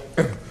well.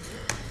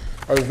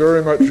 I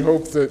very much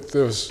hope that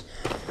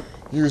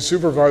you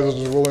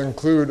supervisors will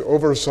include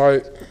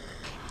oversight,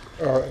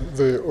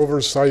 the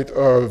oversight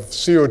of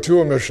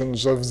CO2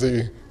 emissions of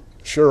the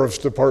Sheriff's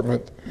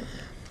Department.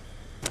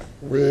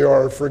 We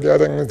are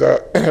forgetting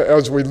that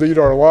as we lead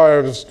our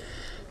lives,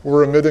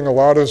 we're emitting a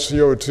lot of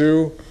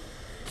CO2.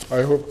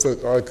 I hope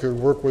that I could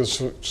work with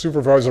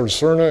Supervisor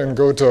Cerna and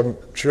go to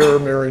Chair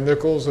Mary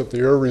Nichols at the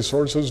Air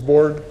Resources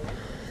Board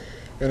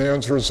and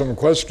answer some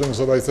questions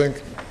that I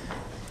think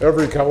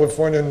every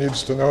Californian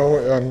needs to know,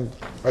 and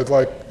I'd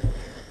like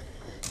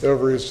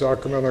every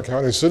Sacramento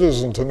County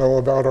citizen to know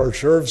about our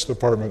Sheriff's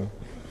Department.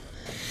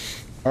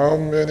 How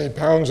many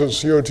pounds of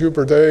CO2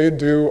 per day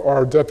do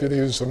our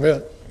deputies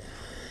emit?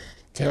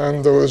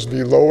 Can those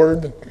be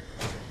lowered?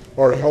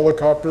 Are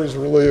helicopters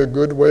really a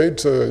good way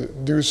to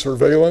do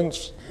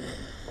surveillance?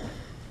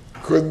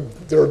 Could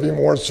there be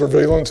more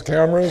surveillance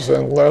cameras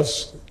and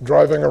less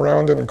driving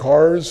around in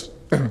cars?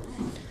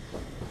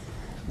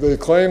 They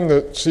claim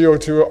that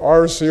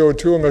our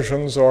CO2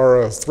 emissions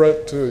are a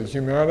threat to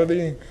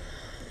humanity.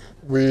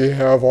 We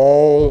have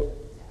all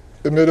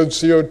emitted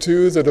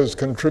CO2 that has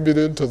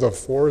contributed to the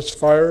forest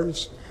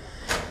fires.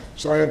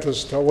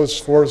 Scientists tell us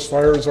forest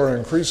fires are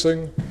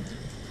increasing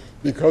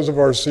because of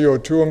our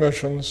CO2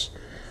 emissions.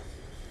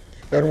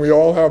 And we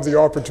all have the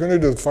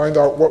opportunity to find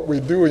out what we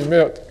do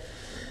emit.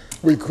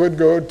 We could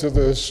go to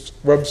this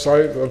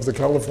website of the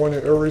California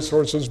Air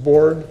Resources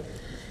Board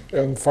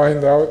and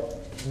find out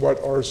what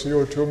our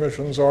CO2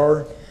 emissions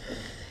are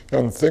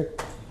and think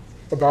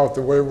about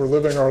the way we're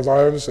living our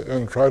lives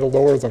and try to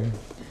lower them.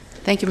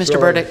 Thank you, Mr.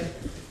 Burdick.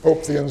 I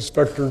hope the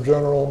Inspector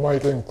General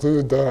might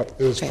include that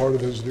as part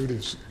of his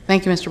duties.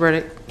 Thank you, Mr.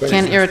 Burdick. Thank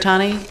Ken you.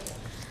 Iritani,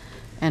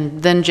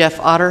 and then Jeff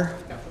Otter.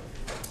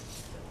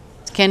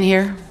 Is Ken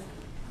here?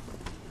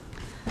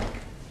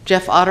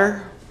 Jeff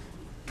Otter.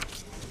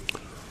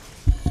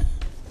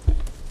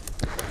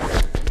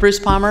 Bruce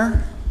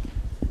Palmer,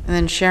 and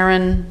then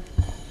Sharon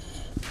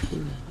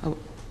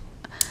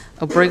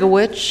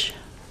Obrigowicz.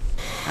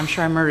 I'm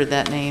sure I murdered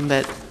that name,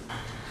 but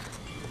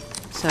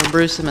so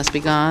Bruce must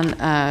be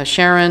gone.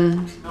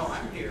 Sharon. No,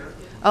 I'm here.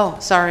 Oh,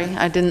 sorry,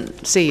 I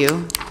didn't see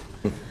you.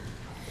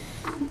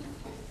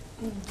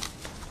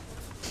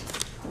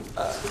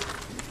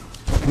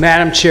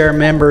 Madam Chair,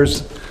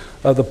 members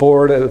of the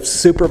Board of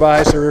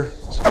Supervisors,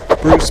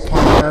 Bruce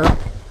Palmer,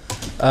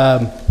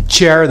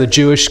 Chair of the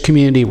Jewish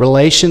Community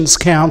Relations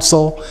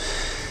Council.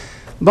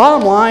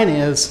 Bottom line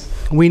is,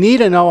 we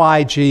need an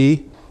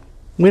OIG.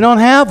 We don't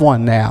have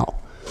one now.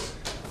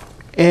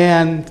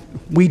 And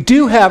we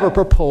do have a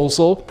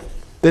proposal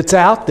that's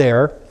out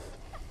there.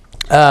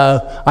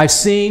 I've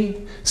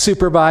seen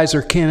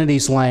Supervisor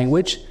Kennedy's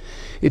language.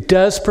 It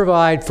does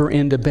provide for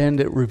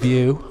independent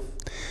review.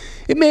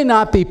 It may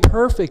not be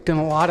perfect in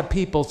a lot of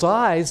people's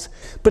eyes,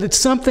 but it's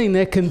something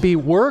that can be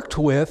worked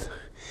with.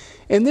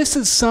 And this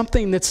is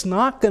something that's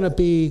not going to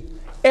be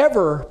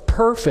ever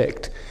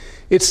perfect.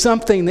 It's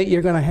something that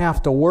you're going to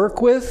have to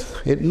work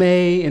with. It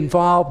may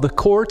involve the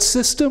court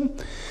system,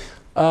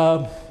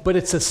 but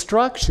it's a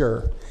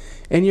structure.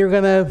 And you're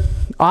going to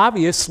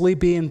obviously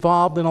be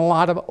involved in a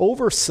lot of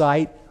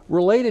oversight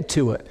related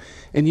to it.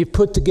 And you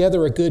put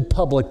together a good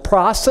public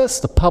process.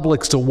 The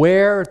public's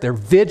aware, they're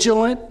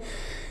vigilant.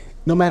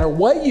 No matter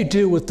what you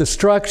do with the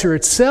structure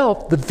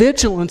itself, the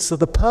vigilance of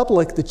the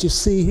public that you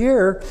see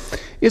here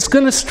is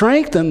going to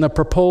strengthen the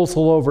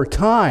proposal over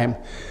time.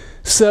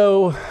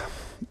 So,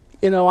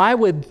 I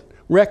would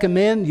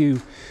recommend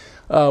you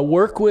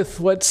work with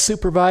what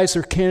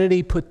Supervisor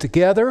Kennedy put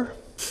together.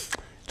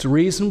 It's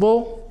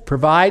reasonable,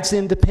 provides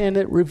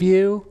independent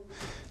review,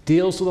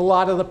 deals with a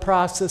lot of the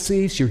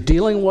processes. You're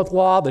dealing with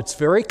law that's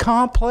very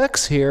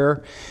complex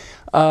here.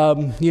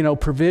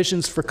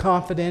 Provisions for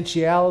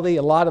confidentiality,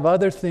 a lot of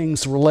other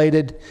things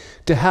related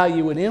to how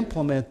you would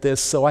implement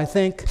this. So I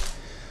think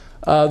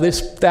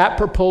that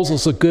proposal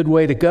is a good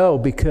way to go,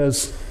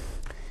 because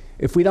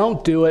if we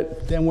don't do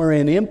it, then we're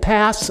in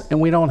impasse and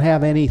we don't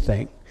have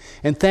anything.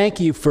 And thank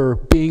you for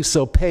being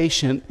so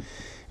patient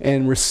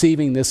and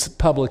receiving this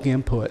public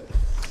input.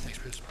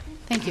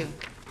 Thank you.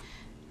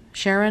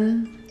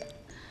 Sharon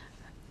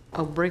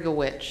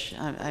Obrigowicz,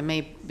 I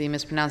may be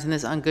mispronouncing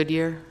this, on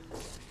Goodyear.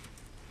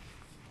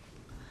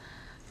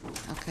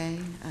 Okay.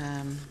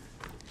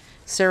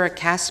 Sarah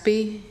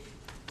Caspi.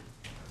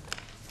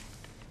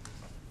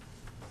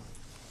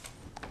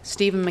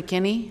 Stephen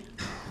McKinney.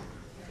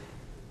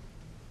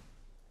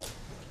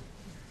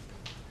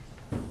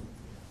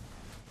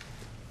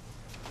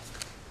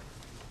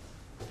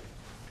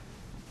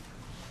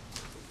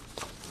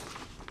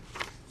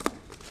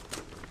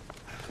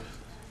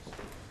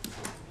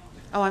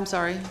 Oh, I'm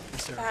sorry.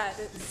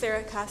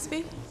 Sarah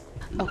Caspi.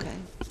 Okay.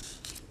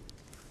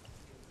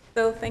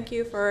 So thank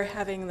you for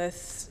having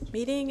this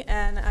meeting,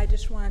 and I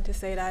just wanted to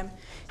say that I'm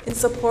in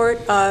support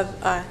of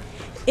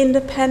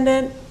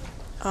independent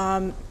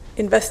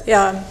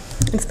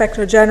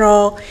Inspector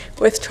General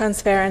with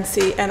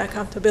transparency and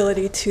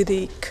accountability to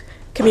the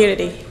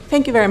community.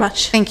 Thank you very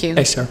much. Thank you.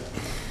 Thanks, sir.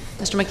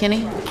 Mr.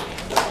 McKinney?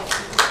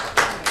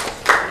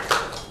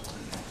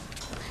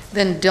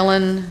 Then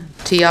Dylan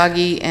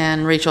Tiagi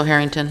and Rachel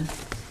Harrington.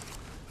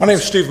 My name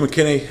is Steve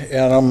McKinney,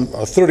 and I'm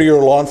a 30-year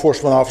law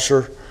enforcement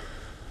officer.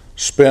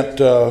 Spent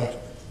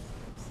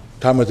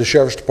time with the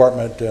Sheriff's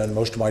Department and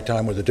most of my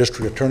time with the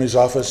District Attorney's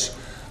Office.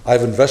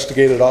 I've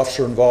investigated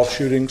officer-involved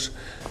shootings,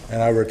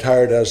 and I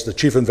retired as the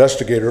Chief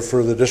Investigator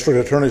for the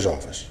District Attorney's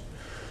Office.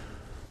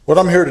 What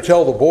I'm here to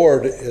tell the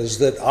board is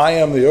that I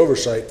am the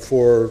oversight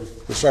for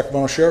the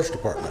Sacramento Sheriff's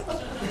Department.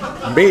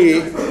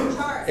 Me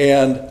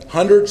and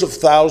hundreds of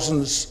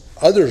thousands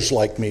others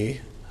like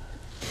me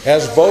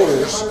as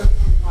voters.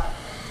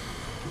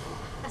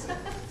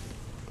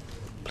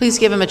 Please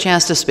give him a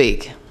chance to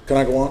speak. Can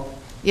I go on?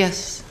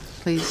 Yes,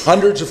 please.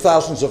 Hundreds of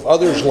thousands of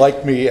others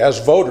like me as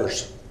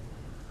voters.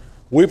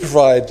 We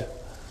provide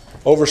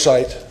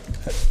oversight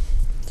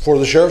for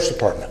the Sheriff's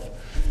Department.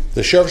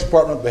 The Sheriff's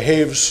Department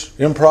behaves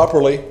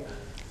improperly.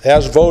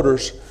 As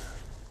voters,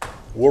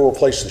 we'll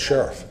replace the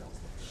sheriff.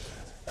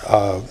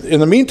 In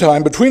the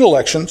meantime, between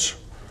elections,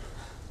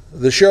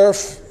 the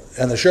sheriff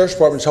and the Sheriff's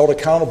Department is held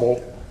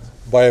accountable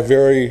by a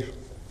very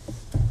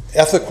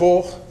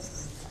ethical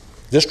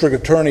District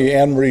Attorney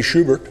Anne Marie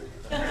Schubert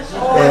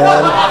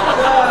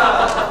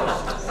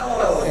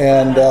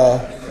and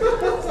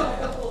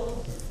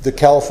the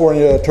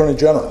California Attorney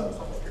General.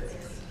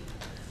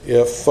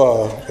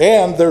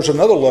 And there's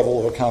another level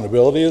of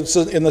accountability, it's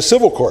in the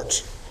civil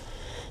courts.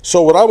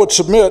 So what I would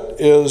submit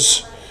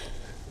is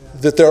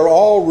that there are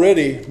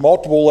already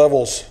multiple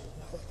levels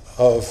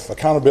of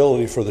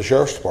accountability for the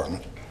Sheriff's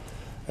Department.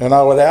 And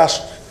I would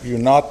ask you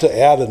not to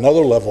add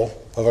another level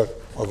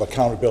of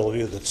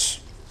accountability that's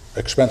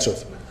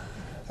expensive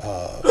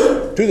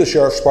to the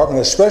Sheriff's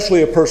Department,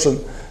 especially a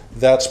person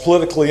that's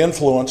politically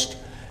influenced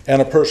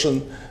and a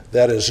person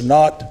that is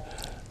not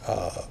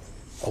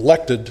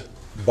elected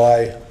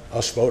by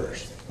us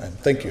voters. And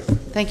thank you.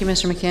 Thank you,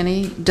 Mr.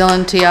 McKinney.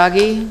 Dylan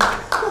Tiagi.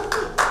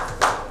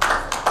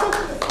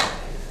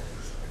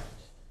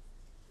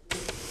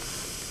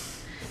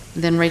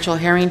 Then Rachel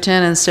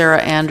Harrington and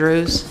Sarah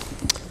Andrews.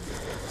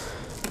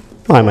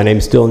 Hi, my name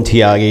is Dylan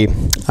Tiagi.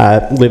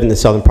 I live in the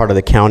southern part of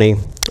the county.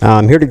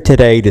 I'm here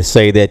today to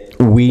say that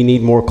we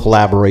need more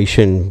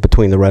collaboration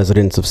between the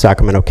residents of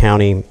Sacramento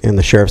County and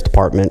the Sheriff's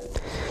Department.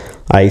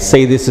 I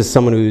say this as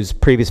someone whose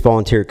previous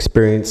volunteer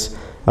experience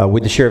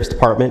with the Sheriff's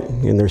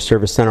Department in their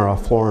service center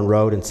off Florin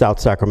Road in South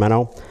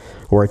Sacramento,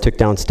 where I took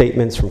down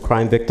statements from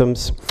crime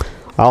victims.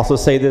 I also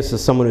say this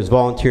as someone who's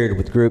volunteered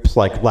with groups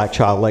like Black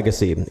Child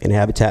Legacy and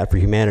Habitat for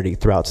Humanity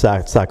throughout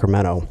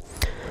Sacramento.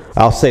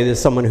 I'll say this,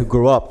 someone who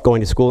grew up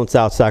going to school in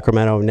South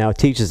Sacramento and now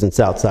teaches in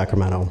South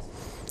Sacramento.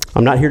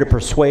 I'm not here to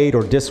persuade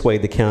or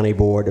dissuade the County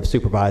Board of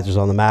Supervisors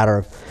on the matter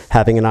of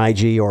having an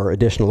IG or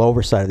additional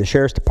oversight of the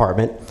Sheriff's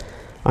Department.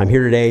 I'm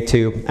here today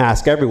to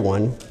ask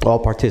everyone, all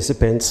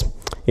participants,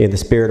 in the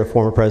spirit of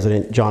former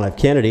President John F.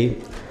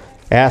 Kennedy,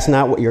 ask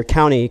not what your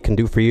county can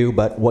do for you,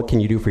 but what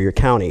can you do for your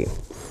county?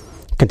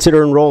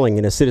 Consider enrolling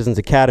in a Citizens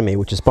Academy,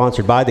 which is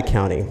sponsored by the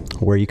county,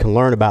 where you can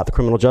learn about the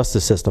criminal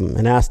justice system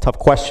and ask tough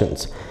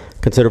questions.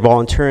 Consider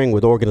volunteering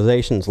with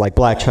organizations like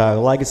Black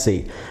Child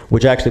Legacy,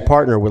 which actually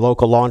partner with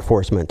local law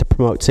enforcement to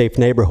promote safe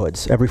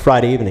neighborhoods every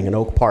Friday evening in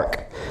Oak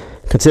Park.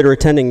 Consider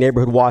attending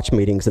neighborhood watch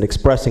meetings and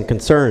expressing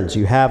concerns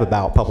you have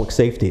about public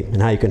safety and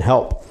how you can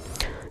help.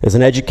 As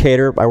an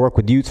educator, I work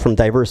with youth from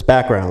diverse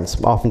backgrounds,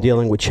 often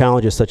dealing with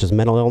challenges such as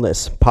mental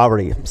illness,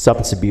 poverty,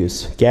 substance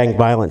abuse, gang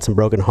violence, and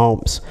broken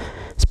homes.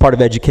 As part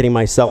of educating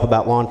myself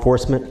about law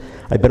enforcement,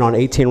 I've been on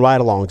 18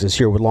 ride-alongs this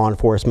year with law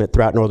enforcement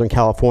throughout Northern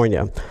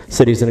California,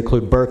 cities that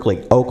include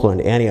Berkeley,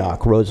 Oakland,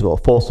 Antioch, Roseville,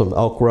 Folsom,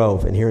 Elk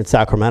Grove, and here in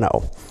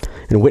Sacramento.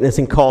 In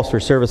witnessing calls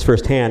for service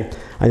firsthand,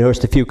 I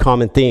noticed a few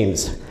common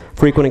themes.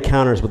 Frequent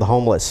encounters with the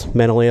homeless,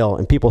 mentally ill,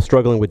 and people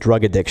struggling with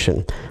drug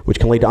addiction, which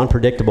can lead to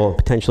unpredictable and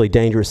potentially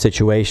dangerous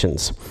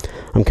situations.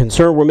 I'm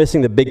concerned we're missing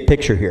the big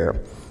picture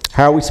here.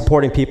 How are we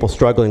supporting people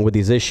struggling with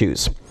these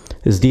issues?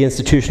 As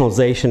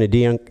deinstitutionalization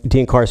and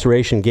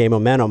de-incarceration gain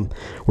momentum,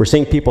 we're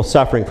seeing people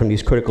suffering from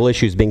these critical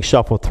issues being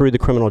shuffled through the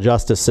criminal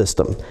justice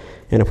system.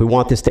 And if we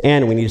want this to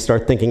end, we need to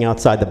start thinking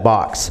outside the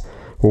box.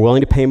 We're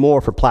willing to pay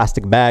more for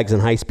plastic bags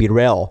and high-speed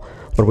rail,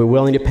 but we're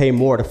willing to pay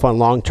more to fund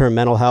long-term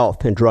mental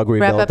health and drug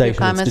Wrap up your rehabilitation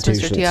comments,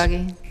 institutions.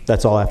 Mr. Tiagi.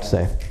 That's all I have to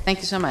say. Thank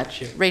you so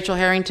much. Rachel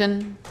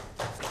Harrington.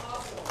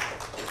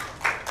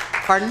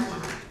 Pardon?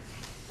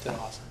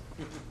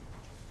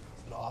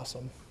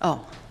 Awesome.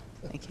 Oh,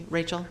 thank you.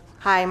 Rachel?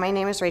 Hi, my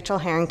name is Rachel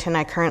Harrington.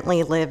 I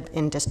currently live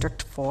in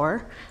District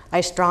 4.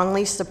 I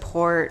strongly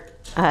support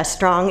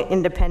strong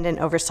independent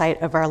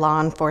oversight of our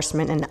law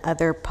enforcement and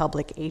other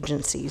public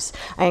agencies.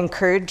 I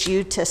encourage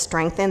you to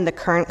strengthen the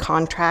current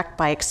contract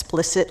by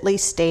explicitly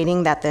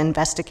stating that the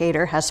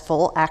investigator has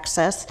full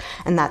access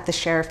and that the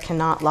sheriff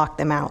cannot lock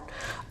them out.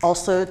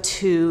 Also,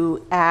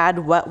 to add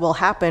what will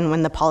happen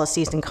when the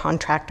policies and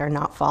contract are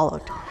not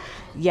followed.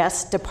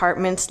 Yes,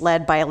 departments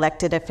led by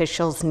elected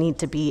officials need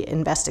to be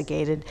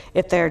investigated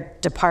if their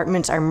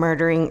departments are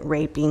murdering,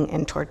 raping,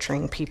 and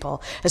torturing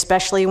people,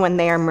 especially when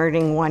they are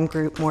murdering one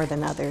group more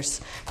than others.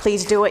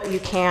 Please do what you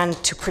can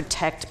to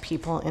protect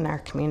people in our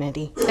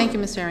community. Thank you,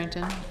 Ms.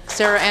 Harrington.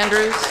 Sarah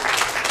Andrews.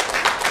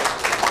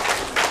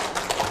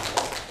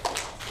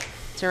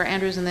 Sarah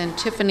Andrews, and then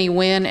Tiffany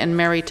Wynn and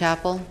Mary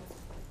Tapple.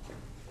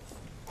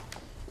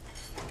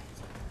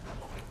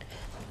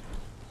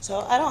 So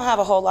I don't have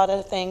a whole lot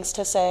of things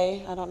to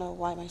say. I don't know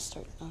why my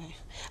start. Okay.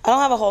 I don't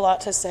have a whole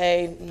lot to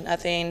say.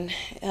 Nothing.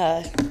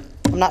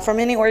 I'm not from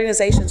any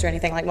organizations or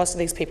anything like most of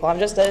these people. I'm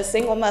just a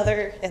single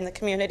mother in the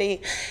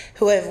community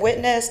who have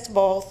witnessed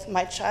both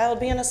my child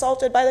being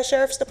assaulted by the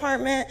sheriff's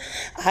department.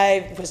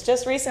 I was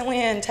just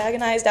recently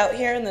antagonized out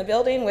here in the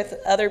building with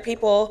other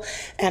people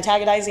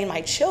antagonizing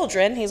my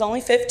children. He's only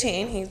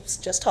 15. He's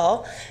just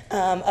tall.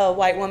 A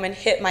white woman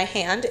hit my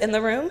hand in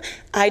the room.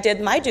 I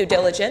did my due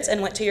diligence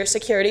and went to your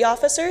security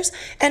officers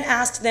and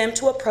asked them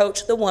to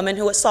approach the woman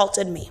who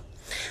assaulted me.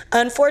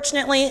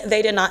 Unfortunately,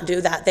 they did not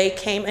do that. They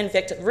came and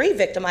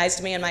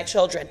re-victimized me and my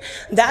children.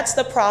 That's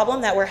the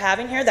problem that we're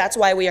having here. That's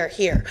why we are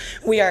here.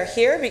 We are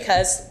here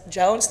because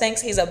Jones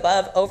thinks he's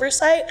above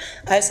oversight.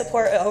 I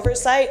support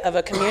oversight of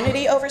a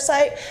community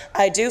oversight.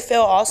 I do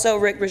feel also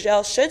Rick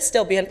Rigel should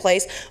still be in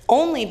place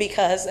only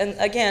because, and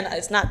again,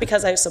 it's not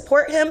because I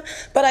support him,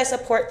 but I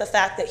support the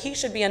fact that he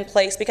should be in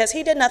place because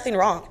he did nothing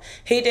wrong.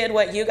 He did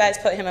what you guys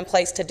put him in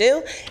place to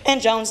do,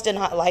 and Jones did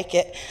not like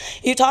it.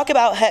 We talk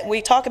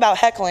about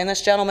heckling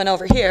this gentleman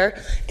over here,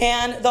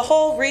 and the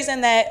whole reason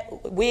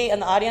that we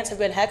in the audience have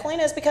been heckling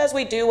is because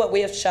we do what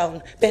we have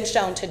been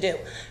shown to do.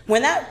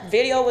 When that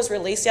video was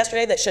released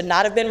yesterday that should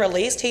not have been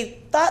released, he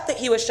thought that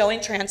he was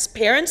showing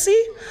transparency.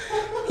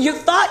 You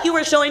thought you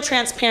were showing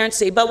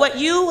transparency, but what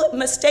you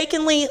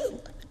mistakenly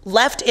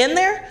left in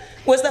there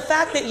was the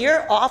fact that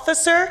your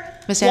officer,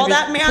 while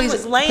that man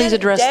was laying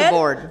dead,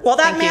 while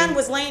that man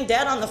was laying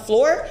dead on the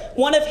floor,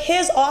 one of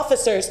his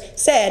officers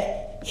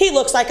said, "He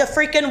looks like a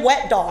freaking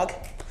wet dog."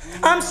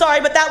 I'm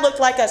sorry, but that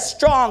looked like a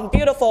strong,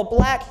 beautiful,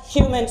 black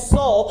human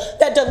soul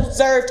that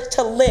deserved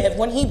to live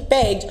when he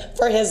begged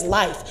for his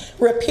life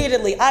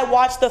repeatedly. I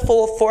watched the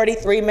full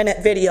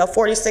 43-minute video,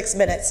 46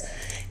 minutes,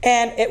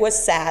 and it was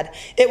sad.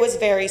 It was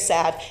very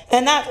sad.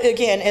 And that,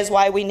 again, is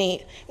why we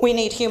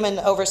need human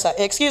oversight,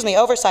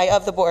 oversight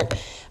of the board.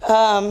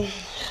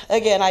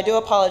 Again, I do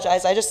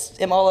apologize. I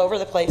just am all over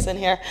the place in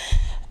here.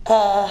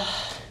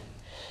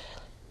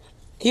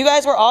 You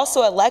guys were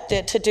also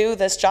elected to do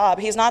this job.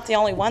 He's not the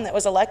only one that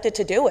was elected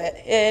to do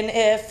it. And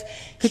if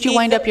Could you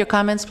wind up your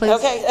comments, please?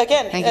 Okay,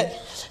 again,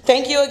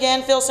 Thank you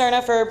again, Phil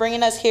Cerna, for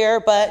bringing us here,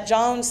 but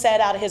Joan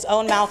said out of his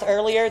own mouth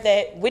earlier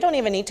that we don't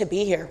even need to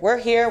be here. We're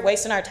here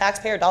wasting our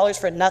taxpayer dollars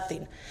for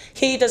nothing.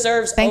 He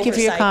deserves Thank you for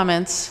your oversight.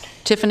 comments.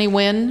 Tiffany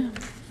Wynn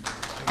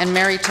and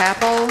Mary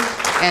Tapple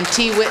and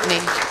T. Whitney.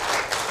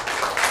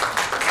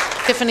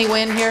 Tiffany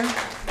Wynn here?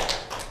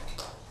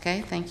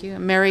 Okay, thank you.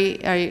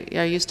 Mary,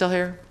 are you still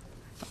here?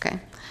 Okay.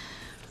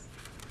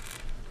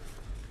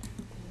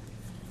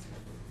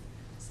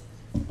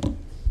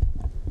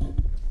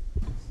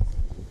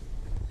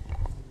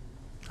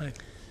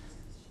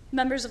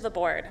 Members of the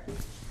board,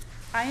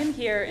 I am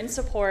here in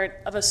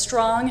support of a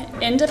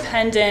strong,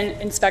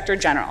 independent Inspector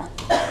General.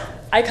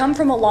 I come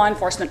from a law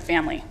enforcement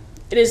family.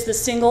 It is the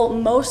single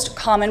most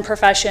common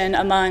profession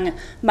among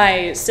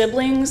my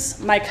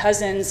siblings, my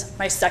cousins,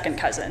 my second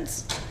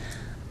cousins.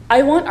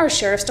 I want our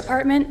sheriff's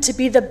department to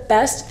be the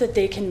best that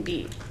they can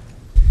be,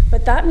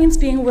 but that means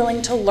being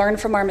willing to learn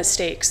from our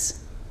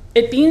mistakes.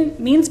 It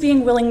means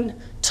being willing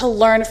to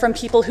learn from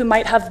people who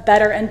might have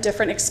better and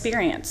different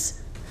experience.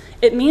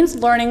 It means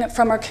learning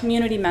from our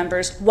community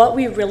members what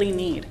we really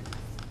need.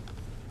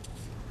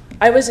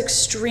 I was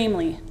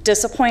extremely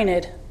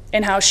disappointed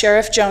in how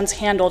Sheriff Jones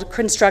handled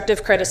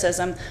constructive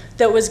criticism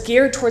that was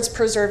geared towards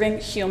preserving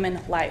human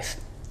life.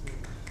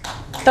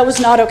 That was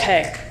not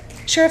okay.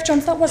 Sheriff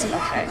Jones, that wasn't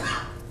okay.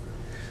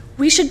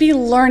 We should be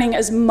learning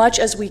as much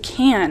as we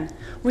can.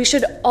 We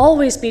should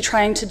always be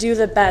trying to do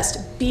the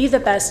best, be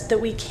the best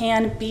that we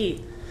can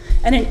be.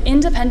 And an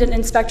independent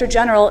Inspector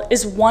General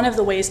is one of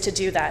the ways to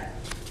do that.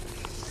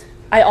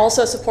 I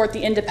also support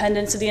the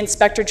independence of the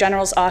Inspector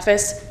General's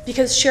office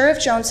because Sheriff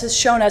Jones has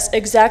shown us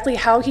exactly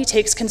how he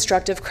takes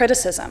constructive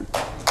criticism.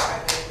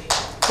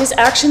 His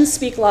actions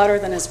speak louder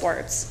than his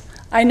words.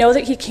 I know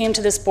that he came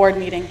to this board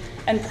meeting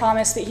and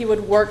promised that he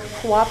would work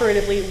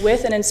cooperatively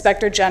with an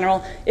Inspector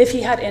General if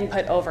he had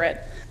input over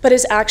it, but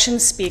his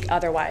actions speak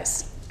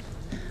otherwise.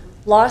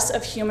 Loss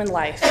of human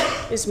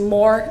life is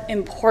more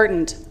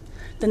important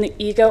than the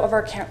ego of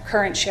our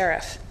current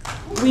sheriff.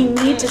 We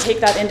need to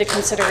take that into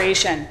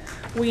consideration.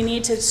 We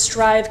need to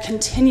strive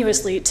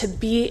continuously to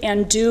be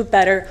and do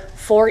better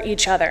for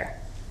each other.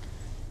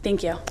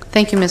 Thank you.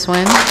 Thank you, Ms.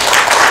 Wynn.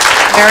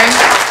 Mary?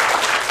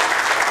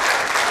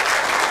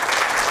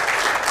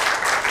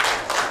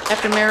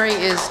 After Mary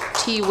is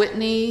T.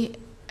 Whitney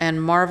and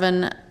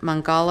Marvin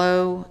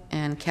Mangalo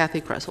and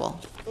Kathy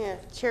Creswell. Yeah,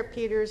 Chair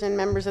Peters and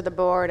members of the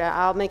board,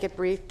 I'll make it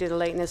brief due to the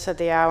lateness of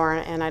the hour,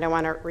 and I don't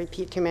want to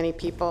repeat too many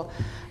people.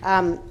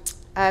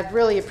 I've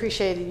really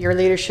appreciated your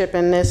leadership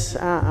in this,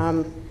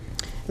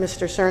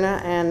 Mr.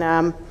 Cerna,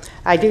 and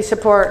I do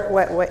support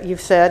what you've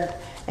said,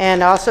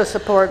 and also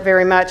support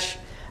very much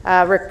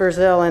Rick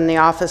Brazil in the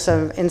Office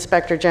of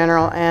Inspector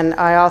General, and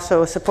I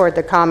also support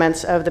the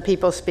comments of the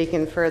people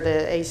speaking for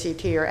the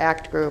ACT or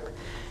ACT group.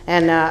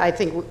 And I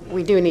think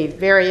we do need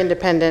very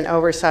independent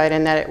oversight,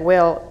 and that it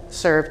will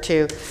serve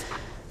to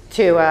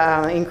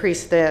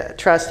increase the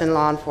trust in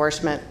law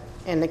enforcement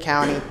in the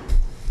county,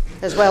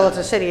 as well as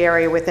the city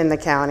area within the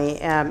county.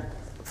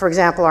 For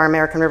example, our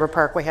American River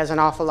Parkway has an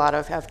awful lot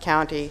of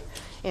county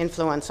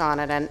influence on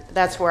it, and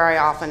that's where I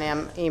often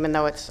am, even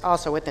though it's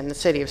also within the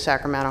city of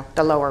Sacramento,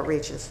 the lower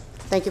reaches.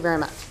 Thank you very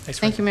much.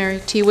 Thank you,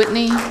 Mary. T.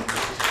 Whitney,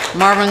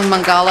 Marvin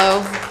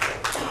Mangalo.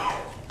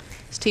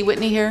 Is T.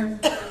 Whitney here?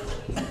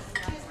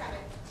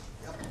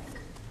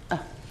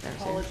 Oh,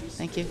 there's her.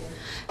 Thank you.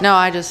 No,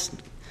 I just,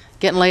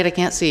 getting late, I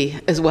can't see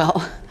as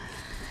well.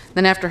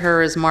 Then after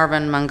her is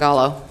Marvin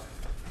Mangalo.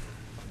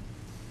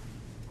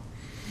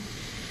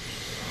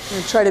 I'm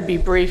going to try to be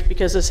brief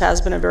because this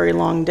has been a very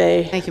long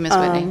day. Thank you, Ms.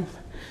 Whitney.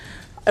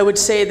 I would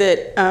say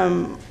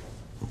that,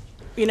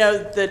 you know,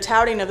 the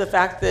touting of the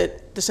fact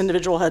that this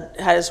individual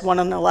has won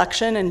an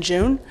election in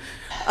June,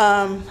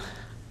 I'm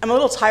a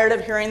little tired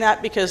of hearing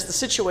that because the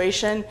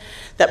situation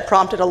that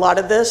prompted a lot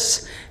of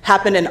this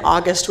happened in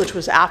August, which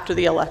was after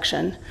the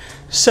election.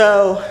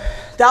 So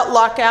that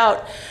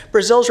lockout,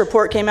 Brazil's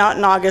report came out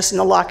in August and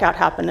the lockout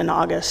happened in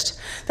August.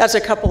 That's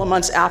a couple of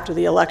months after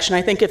the election.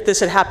 I think if this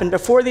had happened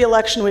before the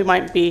election, we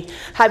might be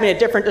having a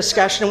different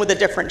discussion with a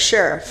different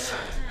sheriff.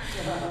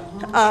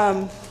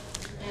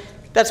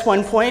 That's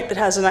one point that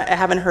I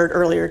haven't heard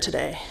earlier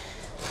today.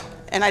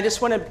 And I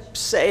just want to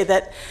say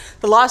that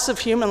the loss of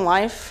human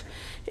life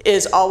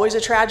is always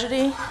a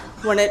tragedy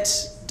when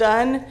it's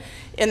done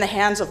in the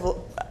hands of,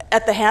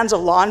 at the hands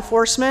of law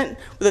enforcement,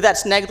 whether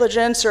that's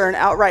negligence or an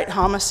outright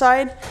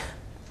homicide.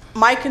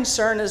 My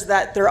concern is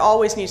that there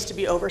always needs to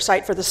be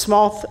oversight for the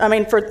small,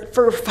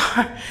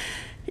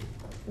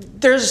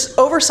 there's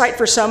oversight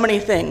for so many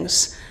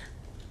things.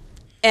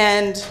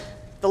 And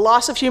the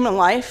loss of human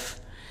life,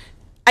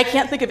 I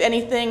can't think of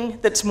anything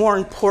that's more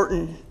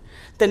important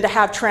than to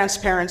have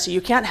transparency.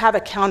 You can't have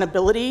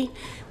accountability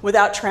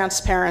without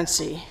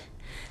transparency.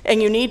 And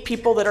you need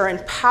people that are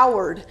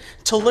empowered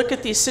to look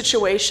at these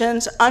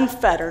situations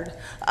unfettered.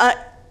 I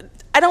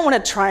don't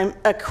want to try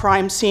a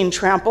crime scene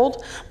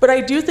trampled, but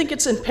I do think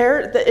it's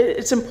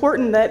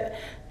important that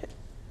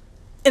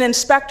an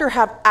inspector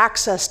have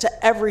access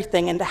to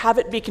everything and to have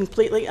it be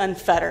completely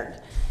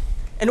unfettered.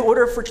 in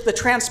order for the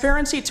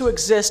transparency to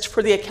exist,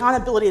 for the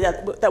accountability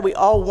that we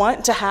all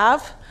want to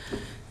have,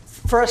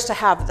 for us to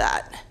have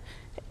that.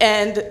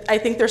 And I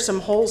think there's some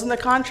holes in the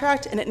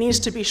contract, and it needs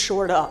to be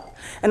shored up.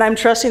 And I'm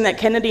trusting that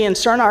Kennedy and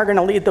Cerna are going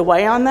to lead the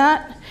way on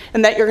that,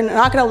 and that you're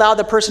not going to allow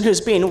the person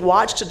who's being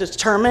watched to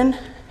determine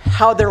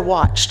how they're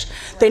watched.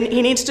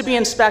 He needs to be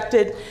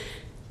inspected,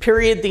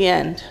 period, the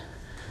end.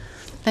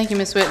 Thank you,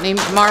 Ms. Whitney.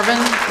 Marvin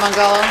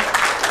Mangala.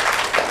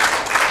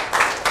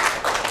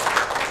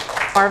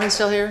 Marvin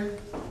still here?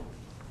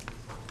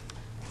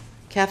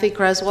 Kathy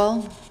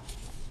Creswell?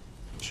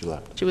 She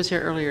left. She was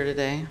here earlier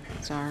today.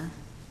 Sorry.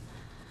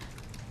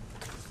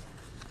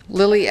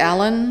 Lily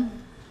Allen.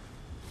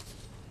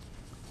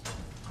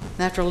 And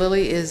after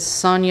Lily is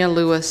Sonia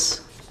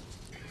Lewis.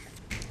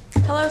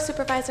 Hello,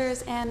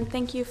 supervisors, and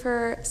thank you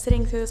for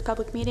sitting through this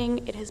public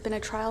meeting. It has been a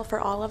trial for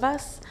all of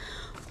us.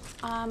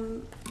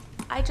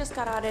 I just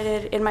got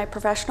audited in my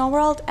professional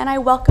world, and I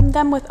welcomed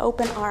them with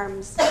open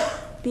arms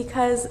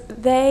because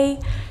they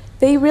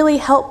really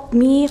helped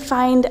me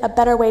find a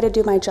better way to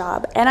do my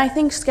job. And I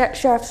think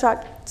Sheriff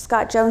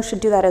Scott Jones should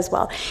do that as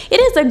well. It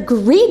is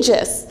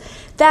egregious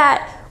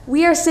that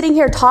we are sitting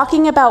here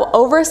talking about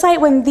oversight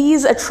when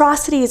these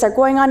atrocities are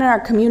going on in our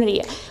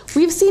community.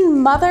 We've seen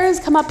mothers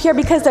come up here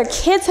because their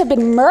kids have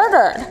been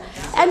murdered.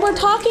 And we're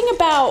talking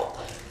about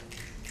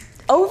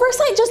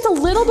oversight, just a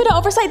little bit of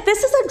oversight.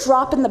 This is a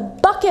drop in the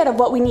bucket of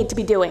what we need to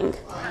be doing.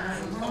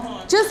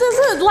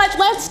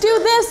 Let's do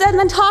this and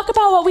then talk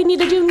about what we need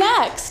to do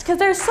next, because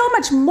there's so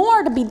much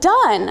more to be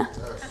done.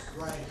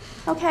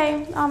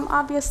 Okay,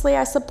 obviously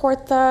I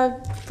support the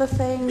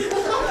thing.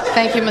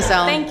 Thank you, Ms.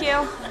 Allen. Thank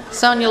you.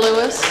 Sonia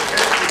Lewis.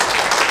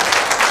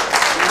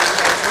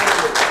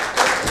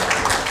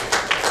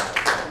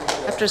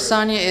 After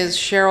Sonia is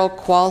Cheryl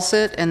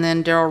Qualsett and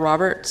then Daryl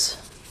Roberts.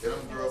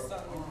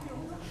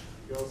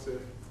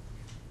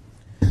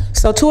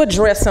 So to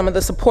address some of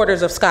the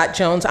supporters of Scott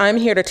Jones, I'm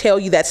here to tell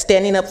you that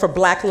standing up for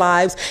Black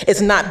lives is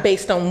not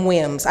based on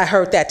whims. I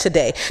heard that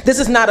today.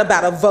 This is not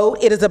about a vote.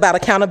 It is about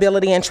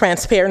accountability and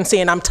transparency,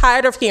 and I'm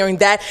tired of hearing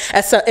that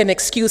as an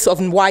excuse of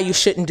why you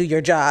shouldn't do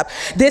your job.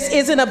 This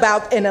isn't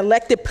about an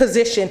elected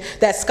position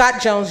that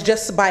Scott Jones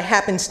just by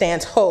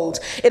happenstance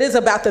holds. It is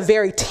about the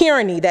very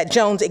tyranny that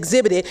Jones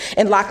exhibited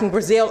in locking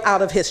Brazil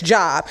out of his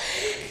job.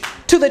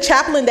 To the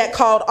chaplain that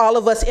called all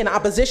of us in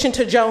opposition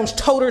to Jones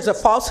toters of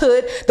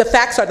falsehood, the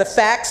facts are the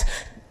facts.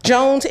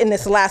 Jones in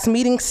this last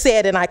meeting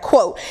said, and I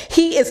quote,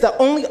 "He is the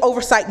only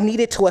oversight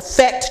needed to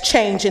effect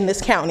change in this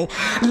county."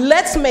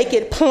 Let's make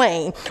it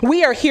plain.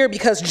 We are here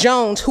because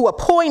Jones, who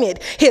appointed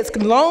his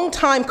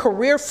longtime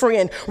career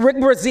friend,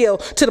 Rick Brazil,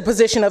 to the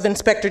position of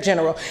Inspector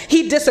General.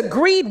 He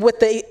disagreed with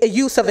the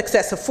use of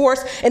excessive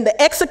force in the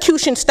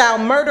execution-style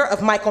murder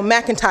of Michael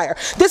McIntyre.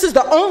 This is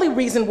the only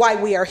reason why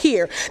we are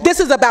here. This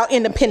is about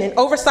independent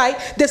oversight.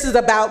 This is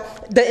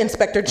about the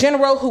Inspector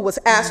General who was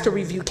asked to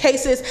review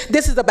cases.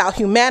 This is about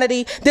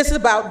humanity. This is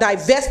about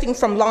divesting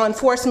from law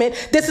enforcement.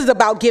 This is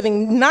about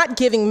not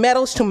giving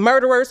medals to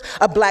murderers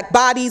of Black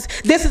bodies.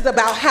 This is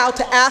about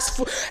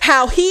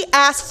how he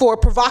asked for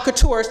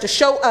provocateurs to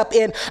show up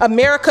in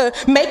America,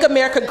 Make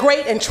America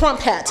Great, and Trump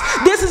hats.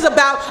 This is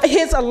about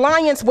his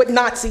alliance with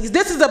Nazis.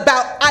 This is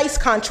about ICE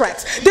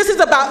contracts. This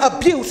is about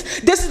abuse.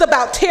 This is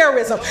about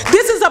terrorism.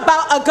 This is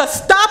about a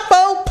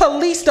Gestapo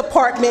police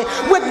department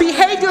with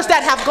behaviors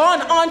that have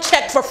gone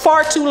unchecked for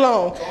far too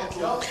long.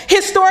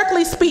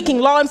 Historically speaking,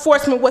 law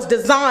enforcement was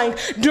designed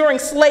during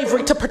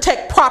slavery to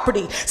protect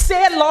property.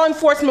 Said law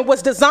enforcement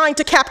was designed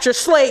to capture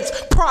slaves'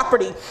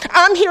 property.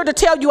 I'm here to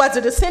tell you as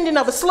a descendant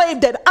of a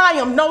slave that I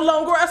am no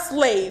longer a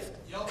slave.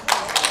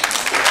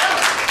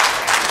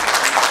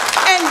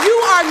 And you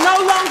are no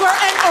longer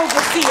an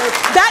overseer.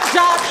 That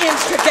job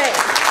ends today.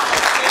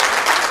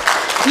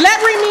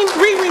 Let me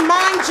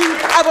remind you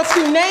of a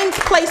few names,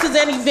 places,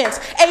 and events.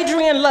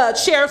 Adrian Ludd,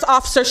 sheriff's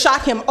officer,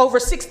 shot him over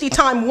 60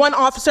 times, one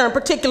officer in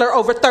particular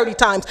over 30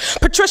 times.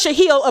 Patricia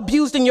Hill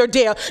abused in your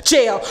jail.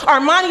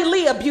 Armani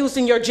Lee abused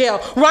in your jail.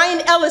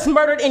 Ryan Ellis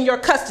murdered in your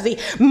custody.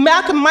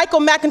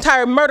 Michael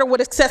McIntyre murdered with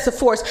excessive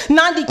force.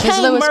 Nandi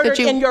Kane murdered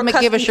in your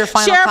custody. Give us your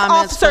final Sheriff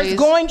comments, officers please.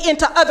 going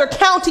into other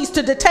counties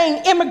to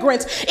detain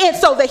immigrants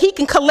so that he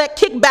can collect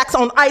kickbacks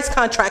on ICE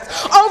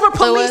contracts. Over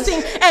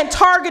policing and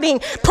targeting,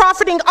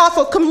 profiting off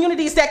of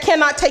communities that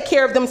cannot take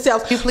care of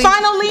themselves.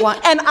 Finally,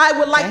 and I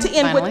would like to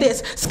end with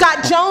this,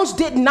 Scott Jones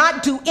did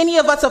not do any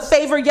of us a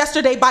favor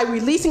yesterday by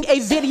releasing a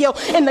video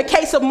in the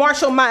case of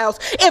Marshall Miles.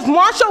 If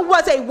Marshall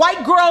was a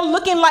white girl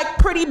looking like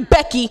Pretty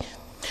Becky,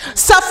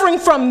 suffering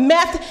from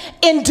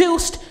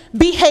meth-induced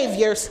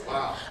behaviors,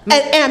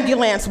 an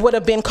ambulance would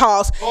have been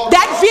called.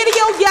 That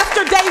video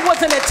yesterday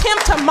was an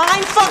attempt to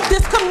mindfuck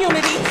this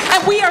community,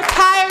 and we are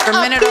tired of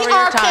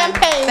PR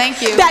campaigns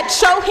that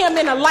show him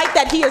in a light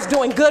that he is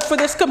doing good for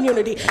this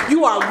community.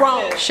 You are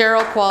wrong.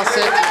 Cheryl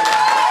Qualsett.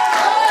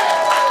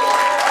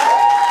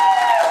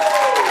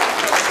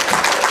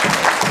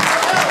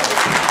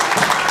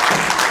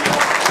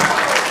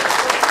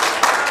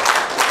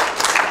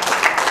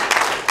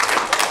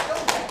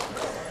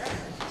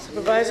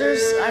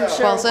 Supervisors, I'm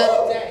Cheryl.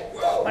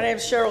 My name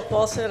is Cheryl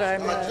Qualsett.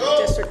 I'm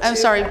District 2. I'm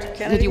sorry, Dr. could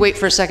Kennedy. you wait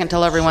for a second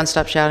till everyone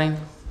stops shouting?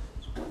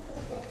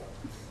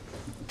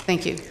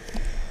 Thank you.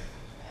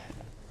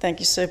 Thank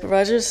you,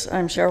 Supervisors.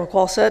 I'm Cheryl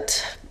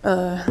Qualsett,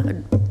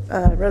 a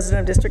resident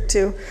of District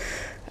 2.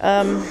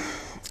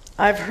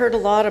 I've heard a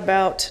lot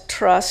about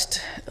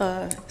trust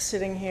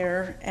sitting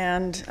here,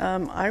 and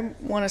I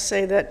want to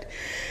say that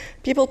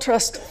people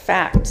trust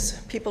facts.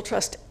 People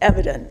trust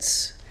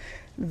evidence.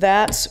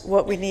 That's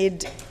what we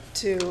need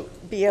to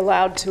be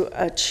allowed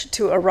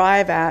to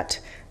arrive at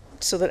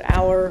so that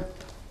our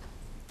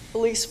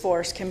police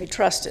force can be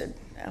trusted,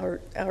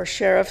 our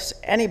sheriffs,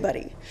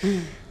 anybody.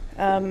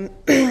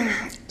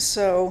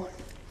 So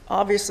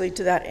obviously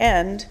to that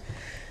end,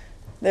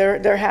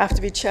 there have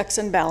to be checks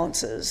and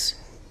balances.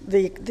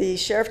 The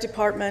sheriff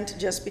department,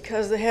 just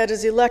because the head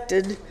is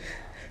elected,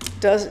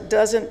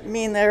 doesn't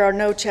mean there are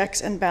no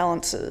checks and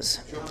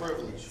balances.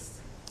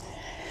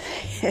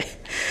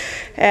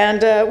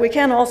 And we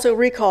can also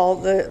recall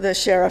the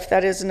sheriff.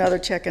 That is another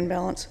check and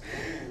balance.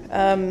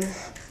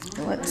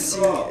 Let's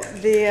see.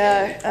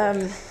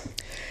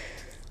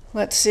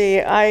 Let's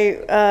see.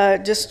 I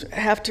just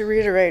have to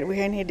reiterate: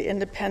 we need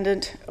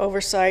independent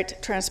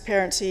oversight,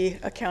 transparency,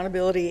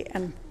 accountability,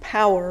 and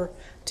power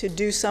to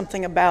do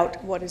something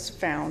about what is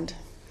found.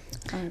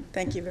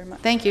 Thank you very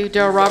much. Thank you.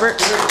 Darrell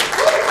Roberts.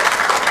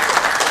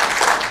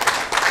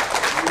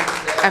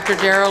 After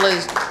Darrell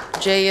is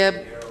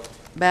Jaya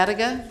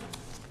Badiga.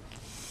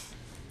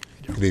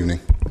 Good evening.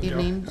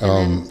 Evening.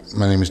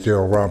 My name is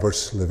Darrell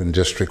Roberts, live in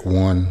District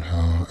 1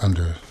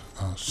 under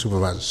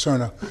Supervisor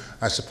Cerna.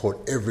 I support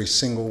every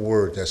single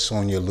word that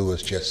Sonia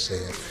Lewis just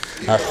said.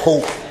 I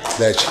hope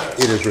that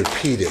it is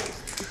repeated.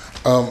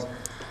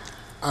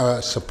 I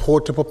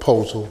support the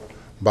proposal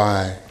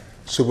by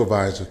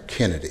Supervisor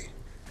Kennedy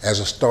as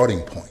a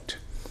starting point.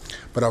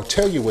 But I'll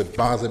tell you what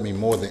bothered me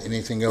more than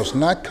anything else,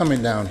 not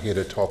coming down here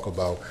to talk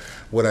about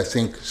what I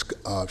think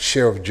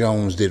Sheriff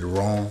Jones did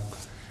wrong,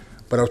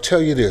 but I'll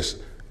tell you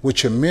this,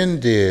 what your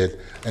men did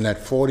in that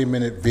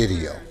 40-minute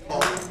video,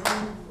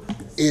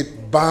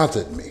 it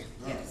bothered me.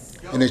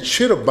 And it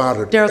should have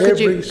bothered Darrell, every could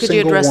you address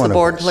single the one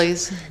board, of us.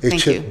 please? It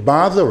Thank should you.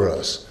 bother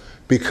us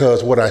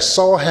because what I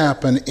saw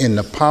happen in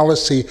the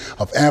policy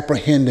of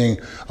apprehending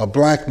a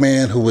black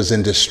man who was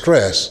in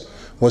distress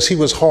was he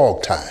was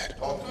hogtied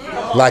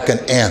like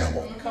an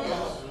animal.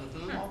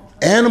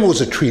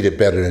 Animals are treated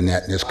better than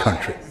that in this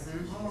country.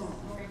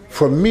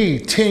 For me,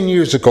 10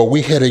 years ago,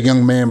 we had a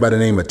young man by the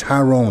name of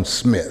Tyrone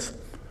Smith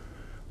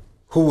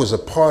who was a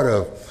part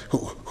of,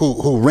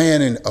 who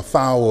ran in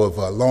afoul of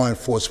law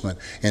enforcement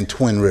in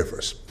Twin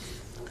Rivers.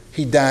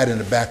 He died in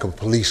the back of a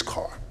police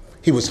car.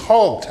 He was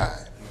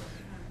hogtied.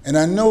 And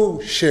I know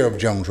Sheriff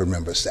Jones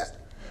remembers that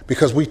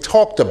because we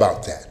talked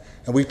about that.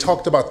 And we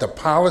talked about the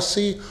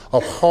policy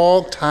of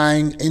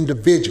hog-tying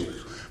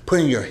individuals,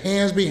 putting your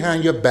hands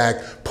behind your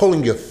back,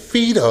 pulling your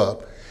feet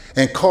up,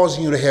 and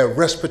causing you to have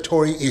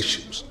respiratory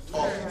issues.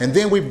 And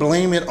then we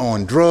blame it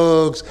on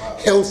drugs,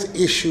 health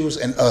issues,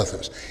 and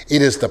others.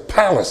 It is the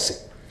policy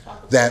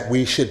that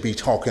we should be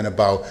talking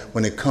about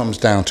when it comes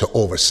down to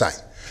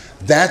oversight.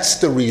 That's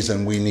the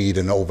reason we need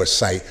an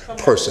oversight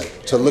person,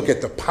 to look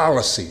at the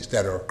policies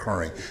that are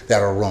occurring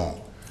that are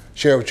wrong.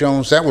 Sheriff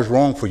Jones, that was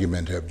wrong for you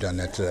men to have done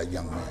that to that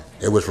young man.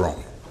 It was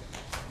wrong.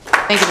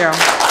 Thank you, Darrell.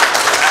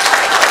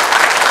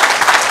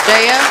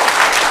 Jaya?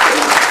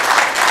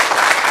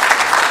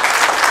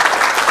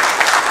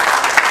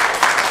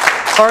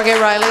 Jorge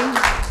Riley?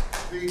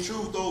 The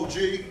truth,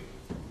 OG.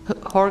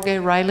 Jorge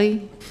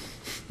Riley,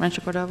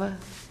 Rancho Cordova?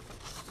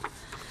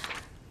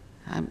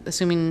 I'm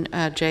assuming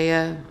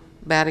Jaya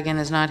Badigan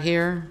is not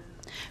here.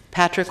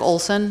 Patrick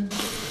Olson?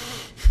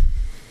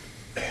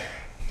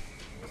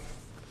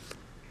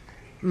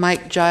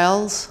 Mike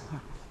Giles?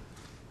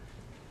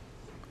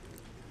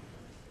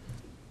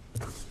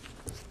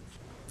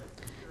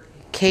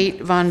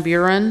 Kate Von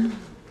Buren?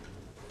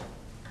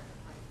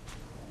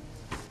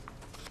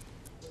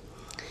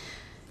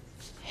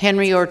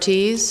 Henry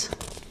Ortiz?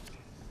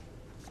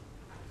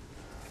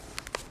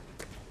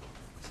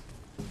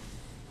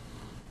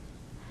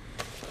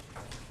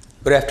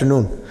 Good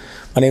afternoon.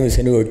 My name is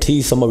Henry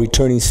Ortiz. I'm a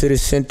returning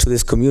citizen to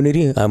this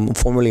community. I'm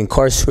formerly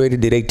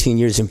incarcerated, did 18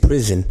 years in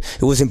prison.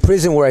 It was in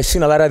prison where I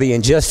seen a lot of the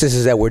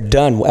injustices that were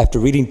done after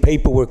reading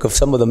paperwork of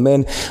some of the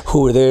men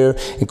who were there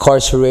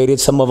incarcerated.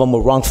 Some of them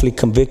were wrongfully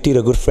convicted.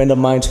 A good friend of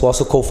mine who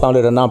also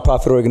co-founded a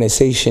nonprofit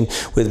organization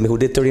with me who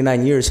did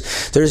 39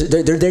 years.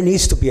 There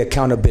needs to be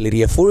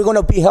accountability. If we're going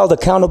to be held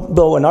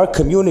accountable in our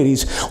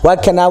communities, why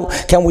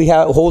can we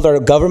hold our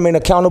government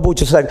accountable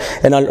just like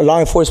and our law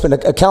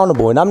enforcement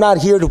accountable? And I'm not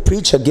here to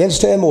preach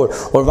against him or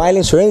or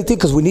violence or anything,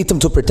 because we need them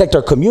to protect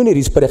our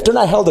communities. But if they're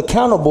not held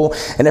accountable,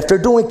 and if they're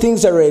doing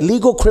things that are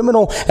illegal,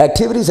 criminal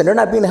activities, and they're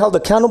not being held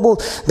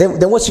accountable,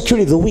 then what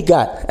security do we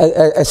got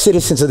as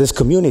citizens of this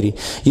community?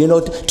 You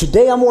know,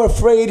 today I'm more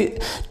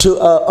afraid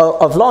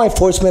of law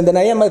enforcement than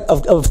I am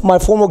of my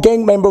former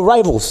gang member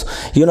rivals.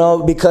 You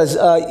know, because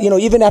you know,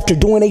 even after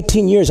doing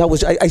 18 years,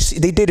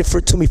 they did it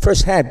to me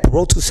firsthand.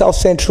 Parole to South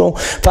Central,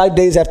 5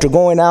 days after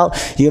going out,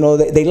 you know,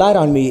 they lied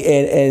on me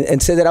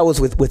and said that I was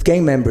with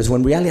gang members,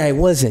 when in reality I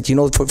wasn't. You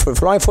know, for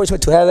law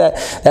enforcement to have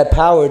that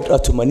power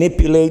to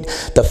manipulate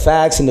the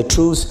facts and the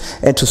truths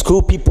and to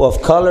screw people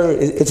of color,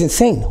 it's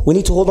insane. We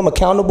need to hold them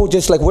accountable,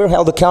 just like we're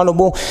held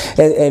accountable,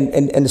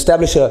 and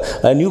establish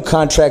a new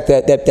contract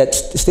that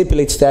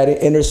stipulates that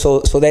in there, so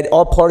that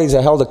all parties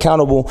are held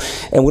accountable,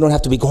 and we don't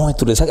have to be going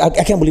through this.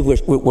 I can't believe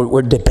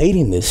we're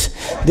debating this.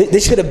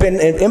 This should have been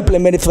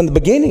implemented from the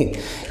beginning.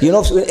 You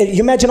know, you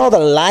imagine all the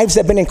lives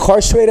that have been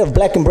incarcerated of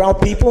black and brown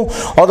people,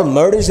 all the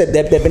murders that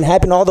have been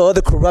happening, all the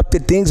other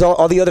corrupted things,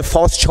 all the other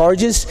false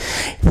charges.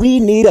 We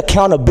need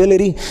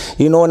accountability,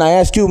 you know, and I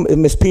ask you,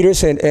 Ms.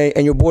 Peters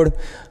and your board,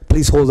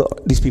 please hold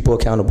these people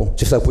accountable,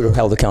 just like we were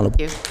held accountable.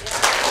 Thank you.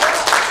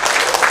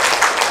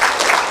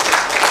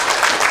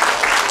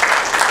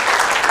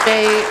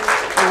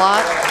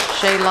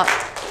 Shay Lot.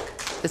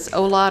 It's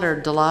Olot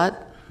or Dalot?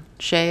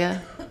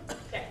 Shaya?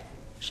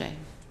 Shay.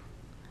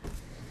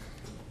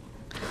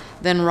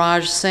 Then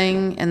Raj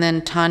Singh, and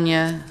then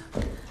Tanya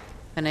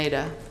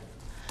Pineda.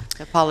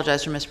 I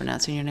apologize for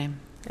mispronouncing your name.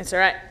 It's all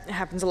right. It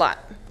happens a lot.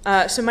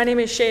 So my name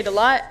is Shay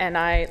Dalot, and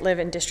I live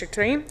in District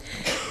 3.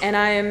 And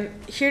I am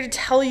here to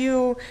tell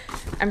you,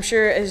 I'm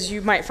sure as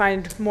you might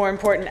find more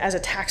important as a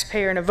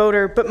taxpayer and a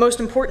voter, but most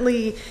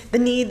importantly, the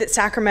need that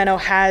Sacramento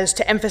has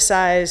to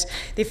emphasize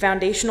the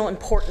foundational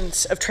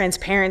importance of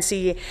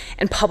transparency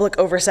and public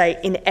oversight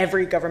in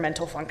every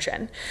governmental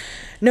function.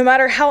 No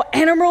matter how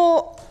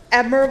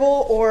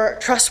admirable or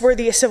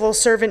trustworthy a civil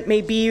servant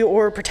may be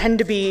or pretend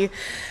to be,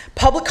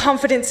 public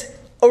confidence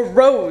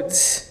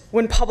erodes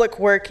when public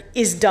work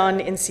is done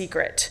in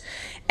secret.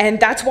 And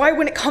that's why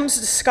when it comes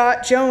to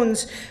Scott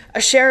Jones,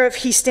 a sheriff,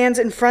 he stands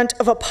in front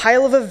of a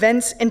pile of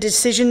events and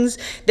decisions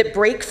that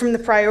break from the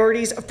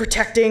priorities of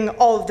protecting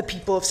all of the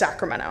people of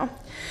Sacramento.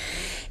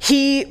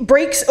 He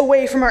breaks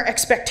away from our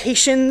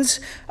expectations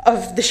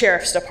of the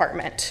sheriff's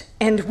department.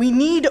 And we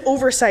need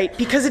oversight,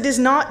 because it is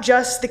not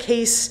just the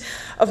case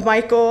of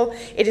Michael,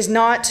 it is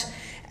not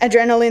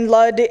Adrenaline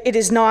Ludd, it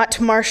is not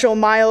Marshall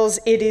Miles,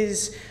 it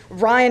is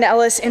Ryan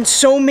Ellis and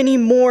so many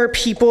more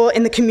people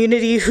in the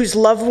community whose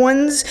loved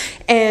ones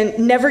and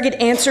never get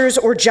answers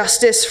or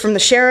justice from the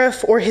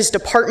sheriff or his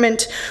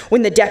department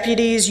when the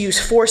deputies use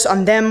force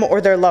on them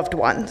or their loved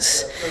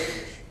ones.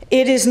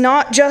 It is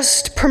not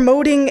just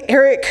promoting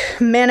Eric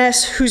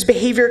Manis, whose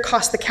behavior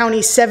cost the county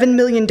 $7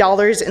 million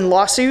in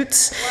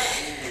lawsuits,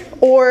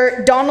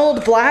 or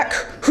Donald Black,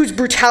 whose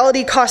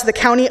brutality cost the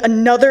county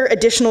another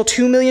additional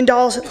 $2 million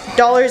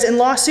in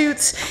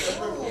lawsuits.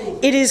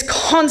 It is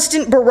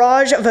constant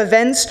barrage of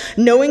events,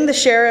 knowing the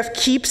sheriff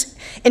keeps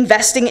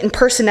investing in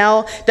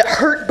personnel that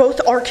hurt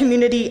both our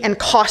community and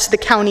cost the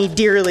county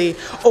dearly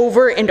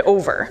over and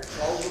over.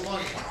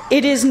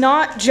 It is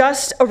not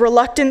just a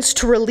reluctance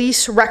to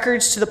release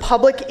records to the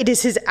public, it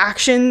is his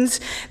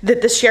actions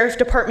that the Sheriff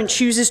Department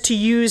chooses to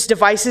use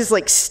devices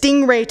like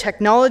Stingray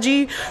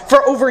technology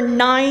for over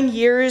 9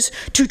 years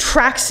to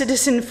track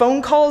citizen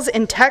phone calls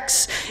and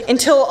texts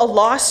until a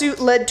lawsuit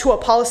led to a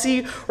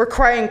policy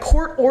requiring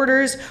court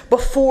orders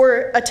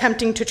before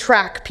attempting to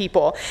track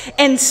people.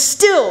 And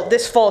still,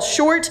 this falls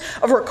short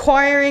of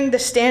requiring the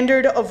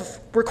standard of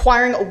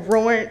requiring a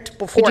warrant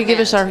beforehand. Could you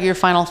give us your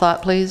final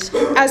thought, please?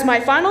 As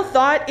my final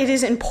thought, it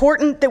is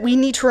important that we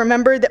need to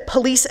remember that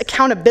police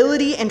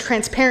accountability and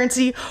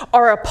transparency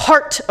are a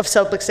part of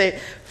public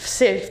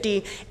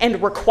safety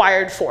and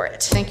required for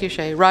it. Thank you,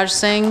 Shay. Raj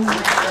Singh?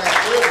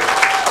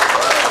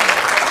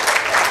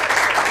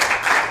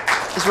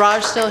 Is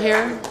Raj still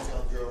here?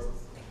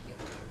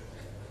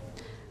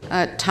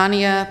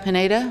 Tanya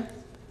Pineda?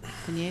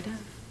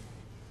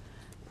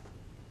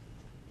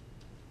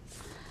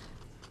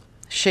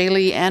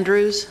 Shaylee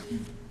Andrews?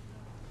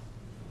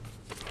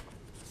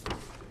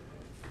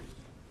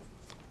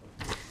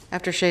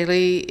 After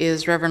Shaylee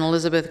is Reverend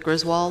Elizabeth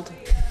Griswold.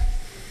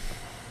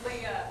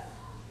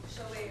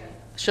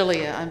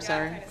 Shalia, I'm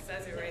sorry. Yeah, it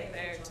says it right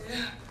there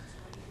too.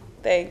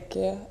 Thank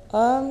you.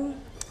 I'm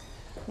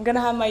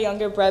gonna have my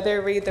younger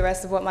brother read the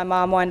rest of what my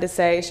mom wanted to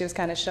say. She was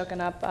kind of shooken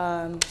up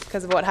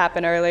because of what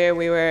happened earlier.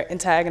 We were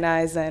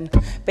antagonized and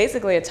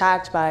basically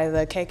attacked by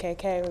the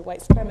KKK,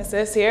 white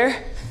supremacists here.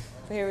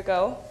 So here we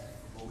go.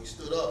 We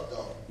stood up,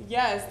 though.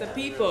 Yes, the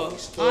people.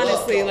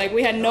 Honestly, like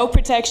we had no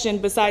protection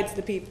besides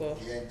the people.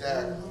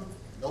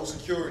 No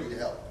security to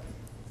help.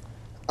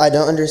 I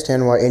don't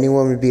understand why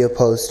anyone would be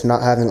opposed to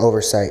not having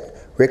oversight.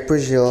 Rick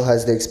Brazil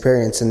has the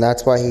experience, and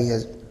that's why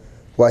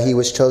he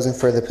was chosen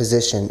for the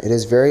position. It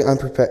is very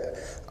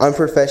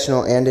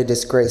unprofessional and a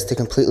disgrace to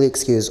completely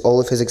excuse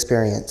all of his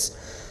experience.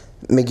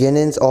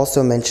 McGinnis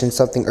also mentioned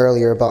something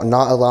earlier about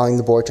not allowing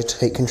the board to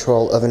take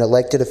control of an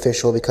elected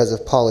official because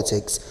of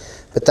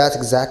politics, but that's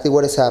exactly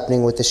what is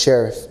happening with the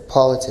sheriff,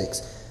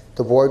 politics.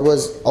 The board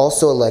was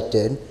also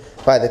elected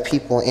by the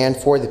people and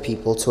for the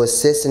people to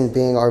assist in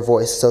being our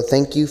voice. So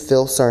thank you,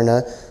 Phil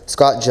Cerna.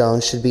 Scott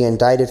Jones should be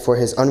indicted for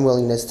his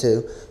unwillingness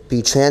to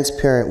be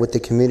transparent with the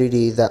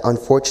community that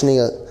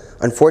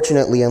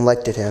unfortunately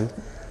elected him.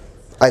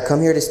 I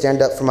come here to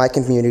stand up for my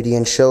community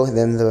and show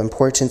them the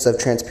importance of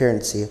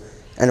transparency.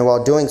 And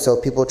while doing so,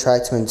 people try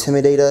to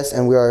intimidate us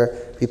and we are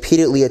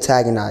repeatedly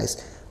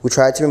antagonized. We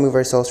try to remove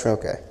ourselves from,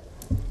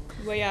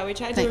 Well, yeah, we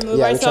tried to remove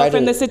ourselves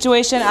from the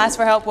situation, ask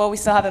for help. Well, we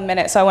still have a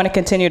minute, so I want to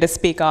continue to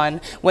speak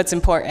on what's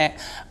important.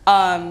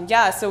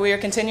 So we are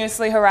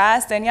continuously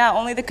harassed, and yeah,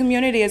 only the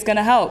community is going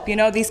to help. You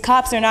know, these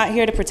cops are not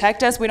here to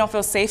protect us. We don't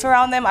feel safe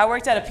around them. I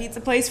worked at a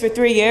pizza place for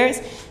 3 years,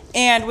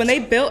 and when they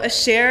built a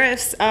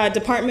sheriff's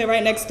department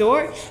right next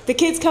door, the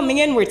kids coming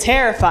in were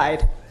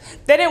terrified.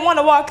 They didn't want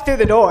to walk through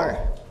the door.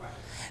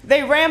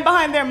 They ran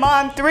behind their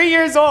mom, 3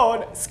 years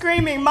old,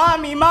 screaming,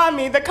 "Mommy,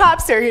 Mommy, the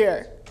cops are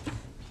here."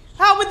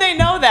 How would they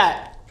know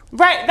that?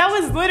 Right, that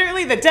was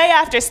literally the day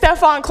after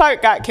Stephon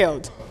Clark got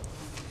killed.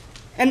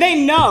 And they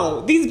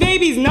know, these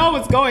babies know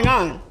what's going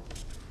on.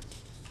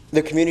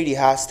 The community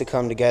has to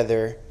come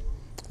together.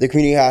 The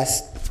community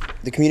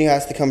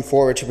has to come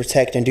forward to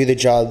protect and do the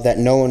job that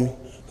no one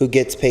who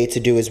gets paid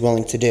to do is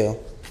willing to do.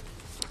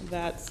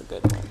 That's a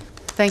good one.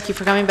 Thank you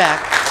for coming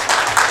back.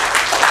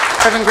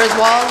 Reverend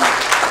Griswold.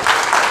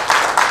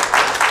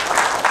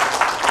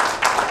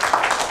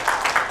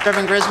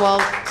 Reverend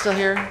Griswold, still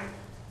here?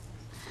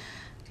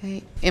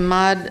 Okay.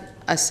 Imad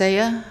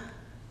Asaya,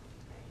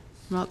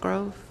 Mount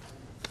Grove.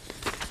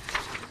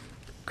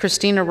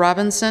 Christina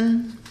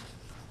Robinson.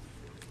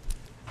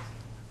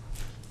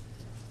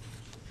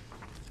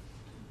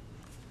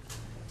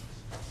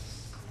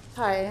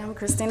 Hi, I'm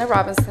Christina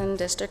Robinson,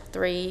 District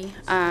 3,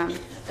 a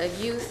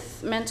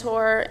youth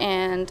mentor,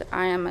 and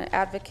I am an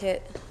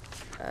advocate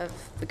of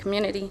the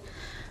community.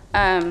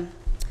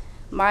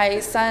 My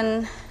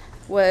son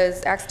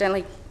was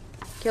accidentally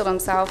killed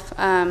himself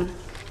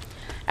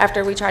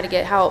after we tried to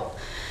get help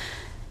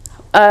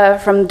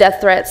from death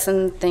threats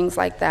and things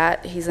like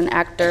that. He's an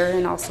actor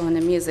and also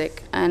into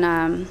music. And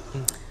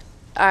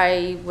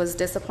I was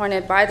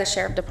disappointed by the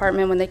sheriff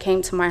department when they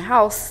came to my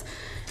house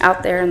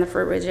out there in the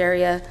Fruit Ridge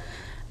area.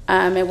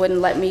 It wouldn't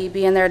let me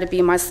be in there to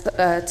be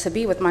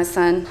with my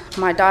son.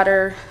 My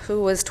daughter,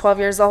 who was 12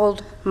 years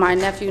old, my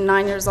nephew,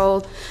 9 years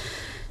old,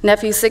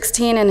 nephew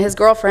 16, and his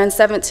girlfriend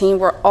 17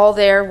 were all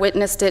there,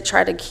 witnessed it,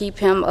 tried to keep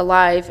him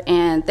alive,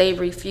 and they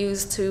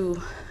refused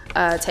to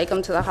take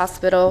him to the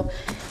hospital.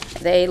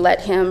 They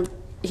let him,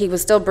 he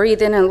was still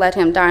breathing, and let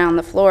him die on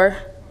the floor.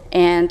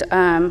 And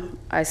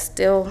I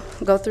still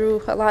go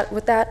through a lot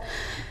with that.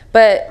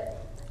 But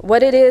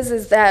what it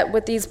is that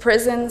with these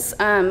prisons,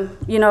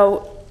 you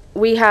know,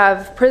 we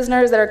have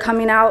prisoners that are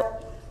coming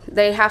out.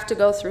 They have to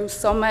go through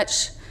so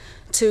much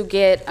to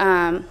get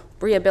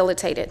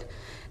rehabilitated.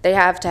 They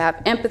have to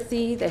have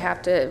empathy. They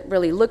have to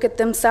really look at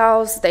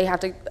themselves. They have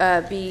to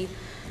be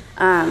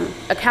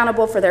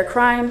accountable for their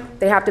crime.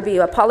 They have to be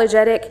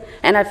apologetic.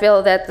 And I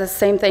feel that the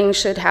same thing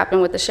should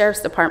happen with the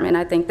sheriff's department.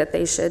 I think that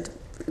they should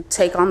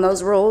take on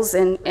those rules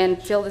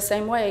and feel the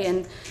same way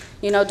and,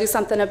 you know, do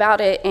something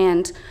about it.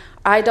 And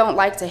I don't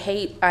like to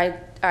hate.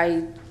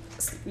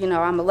 You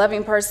know, I'm a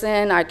loving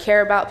person. I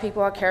care about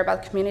people. I care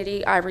about the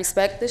community. I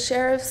respect the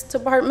sheriff's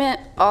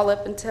department all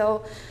up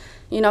until,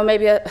 you know,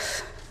 maybe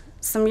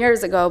some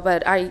years ago,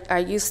 but I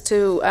used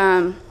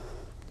to,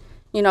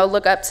 you know,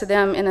 look up to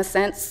them in a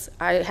sense.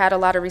 I had a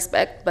lot of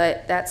respect,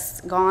 but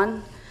that's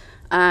gone.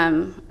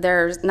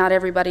 Not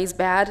everybody's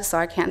bad, so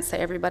I can't say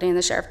everybody in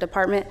the sheriff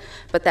department,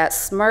 but that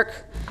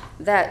smirk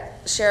that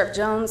Sheriff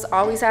Jones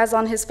always has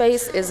on his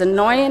face is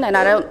annoying, and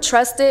I don't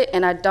trust it,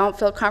 and I don't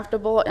feel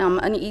comfortable. I'm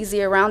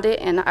uneasy around it,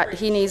 and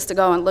he needs to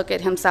go and look at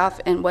himself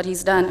and what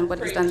he's done and what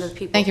he's done to the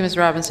people. Thank you, Ms.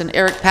 Robinson.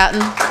 Eric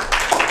Patton.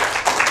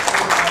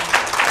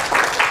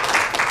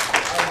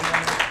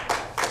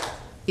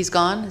 He's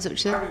gone, is that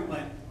what you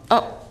said?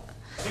 Oh,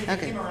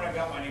 okay.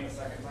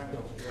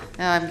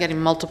 I'm getting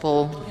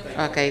multiple,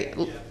 okay.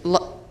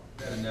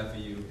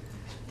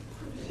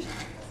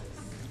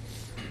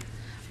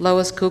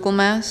 Lois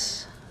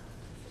Kugelmass.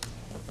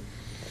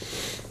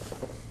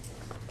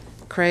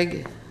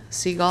 Craig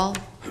Seagal.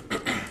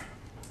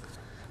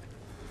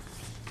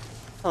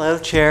 Hello,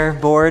 Chair,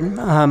 Board.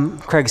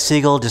 Craig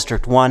Siegel,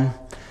 District 1.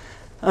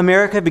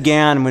 America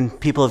began when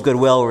people of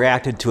goodwill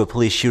reacted to a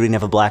police shooting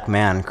of a black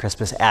man,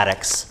 Crispus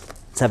Attucks.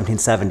 In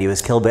 1770, he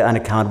was killed by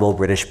unaccountable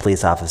British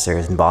police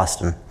officers in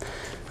Boston.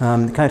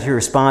 The country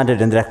responded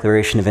in the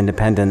Declaration of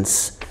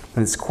Independence,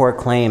 and its core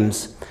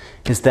claims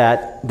is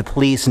that the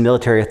police and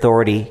military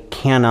authority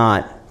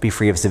cannot be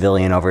free of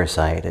civilian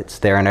oversight. It's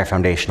there in our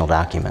foundational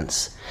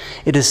documents.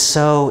 It is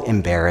so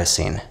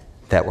embarrassing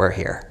that we're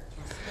here.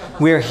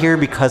 We are here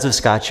because of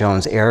Scott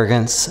Jones'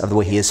 arrogance, of the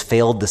way he has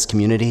failed this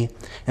community,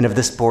 and of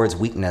this board's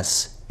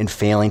weakness in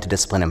failing to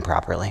discipline him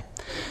properly.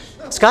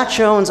 Scott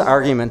Jones'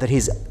 argument that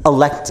he's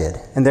elected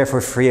and therefore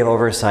free of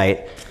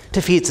oversight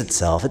defeats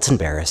itself. It's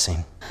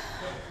embarrassing.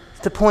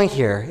 The point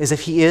here is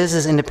if he is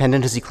as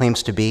independent as he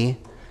claims to be,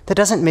 that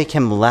doesn't make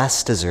him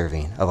less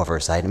deserving of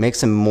oversight. It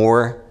makes him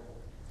more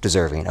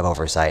deserving of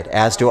oversight,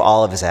 as do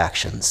all of his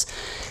actions.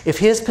 If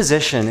his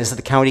position is that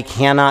the county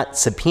cannot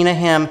subpoena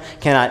him,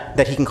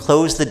 that he can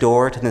close the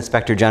door to the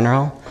Inspector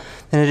General,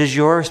 then it is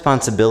your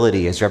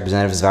responsibility as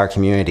representatives of our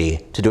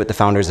community to do what the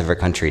founders of our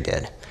country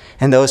did.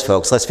 And those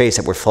folks, let's face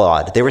it, were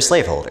flawed. They were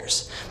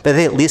slaveholders. But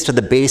they at least had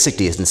the basic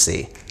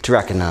decency to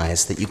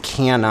recognize that you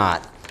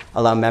cannot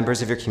allow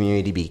members of your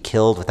community to be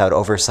killed without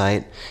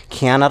oversight,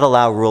 cannot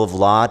allow rule of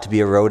law to be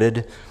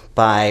eroded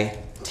by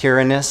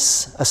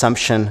tyrannous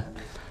assumption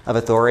of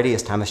authority,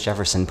 as Thomas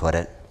Jefferson put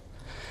it.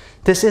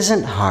 This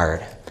isn't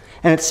hard,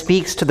 and it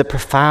speaks to the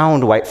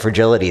profound white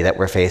fragility that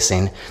we're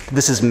facing.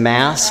 This is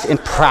masked in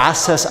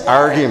process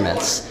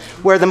arguments,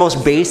 where the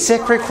most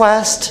basic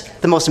request,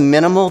 the most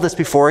minimal that's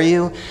before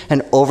you,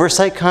 an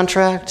oversight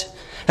contract,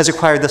 has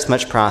required this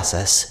much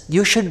process.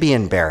 You should be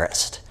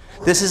embarrassed.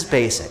 This is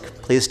basic.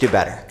 Please do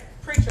better.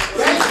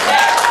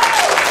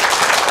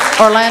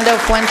 Orlando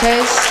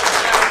Fuentes.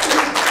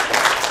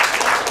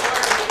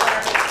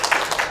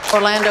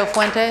 Orlando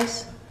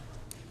Fuentes.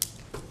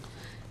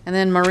 And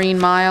then Maureen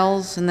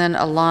Miles, and then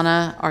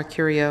Alana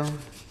Arcurio.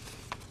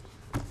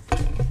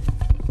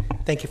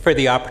 Thank you for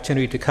the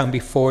opportunity to come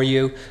before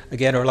you.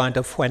 Again,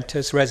 Orlando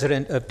Fuentes,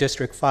 resident of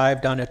District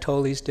 5, Don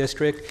Natoli's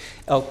district,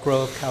 Elk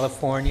Grove,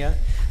 California.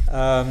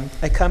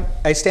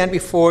 I stand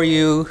before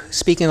you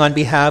speaking on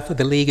behalf of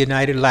the League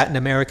United Latin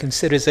American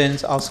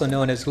Citizens, also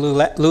known as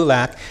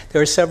LULAC.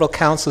 There are several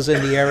councils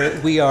in the area.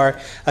 We are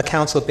a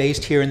council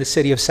based here in the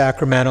city of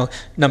Sacramento,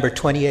 number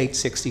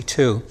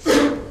 2862.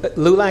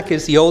 LULAC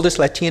is the oldest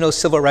Latino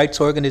civil rights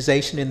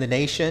organization in the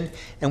nation,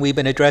 and we've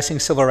been addressing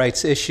civil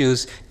rights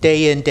issues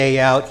day in, day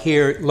out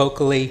here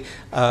locally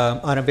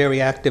on a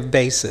very active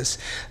basis.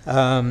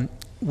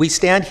 We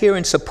stand here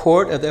in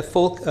support of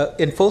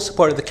in full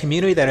support of the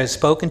community that has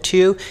spoken to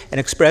you and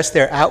expressed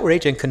their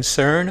outrage and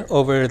concern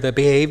over the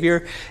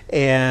behavior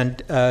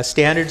and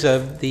standards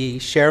of the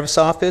Sheriff's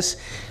Office.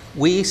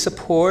 We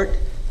support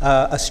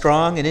a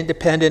strong and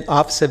independent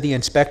Office of the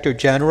Inspector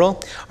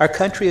General. Our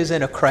country is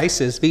in a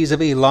crisis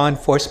vis-a-vis law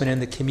enforcement in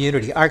the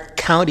community. Our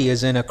county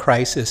is in a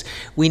crisis.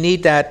 We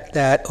need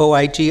that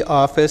OIG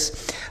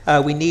office.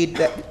 We need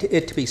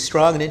it to be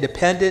strong and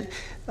independent.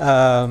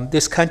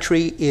 This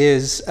country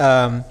is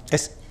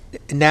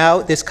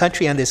now, this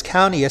country and this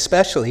county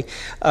especially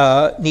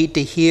need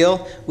to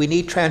heal. We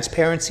need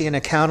transparency and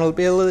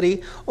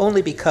accountability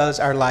only because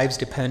our lives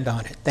depend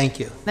on it.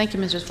 Thank you. Thank you,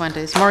 Mr.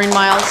 Fuentes. Maureen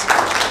Miles.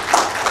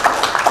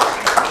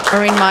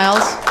 Maureen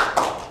Miles.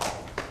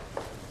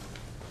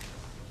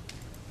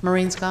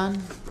 Maureen's gone.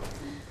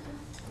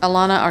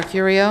 Alana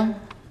Arcurio.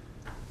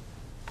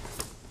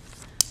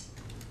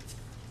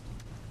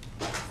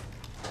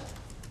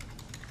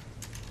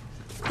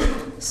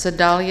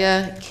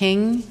 Sedalia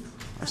King,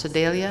 or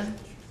Sedalia?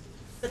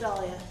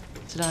 Sedalia.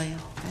 Sedalia,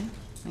 okay,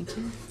 thank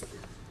you.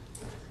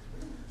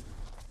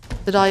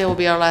 Sedalia will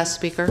be our last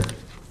speaker.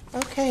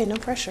 Okay, no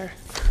pressure.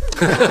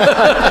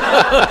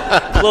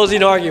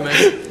 Closing argument.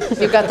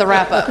 You've got the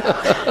wrap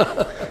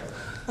up.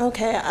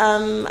 Okay,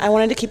 I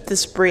wanted to keep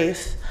this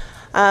brief.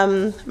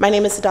 My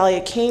name is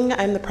Sedalia King.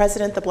 I'm the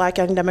president of the Black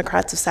Young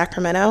Democrats of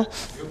Sacramento.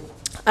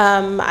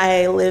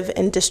 I live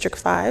in District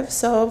 5,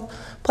 so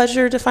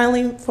pleasure to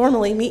finally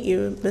formally meet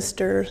you,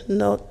 Mr.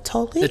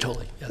 Natoli.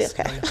 Natoli, yes.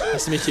 Okay.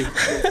 Nice to meet you.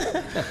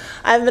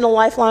 I've been a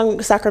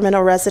lifelong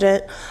Sacramento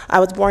resident. I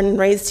was born and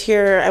raised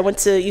here. I went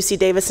to UC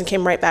Davis and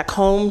came right back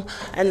home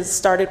and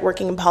started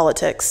working in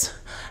politics.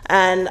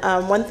 And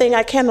one thing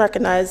I can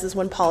recognize is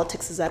when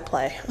politics is at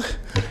play,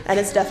 and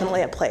it's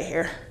definitely at play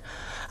here.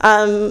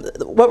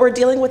 What we're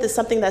dealing with is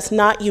something that's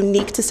not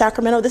unique to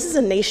Sacramento. This is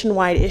a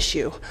nationwide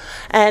issue.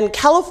 And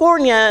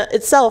California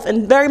itself,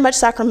 and very much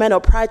Sacramento,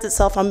 prides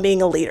itself on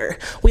being a leader.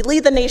 We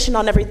lead the nation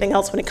on everything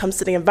else when it comes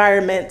to the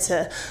environment,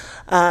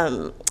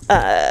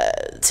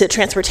 to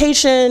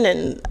transportation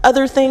and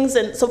other things.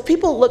 And so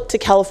people look to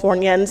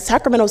California, and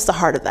Sacramento's the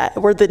heart of that.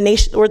 We're the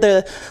nation,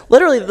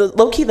 literally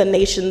low-key the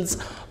nation's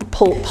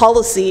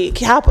policy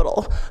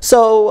capital.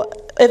 So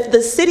if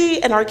the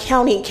city and our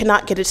county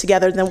cannot get it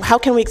together, then how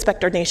can we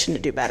expect our nation to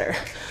do better?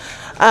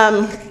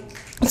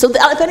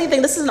 If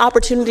anything, this is an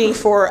opportunity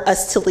for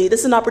us to lead. This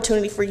is an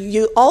opportunity for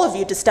you, all of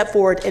you, to step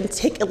forward and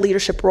take a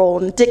leadership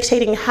role in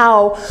dictating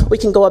how we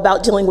can go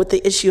about dealing with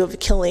the issue of the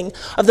killing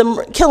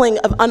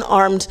of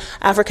unarmed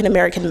African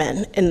American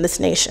men in this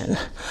nation.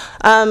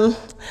 And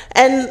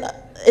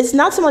it's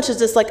not so much as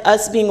just like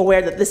us being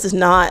aware that this is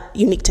not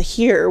unique to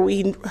here.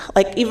 We,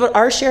 like, even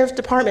our sheriff's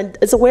department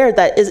is aware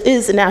that it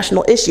is a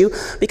national issue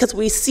because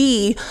we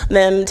see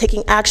them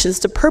taking actions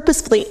to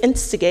purposefully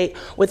instigate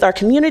with our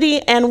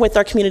community and with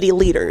our community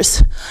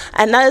leaders.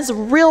 And that is a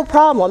real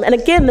problem. And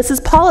again, this is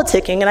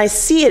politicking, and I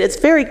see it. It's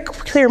very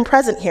clear and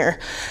present here,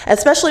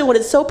 especially when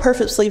it's so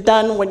purposely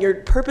done, when you're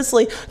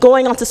purposely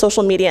going onto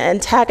social media,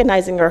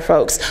 antagonizing our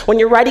folks, when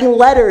you're writing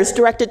letters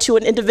directed to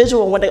an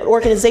individual when an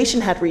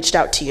organization had reached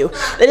out to you.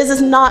 It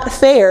is not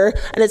fair,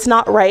 and it's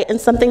not right, and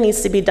something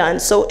needs to be done.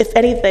 So if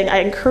anything, I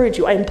encourage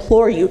you, I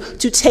implore you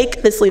to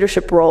take this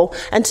leadership role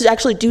and to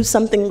actually do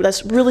something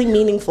that's really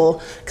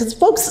meaningful, because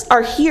folks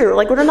are here,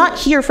 like, we're not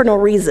here for no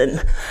reason.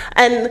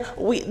 And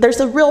there's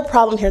a real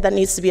problem here that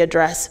needs to be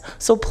addressed.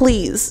 So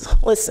please,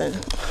 listen.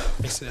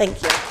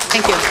 Thank you.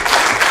 Thank you.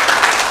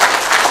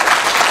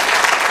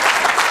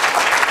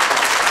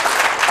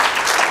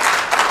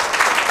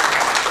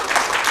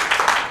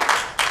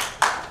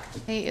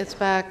 Okay, it's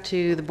back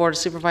to the Board of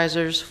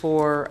Supervisors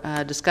for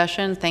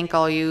discussion. Thank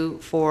all of you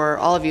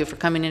for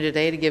coming in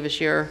today to give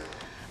us your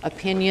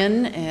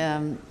opinion,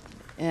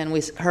 and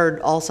we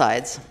heard all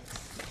sides.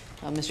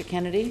 Mr.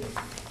 Kennedy?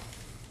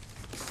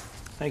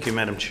 Thank you,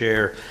 Madam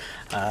Chair.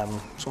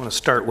 Just want to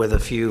start with a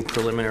few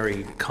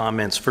preliminary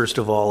comments. First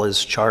of all,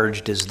 as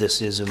charged as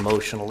this is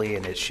emotionally,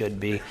 and it should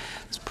be,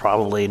 it's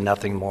probably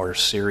nothing more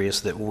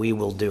serious that we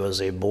will do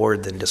as a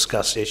board than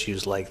discuss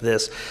issues like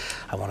this.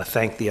 I want to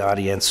thank the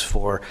audience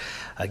for,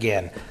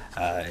 again,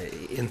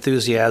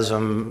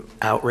 enthusiasm,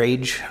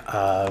 outrage,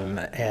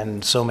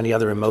 and so many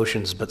other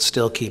emotions, but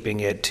still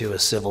keeping it to a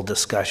civil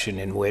discussion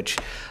in which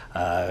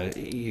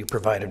you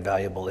provided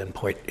valuable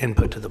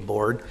input to the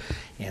board,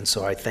 and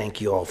so I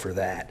thank you all for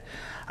that.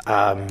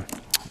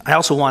 I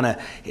also want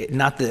to,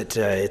 not that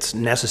it's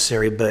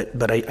necessary,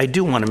 but I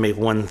do want to make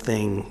one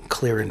thing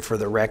clear and for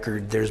the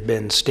record. There's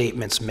been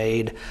statements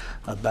made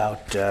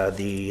about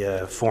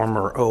the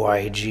former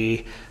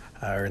OIG,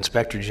 or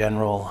Inspector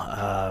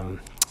General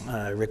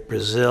Rick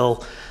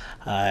Brazil,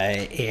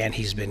 and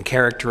he's been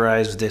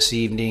characterized this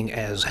evening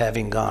as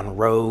having gone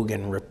rogue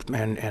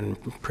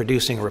and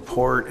producing a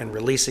report and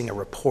releasing a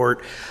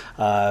report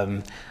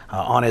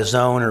on his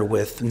own or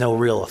with no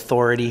real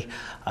authority.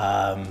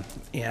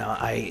 You know,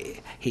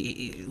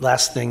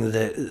 last thing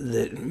that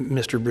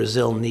Mr.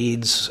 Brazil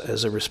needs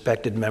as a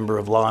respected member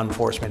of law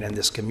enforcement in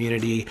this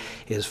community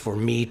is for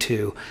me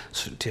to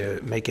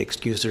make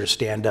excuses or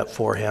stand up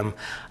for him,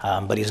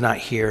 but he's not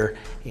here,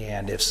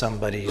 and if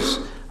somebody's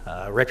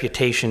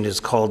reputation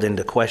is called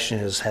into question,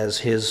 as has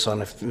his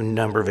on a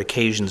number of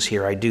occasions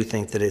here, I do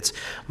think that it's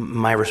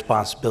my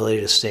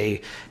responsibility to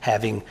say,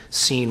 having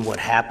seen what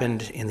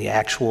happened in the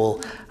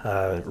actual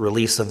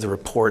release of the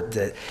report,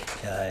 that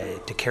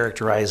to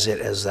characterize it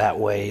as that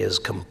way is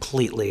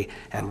completely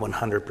and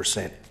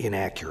 100%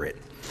 inaccurate.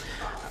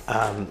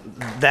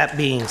 That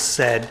being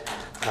said,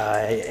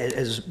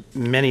 as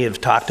many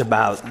have talked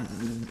about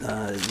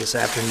this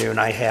afternoon,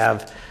 I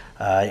have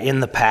in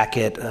the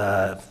packet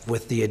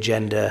with the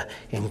agenda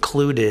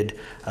included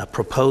a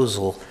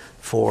proposal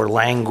for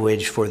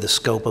language for the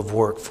scope of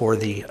work for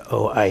the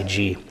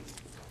OIG.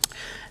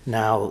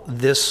 Now,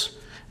 these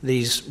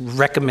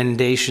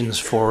recommendations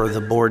for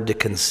the board to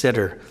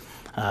consider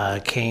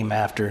came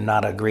after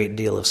not a great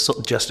deal of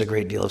just a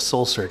great deal of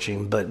soul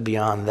searching, but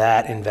beyond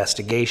that,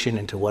 investigation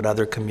into what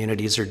other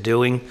communities are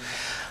doing,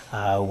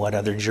 what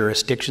other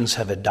jurisdictions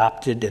have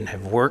adopted and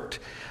have worked,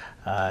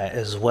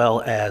 as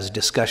well as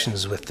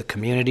discussions with the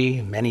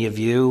community, many of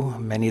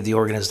the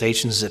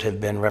organizations that have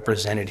been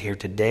represented here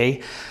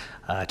today,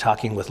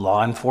 talking with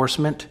law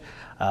enforcement,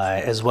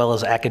 as well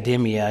as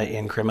academia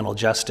in criminal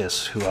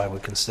justice, who I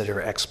would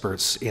consider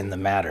experts in the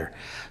matter.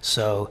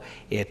 So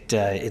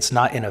it's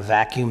not in a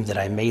vacuum that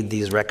I made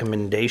these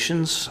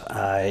recommendations.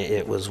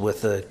 It was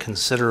with a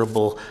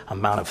considerable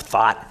amount of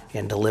thought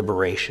and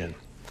deliberation.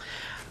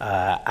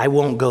 I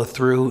won't go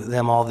through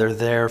them all. They're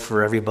there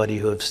for everybody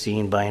who have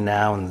seen by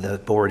now, and the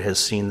board has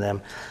seen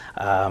them.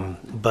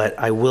 But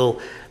I will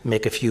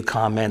make a few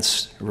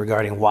comments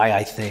regarding why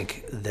I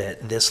think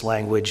that this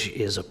language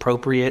is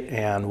appropriate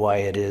and why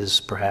it is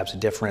perhaps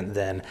different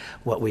than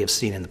what we have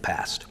seen in the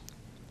past.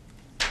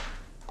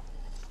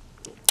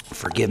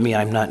 Forgive me,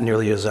 I'm not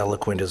nearly as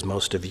eloquent as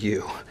most of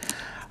you.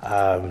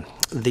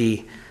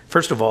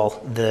 First of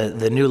all,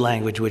 the new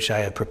language which I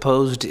have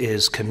proposed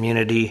is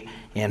community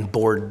and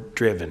board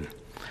driven.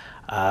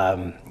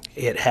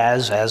 It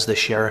has, as the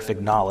sheriff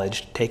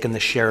acknowledged, taken the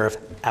sheriff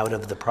out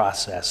of the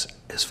process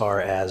as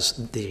far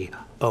as the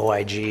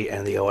OIG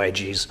and the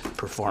OIG's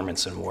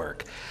performance and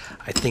work.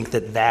 I think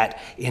that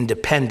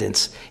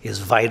independence is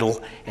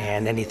vital,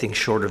 and anything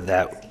short of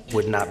that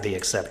would not be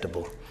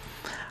acceptable.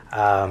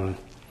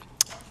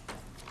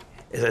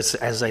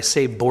 As I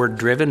say,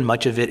 board-driven,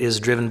 much of it is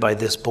driven by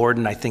this board,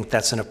 and I think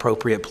that's an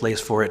appropriate place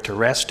for it to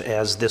rest,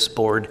 as this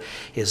board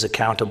is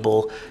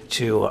accountable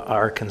to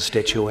our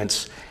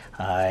constituents,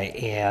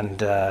 and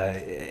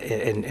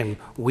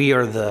we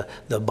are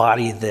the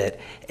body that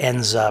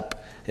ends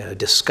up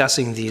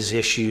discussing these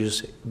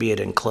issues, be it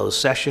in closed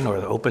session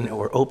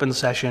or open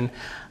session,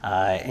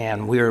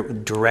 and we're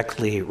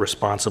directly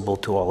responsible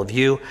to all of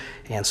you,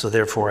 and so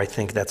therefore I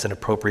think that's an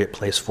appropriate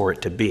place for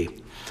it to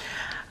be.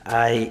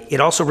 It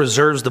also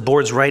reserves the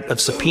board's right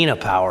of subpoena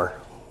power,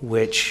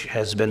 which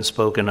has been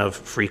spoken of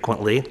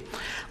frequently,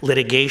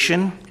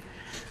 litigation,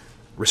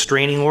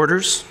 restraining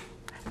orders,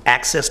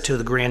 access to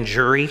the grand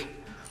jury,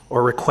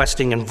 or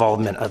requesting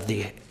involvement of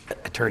the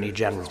Attorney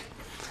General.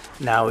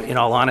 Now, in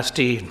all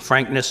honesty and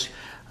frankness,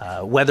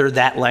 whether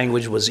that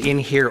language was in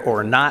here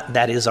or not,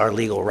 that is our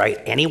legal right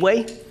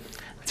anyway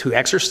to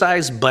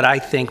exercise, but I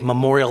think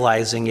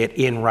memorializing it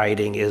in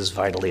writing is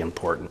vitally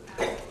important.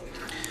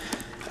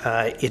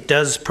 It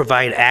does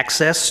provide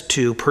access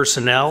to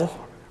personnel,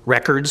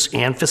 records,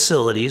 and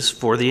facilities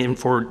for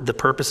the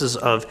purposes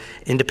of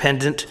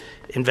independent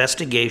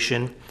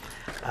investigation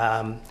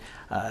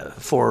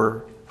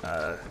for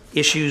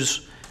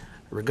issues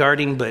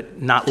regarding,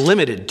 but not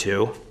limited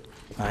to,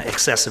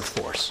 excessive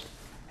force.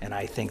 And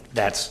I think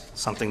that's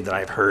something that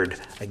I've heard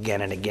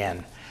again and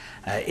again.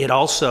 It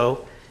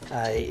also,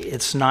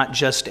 it's not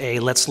just a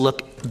let's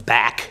look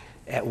back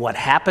at what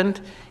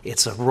happened.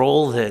 It's a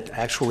role that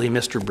actually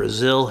Mr.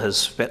 Brazil has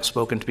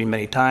spoken to me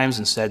many times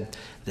and said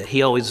that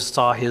he always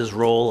saw his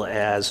role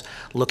as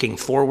looking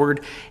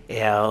forward,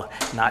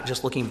 not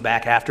just looking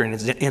back after an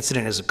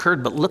incident has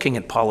occurred, but looking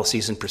at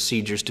policies and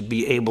procedures to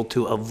be able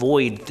to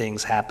avoid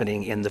things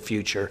happening in the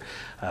future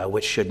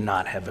which should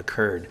not have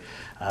occurred.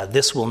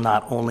 This will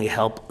not only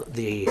help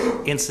the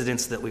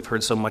incidents that we've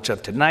heard so much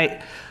of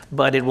tonight,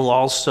 but it will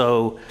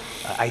also,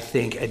 I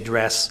think,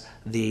 address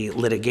the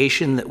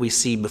litigation that we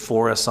see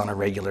before us on a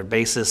regular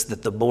basis,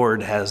 that the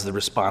board has the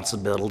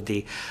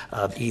responsibility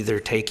of either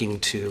taking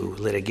to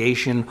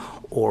litigation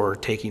or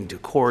taking to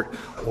court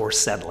or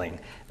settling.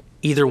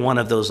 Either one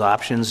of those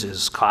options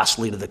is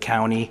costly to the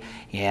county,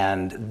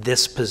 and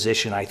this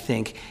position, I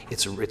think,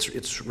 it's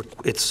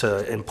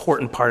an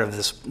important part of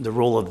the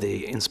role of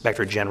the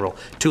Inspector General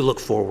to look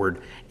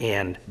forward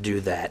and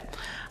do that.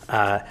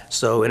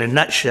 So in a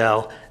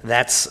nutshell,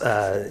 that's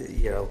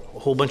a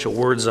whole bunch of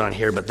words on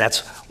here, but that's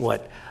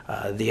what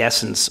the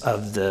essence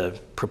of the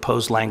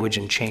proposed language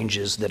and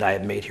changes that I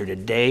have made here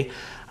today.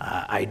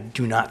 I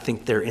do not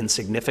think they're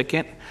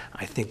insignificant.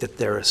 I think that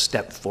they're a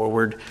step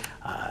forward.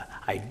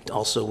 I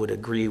also would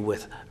agree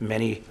with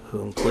many,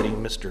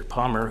 including Mr.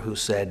 Palmer, who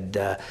said,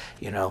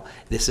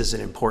 this is an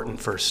important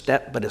first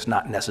step, but it's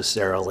not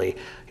necessarily,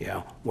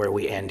 where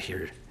we end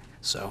here.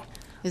 So,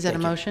 is that a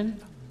motion?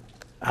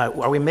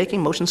 Are we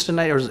making motions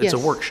tonight, or is it a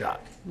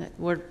workshop?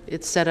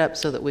 It's set up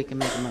so that we can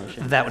make a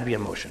motion. That would be a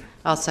motion.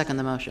 I'll second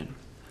the motion.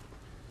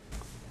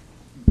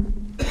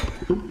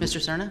 Mr.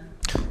 Cerna?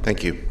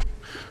 Thank you.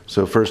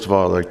 So first of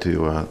all, I'd like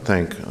to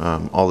thank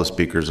all the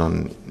speakers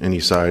on any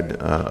side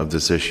of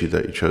this issue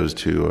that you chose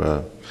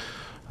to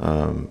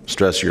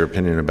stress your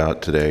opinion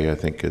about today. I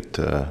think it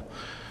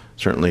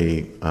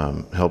certainly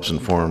helps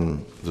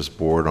inform this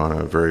board on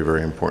a very,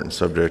 very important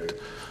subject,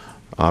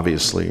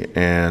 obviously.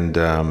 And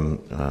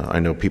I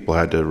know people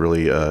had to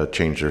really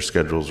change their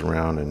schedules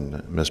around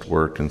and missed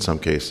work in some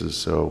cases,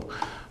 so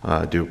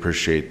I do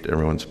appreciate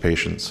everyone's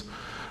patience.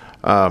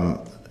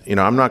 I'm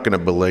not going to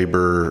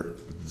belabor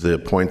the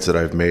points that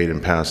I've made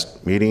in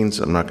past meetings.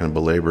 I'm not going to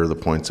belabor the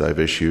points I've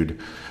issued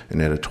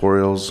in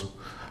editorials.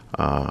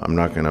 I'm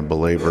not going to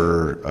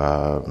belabor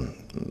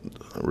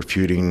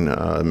refuting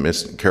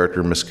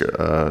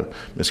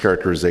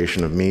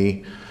mischaracterization of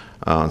me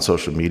on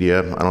social media.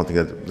 I don't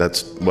think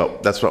that's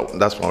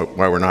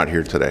why we're not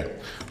here today.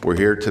 We're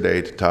here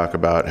today to talk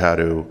about how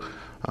to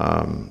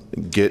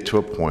get to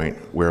a point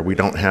where we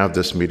don't have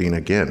this meeting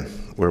again,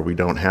 where we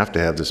don't have to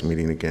have this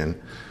meeting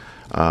again.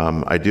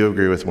 I do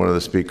agree with one of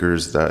the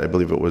speakers, that I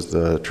believe it was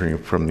the attorney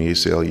from the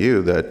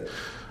ACLU, that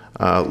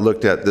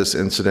looked at this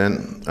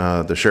incident,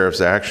 the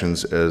sheriff's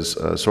actions, as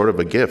sort of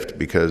a gift,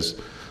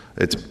 because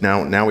it's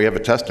now we have a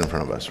test in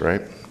front of us,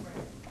 right?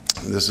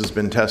 This has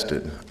been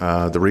tested.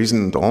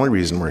 The only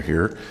reason we're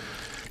here,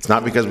 it's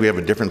not because we have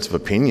a difference of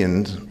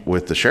opinion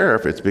with the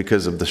sheriff, it's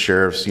because of the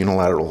sheriff's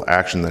unilateral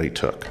action that he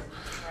took.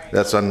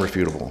 That's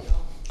unrefutable.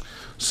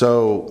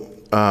 So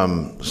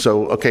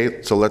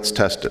let's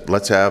test it.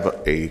 Let's have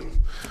a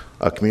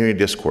community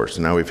discourse.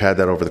 Now, we've had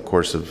that over the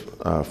course of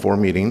 4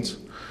 meetings.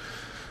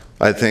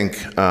 I think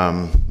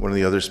one of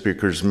the other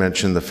speakers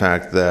mentioned the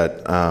fact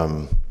that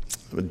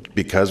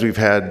because we've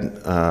had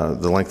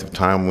the length of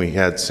time we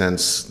had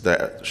since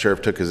the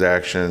sheriff took his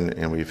action,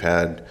 and we've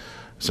had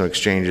some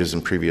exchanges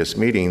in previous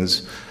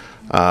meetings,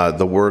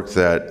 the work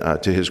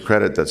that, to his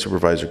credit, that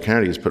Supervisor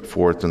Kennedy has put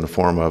forth in the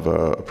form of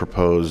a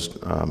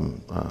proposed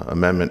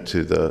amendment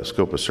to the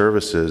scope of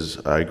services,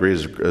 I agree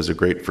is a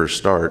great first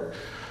start.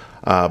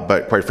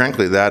 But quite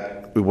frankly,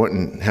 that we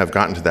wouldn't have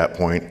gotten to that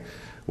point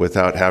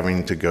without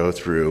having to go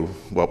through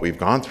what we've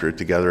gone through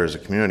together as a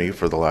community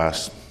for the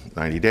last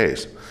 90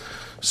 days.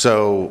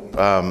 So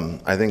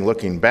I think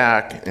looking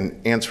back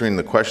and answering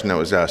the question that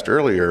was asked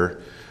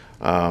earlier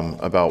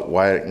about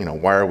why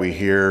are we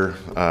here?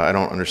 I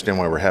don't understand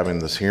why we're having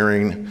this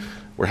hearing.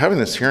 We're having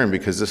this hearing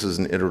because this is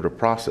an iterative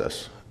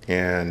process.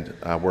 And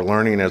we're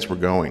learning as we're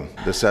going.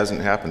 This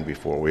hasn't happened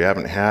before. We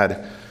haven't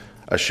had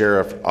a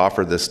sheriff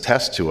offer this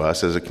test to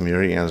us as a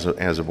community and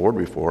as a board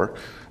before.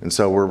 And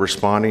so we're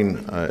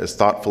responding as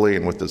thoughtfully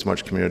and with as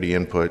much community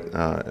input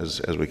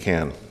as we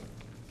can.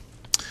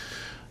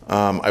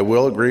 I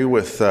will agree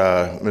with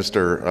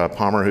Mr.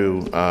 Palmer,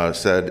 who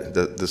said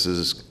that this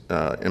is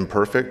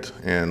imperfect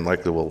and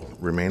likely will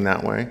remain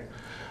that way.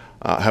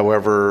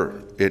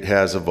 However, it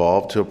has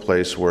evolved to a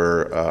place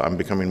where I'm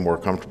becoming more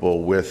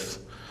comfortable with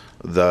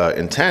the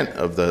intent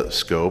of the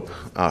scope.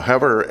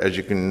 However, as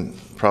you can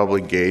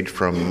probably gauge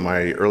from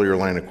my earlier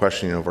line of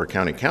questioning of our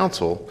county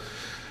council,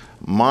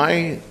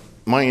 my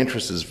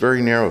interest is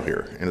very narrow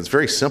here, and it's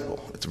very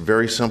simple. It's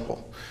very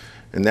simple.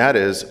 And that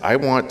is, I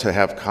want to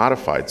have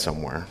codified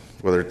somewhere,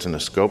 whether it's in a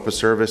scope of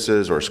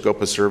services or a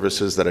scope of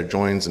services that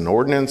adjoins an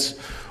ordinance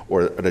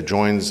or it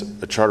adjoins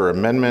a charter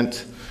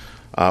amendment,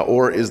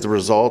 or is the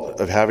result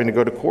of having to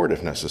go to court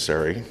if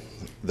necessary,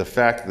 the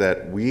fact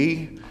that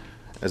we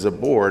as a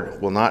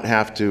board will not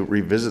have to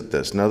revisit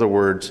this. In other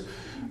words,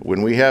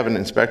 when we have an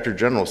inspector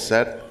general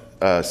set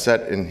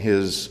in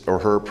his or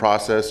her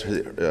process,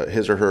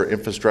 his or her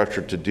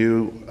infrastructure to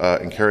do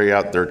and carry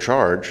out their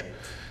charge,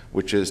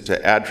 which is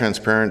to add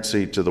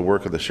transparency to the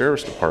work of the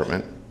sheriff's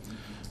department,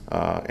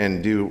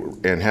 and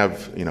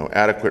have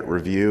adequate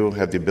review,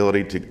 have the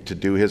ability to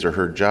do his or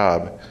her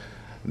job,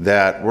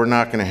 that we're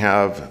not going to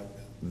have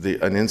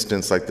an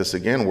instance like this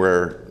again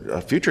where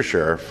a future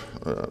sheriff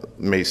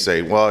may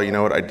say, well, you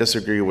know what, I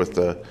disagree with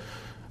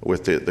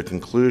the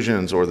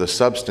conclusions or the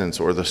substance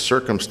or the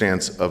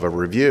circumstance of a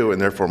review,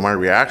 and therefore my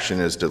reaction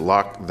is to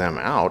lock them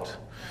out.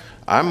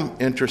 I'm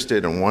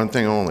interested in one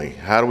thing only: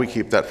 how do we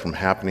keep that from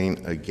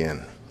happening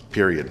again,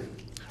 period,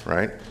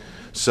 right?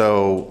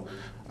 So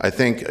I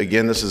think,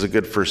 again, this is a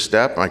good first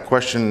step. My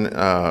question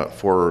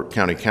for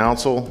county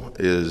council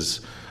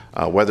is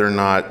whether or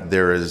not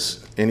there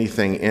is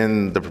anything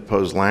in the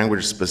proposed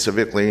language,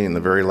 specifically in the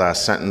very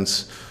last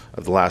sentence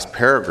of the last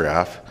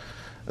paragraph,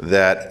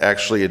 that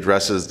actually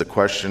addresses the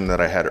question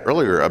that I had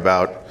earlier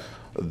about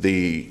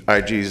the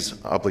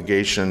IG's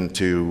obligation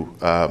to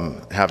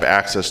have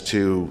access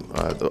to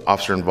the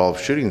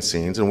officer-involved shooting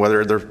scenes, and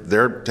whether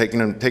they're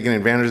taking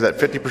advantage of that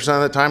 50%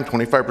 of the time,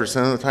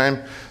 25% of the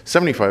time,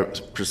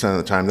 75% of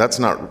the time. That's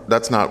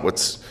not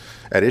what's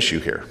at issue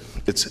here.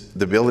 It's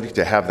the ability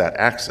to have that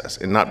access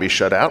and not be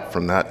shut out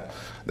from that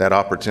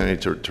opportunity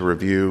to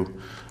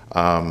review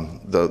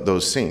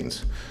those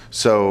scenes.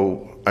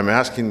 So I'm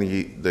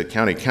asking the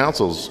county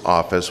council's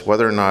office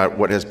whether or not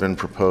what has been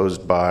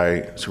proposed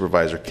by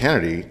Supervisor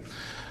Kennedy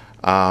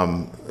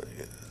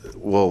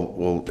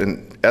will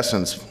in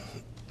essence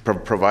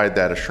provide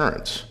that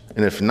assurance.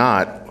 And if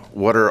not,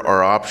 what are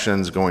our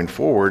options going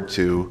forward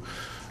to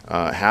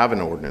have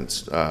an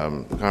ordinance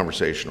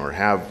conversation or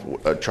have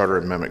a charter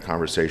amendment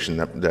conversation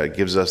that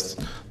gives us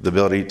the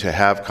ability to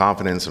have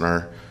confidence in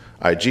our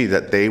IG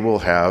that they will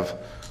have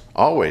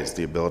always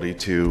the ability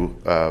to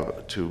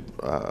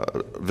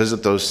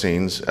visit those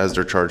scenes as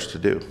they're charged to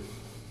do.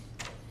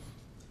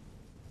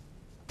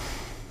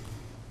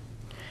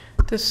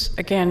 This,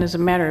 again, is a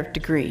matter of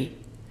degree.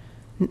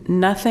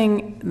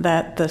 Nothing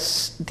that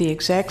the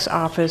exec's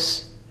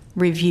office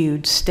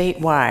reviewed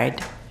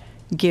statewide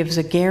gives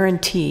a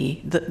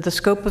guarantee. The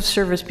scope of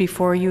service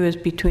before you is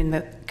between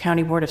the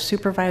County Board of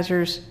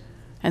Supervisors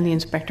and the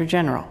Inspector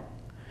General.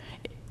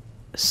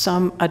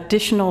 Some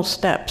additional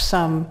steps,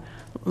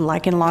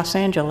 like in Los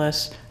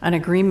Angeles, an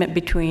agreement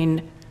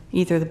between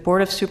either the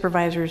Board of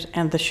Supervisors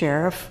and the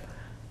sheriff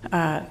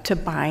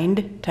to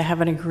bind, to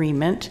have an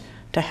agreement,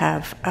 to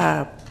have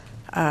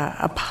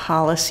a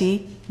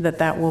policy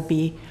that will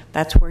be,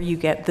 that's where you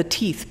get the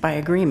teeth by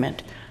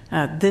agreement.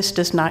 This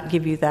does not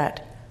give you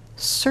that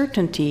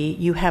certainty.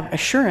 You have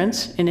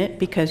assurance in it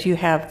because you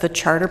have the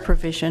charter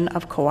provision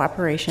of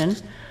cooperation,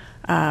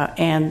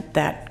 and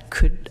that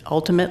could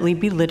ultimately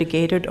be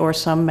litigated or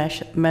some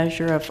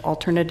measure of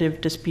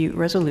alternative dispute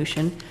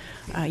resolution.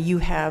 You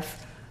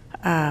have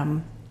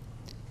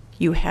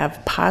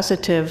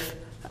positive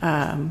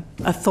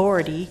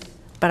authority,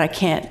 but I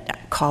can't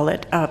call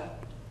it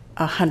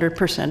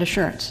 100%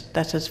 assurance.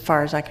 That's as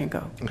far as I can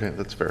go. Okay,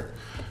 that's fair.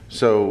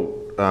 So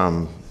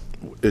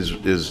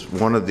is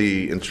one of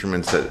the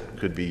instruments that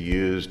could be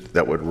used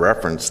that would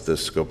reference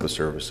this scope of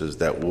services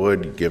that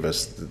would give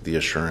us the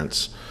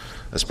assurance,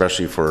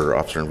 especially for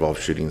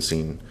officer-involved shooting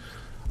scene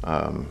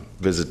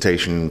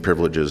visitation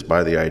privileges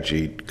by the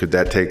IG, could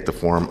that take the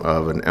form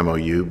of an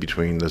MOU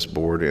between this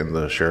board and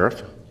the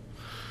sheriff?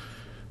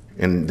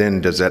 And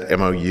then does that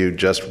MOU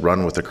just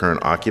run with the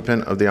current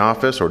occupant of the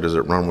office, or does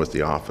it run with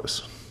the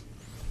office?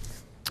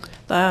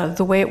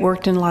 The way it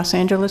worked in Los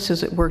Angeles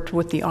is it worked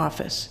with the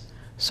office.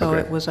 So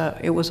okay.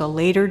 It was a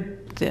later,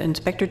 the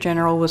Inspector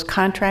General was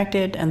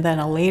contracted, and then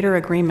a later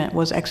agreement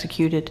was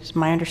executed, is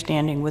my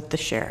understanding, with the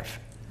sheriff.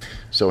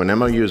 So an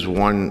MOU is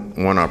one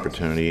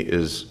opportunity.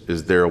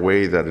 Is there a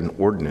way that an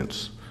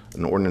ordinance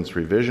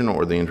revision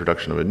or the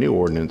introduction of a new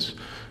ordinance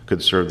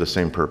could serve the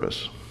same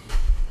purpose?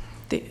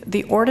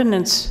 The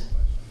ordinance,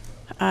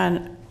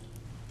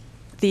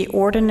 the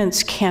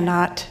ordinance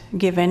cannot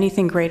give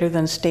anything greater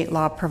than state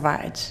law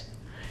provides.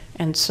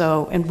 And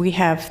so, and we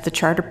have the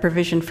charter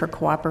provision for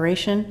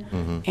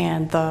cooperation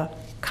and the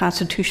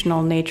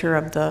constitutional nature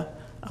of the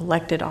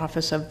elected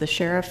office of the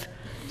sheriff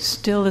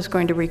still is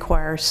going to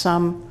require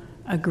some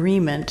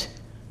agreement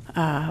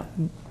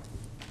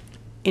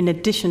in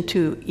addition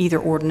to either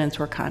ordinance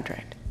or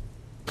contract.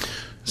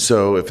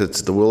 So if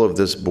it's the will of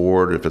this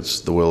board, if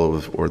it's the will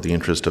of or the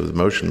interest of the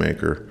motion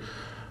maker,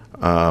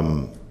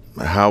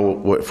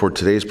 for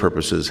today's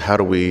purposes, how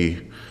do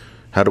we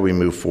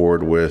move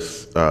forward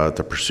with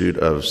the pursuit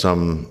of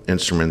some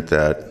instrument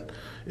that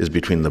is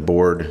between the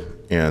board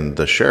and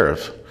the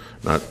sheriff,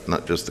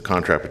 not just the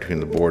contract between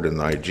the board and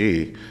the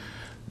IG,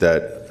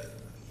 that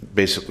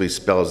basically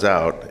spells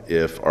out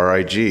if our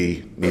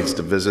IG needs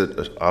to visit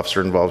an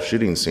officer-involved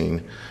shooting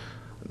scene,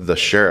 the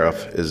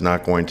sheriff is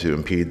not going to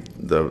impede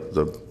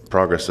the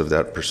progress of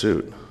that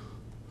pursuit?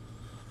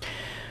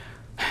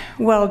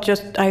 Well,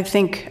 just I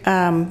think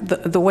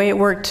the way it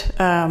worked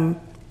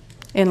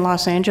in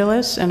Los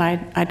Angeles, and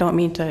I don't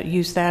mean to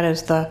use that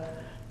as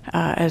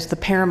the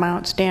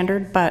paramount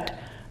standard, but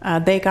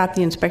they got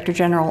the Inspector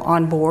General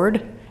on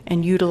board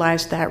and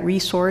utilized that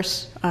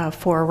resource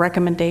for a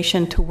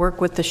recommendation to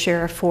work with the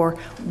sheriff for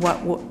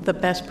what the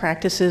best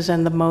practices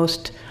and the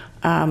most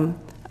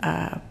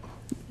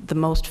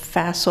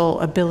facile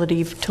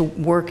ability to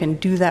work and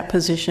do that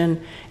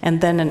position,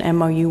 and then an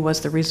MOU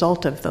was the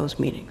result of those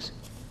meetings.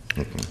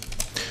 Okay.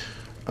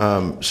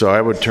 So I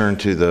would turn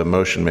to the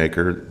motion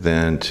maker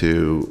then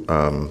to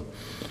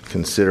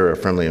consider a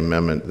friendly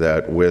amendment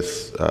that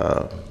with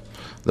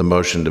the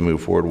motion to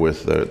move forward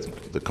with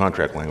the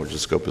contract language, the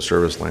scope of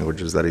service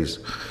languages that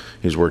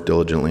he's worked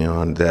diligently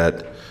on,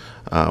 that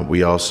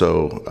we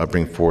also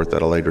bring forth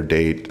at a later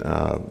date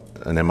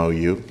an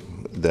MOU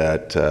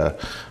that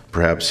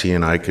perhaps he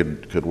and I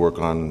could work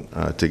on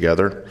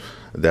together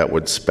that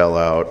would spell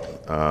out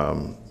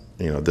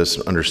this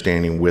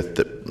understanding with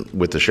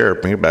the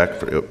sheriff, bring it back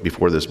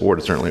before this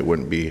board. Certainly it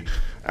wouldn't be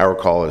our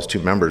call as two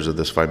members of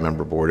this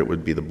 5-member board. It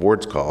would be the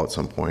board's call at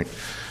some point.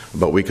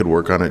 But we could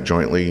work on it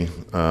jointly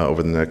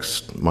over the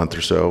next month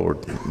or so, or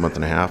month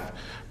and a half,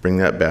 bring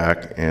that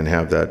back and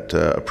have that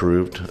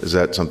approved. Is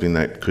that something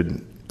that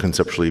could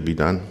conceptually be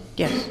done?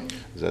 Yes.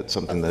 Is that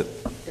something that...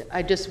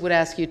 I just would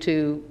ask you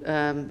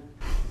to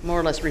more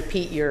or less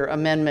repeat your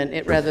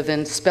amendment rather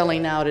than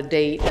spelling out a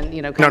date and,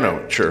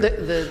 No, sure.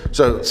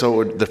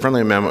 So the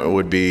friendly amendment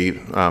would be,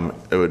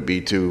 it would be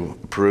to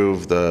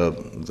approve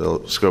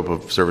the scope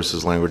of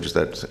services languages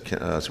that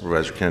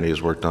Supervisor Kennedy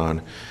has worked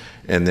on,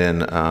 and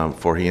then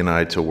for he and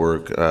I to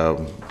work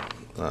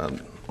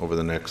over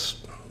the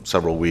next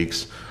several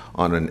weeks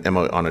on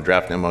a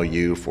draft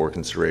MOU for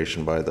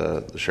consideration by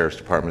the Sheriff's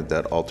Department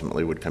that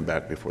ultimately would come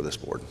back before this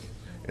board,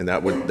 and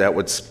that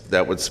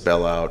would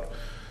spell out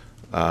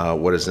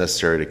what is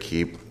necessary to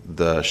keep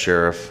the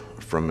sheriff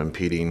from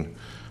impeding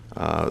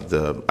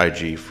the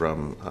IG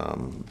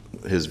from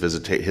his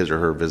or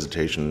her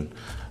visitation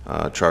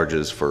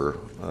charges for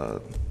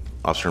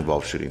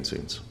officer-involved shooting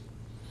scenes.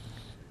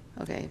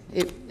 Okay.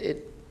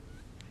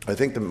 I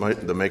think the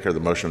maker of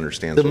the motion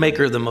understands. The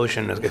maker of the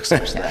motion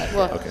accepts that.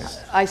 Well, okay.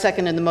 I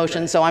seconded the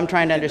motion, so I'm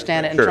trying to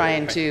understand it and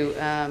trying to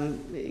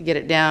get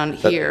it down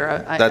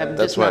here.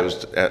 That's why I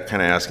was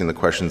kind of asking the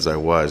questions I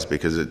was,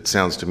 because it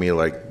sounds to me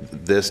like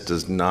this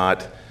does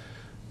not,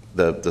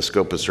 the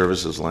scope of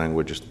services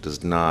language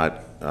does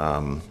not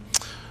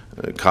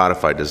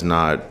codify, does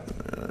not,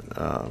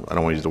 I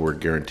don't want to use the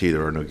word guarantee,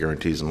 there are no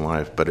guarantees in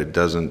life, but it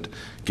doesn't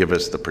give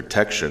us the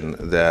protection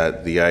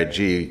that the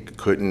IG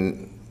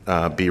couldn't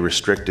be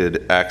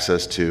restricted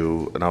access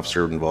to an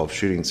officer-involved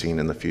shooting scene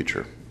in the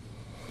future.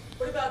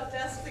 What about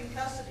deaths in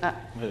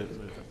custody?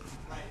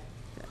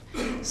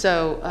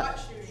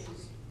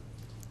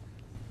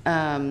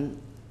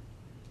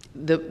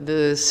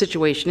 The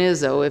situation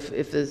is, though,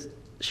 if the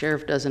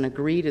sheriff doesn't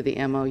agree to the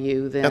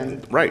MOU,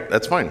 then... Right,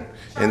 that's fine.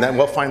 And then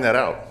we'll find that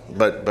out.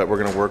 But we're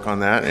going to work on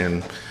that,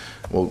 and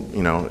we'll,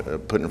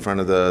 put in front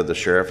of the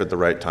sheriff at the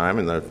right time,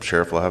 and the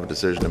sheriff will have a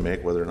decision to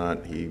make whether or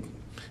not he...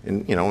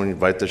 And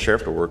invite the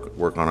sheriff to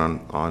work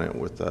on it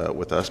with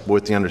us,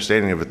 with the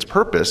understanding of its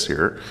purpose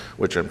here,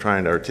 which I'm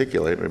trying to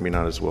articulate. Maybe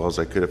not as well as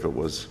I could if it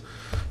was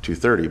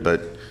 2:30,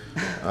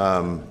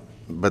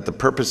 but the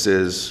purpose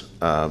is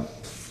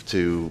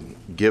to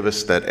give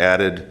us that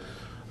added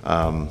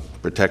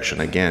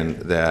protection again,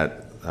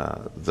 that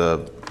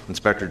the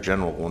Inspector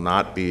General will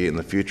not be in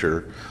the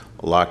future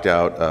locked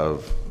out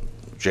of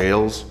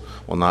jails,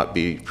 will not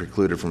be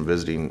precluded from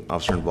visiting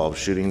officer-involved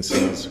shooting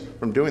scenes,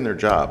 from doing their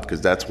job,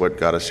 because that's what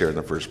got us here in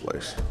the first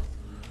place.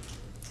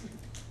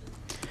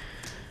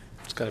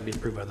 It's got to be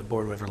approved by the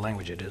board, whatever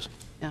language it is.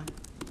 Yeah.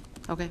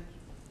 Okay.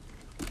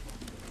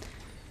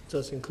 So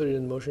it's included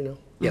in the motion now?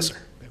 Yes, sir.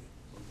 Okay.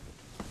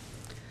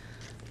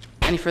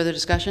 Any further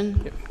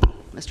discussion? Yep.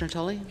 Mr.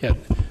 Natoli? Yeah.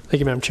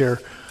 Thank you, Madam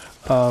Chair.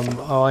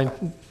 I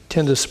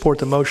tend to support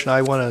the motion.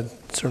 I want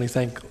to certainly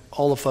thank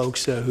all the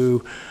folks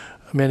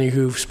many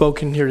who've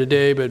spoken here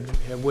today but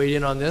have weighed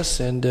in on this,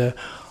 and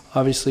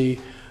obviously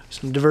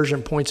some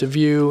divergent points of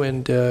view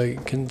and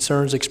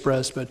concerns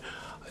expressed, but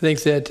I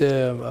think that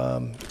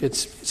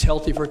it's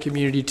healthy for a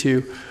community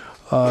to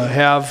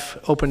have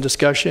open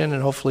discussion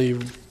and hopefully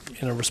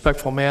in a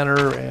respectful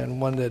manner,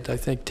 and one that I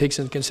think takes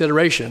into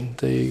consideration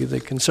the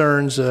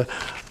concerns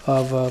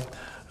of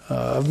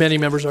many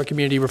members of our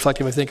community,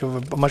 reflective, I think,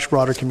 of a much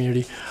broader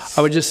community.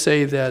 I would just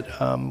say that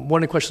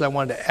one of the questions I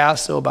wanted to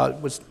ask, though,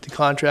 about was the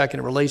contract,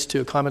 and it relates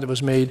to a comment that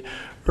was made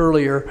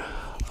earlier.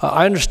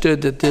 I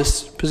understood that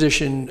this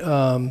position,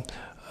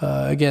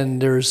 again,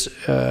 there's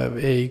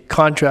a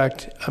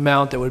contract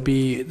amount that would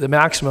be the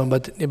maximum,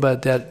 but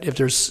that if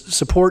there's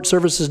support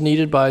services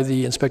needed by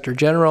the Inspector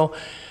General,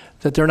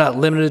 that they're not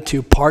limited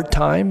to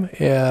part-time,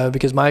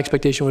 because my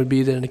expectation would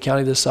be that in a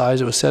county this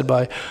size, it was said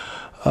by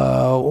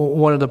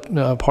one of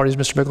the parties,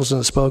 Mr. Mickelson,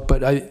 that spoke,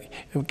 but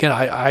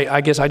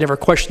I guess I never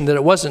questioned that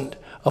it wasn't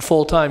a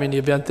full-time in the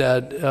event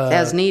that...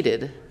 as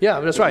needed. Yeah,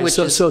 that's right. Which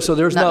So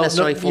there's not no...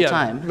 necessarily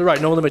full-time. Yeah,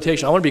 right, no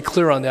limitation. I want to be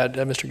clear on that,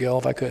 Mr. Gill,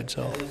 if I could,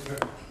 so...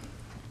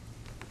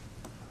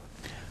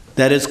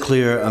 That is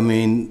clear. I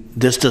mean,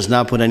 this does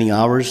not put any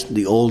hours.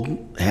 The old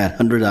had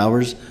 100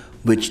 hours,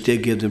 which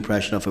did give the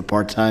impression of a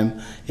part-time.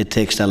 It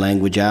takes that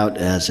language out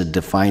as a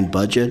defined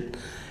budget,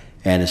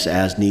 and it's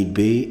as need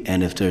be.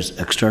 And if there's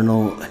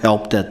external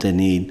help that they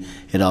need,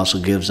 it also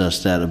gives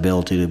us that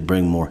ability to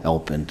bring more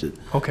help into.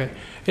 Okay.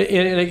 And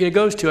it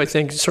goes to, I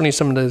think, certainly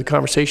some of the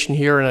conversation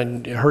here,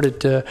 and I heard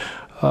it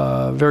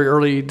very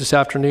early this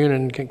afternoon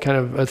and kind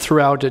of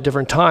throughout at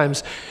different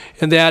times,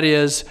 and that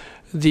is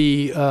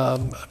the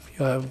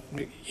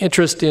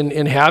interest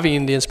in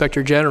having the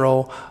Inspector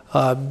General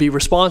be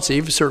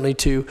responsive, certainly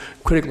to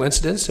critical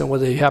incidents, and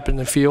whether they happen in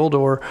the field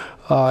or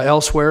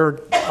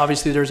elsewhere.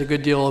 Obviously, there's a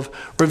good deal of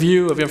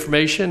review of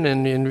information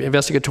and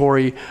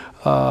investigatory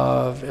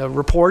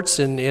reports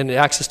and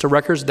access to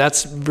records.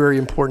 That's very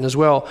important as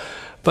well.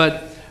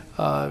 But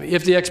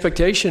if the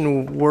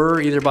expectation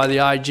were either by the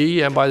IG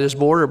and by this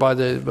board or by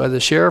the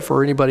sheriff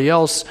or anybody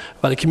else,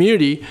 by the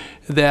community,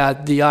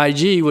 that the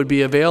IG would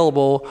be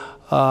available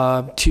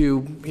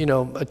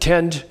to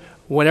attend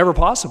whenever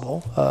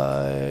possible,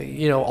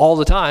 all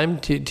the time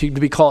to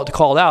be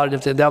called out, and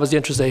if that was the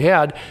interest they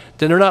had,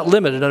 then they're not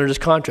limited under this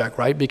contract,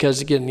 right?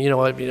 Because again,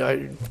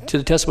 to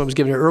the testimony was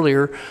given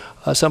earlier,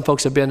 some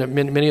folks have been at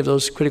many of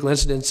those critical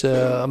incidents,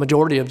 a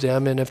majority of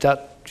them, and if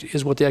that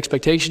is what the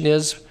expectation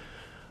is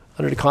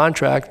under the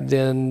contract,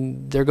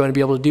 then they're going to be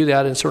able to do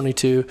that, and certainly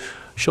to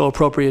show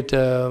appropriate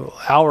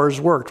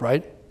hours worked,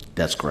 right?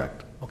 That's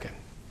correct. Okay.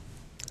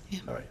 Yeah.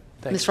 All right.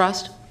 Thanks. Ms.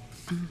 Frost?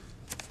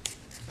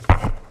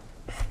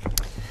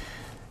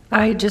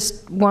 I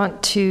just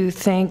want to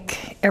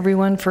thank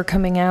everyone for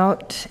coming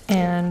out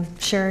and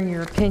sharing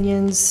your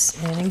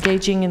opinions and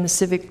engaging in the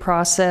civic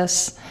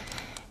process.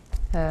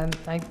 I'm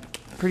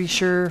pretty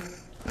sure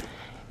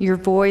your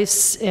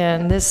voice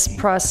and this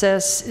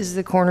process is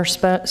the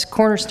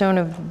cornerstone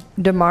of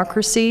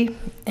democracy,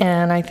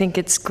 and I think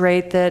it's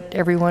great that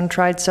everyone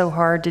tried so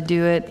hard to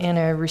do it in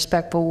a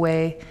respectful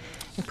way.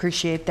 I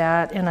appreciate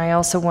that, and I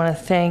also want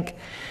to thank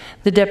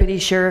the Deputy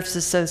Sheriff's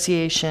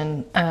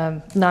Association,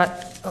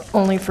 not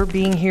only for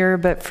being here,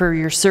 but for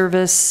your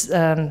service,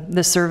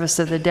 the service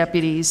of the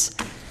deputies.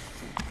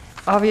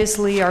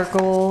 Obviously, our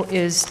goal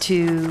is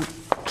to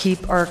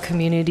keep our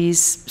communities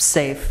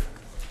safe,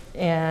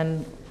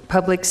 and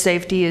public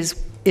safety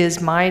is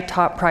my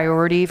top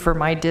priority for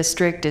my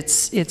district.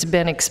 It's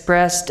been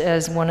expressed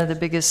as one of the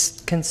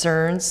biggest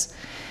concerns,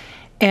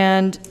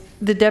 and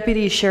the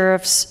deputy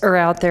sheriffs are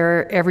out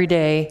there every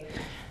day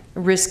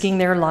risking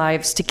their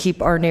lives to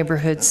keep our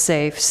neighborhoods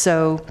safe.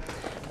 So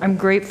I'm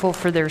grateful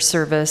for their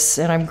service,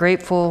 and I'm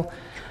grateful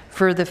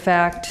for the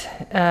fact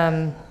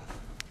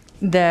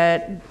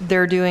that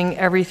they're doing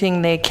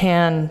everything they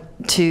can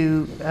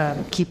to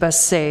keep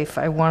us safe.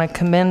 I want to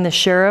commend the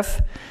sheriff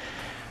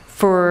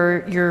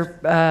for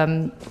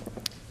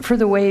for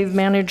the way you've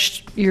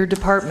managed your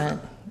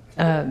department.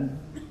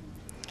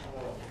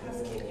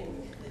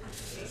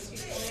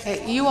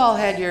 Hey, you all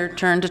had your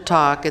turn to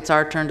talk. It's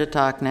our turn to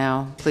talk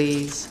now,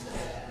 please.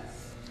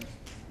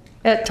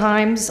 At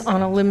times,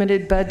 on a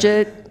limited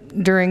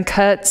budget, during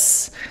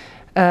cuts,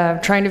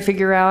 trying to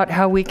figure out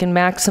how we can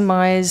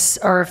maximize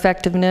our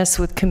effectiveness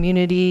with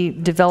community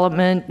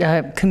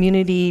development,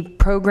 community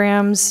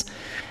programs,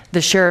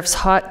 the sheriff's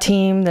hot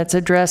team that's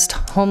addressed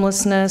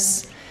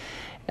homelessness.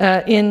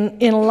 In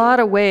a lot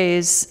of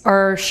ways,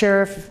 our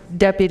sheriff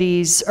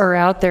deputies are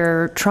out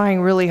there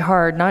trying really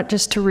hard, not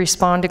just to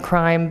respond to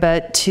crime,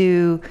 but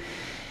to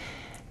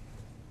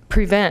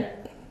prevent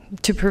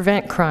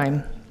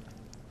crime.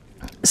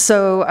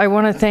 So I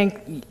want to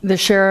thank the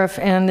sheriff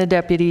and the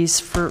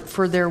deputies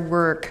for their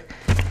work.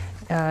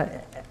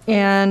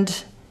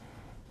 And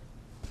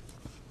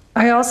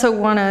I also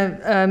want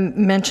to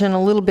mention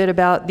a little bit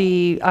about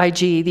the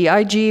IG. The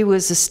IG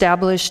was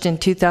established in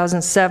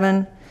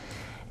 2007.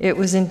 It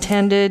was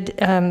intended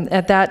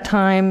at that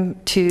time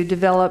to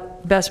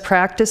develop best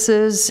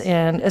practices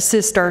and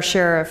assist our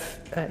sheriff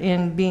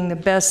in being the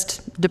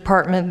best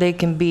department they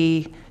can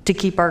be to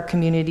keep our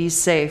communities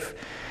safe.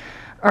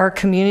 Our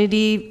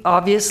community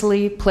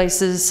obviously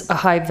places a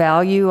high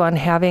value on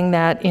having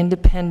that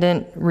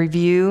independent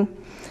review.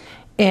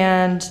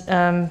 And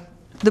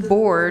the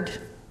board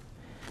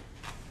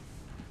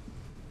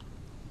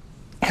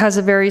has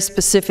a very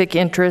specific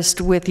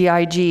interest with the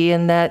IG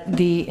in that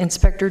the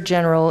Inspector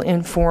General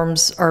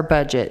informs our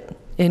budget,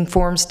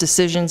 informs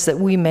decisions that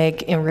we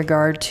make in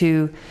regard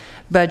to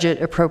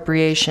budget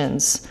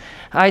appropriations.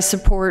 I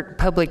support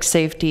public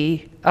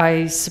safety.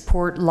 I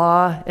support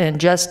law and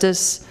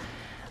justice.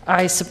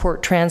 I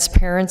support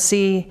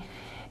transparency.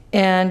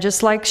 And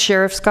just like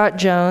Sheriff Scott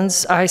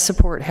Jones, I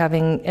support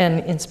having an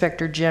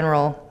Inspector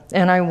General,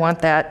 and I want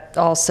that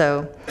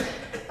also.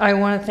 I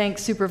want to thank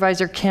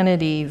Supervisor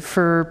Kennedy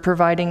for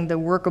providing the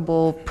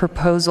workable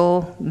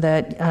proposal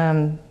that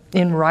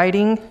in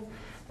writing.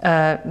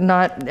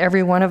 Not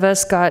every one of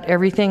us got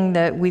everything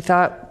that we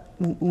thought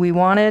we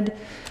wanted,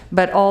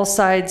 but all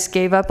sides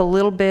gave up a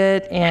little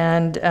bit,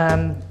 and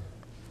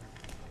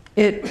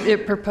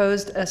it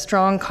proposed a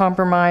strong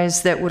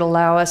compromise that would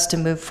allow us to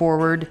move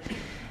forward.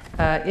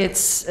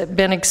 It's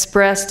been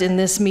expressed in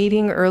this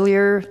meeting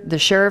earlier. The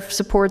sheriff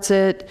supports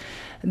it.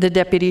 The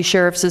Deputy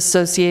Sheriff's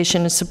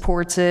Association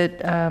supports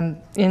it.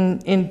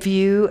 In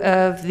view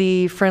of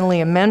the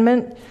friendly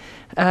amendment,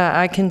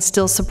 I can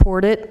still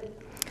support it.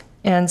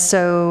 And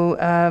so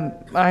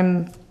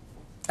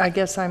I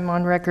guess I'm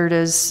on record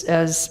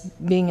as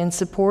being in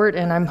support,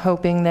 and I'm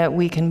hoping that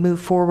we can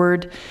move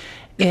forward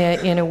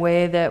in a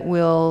way that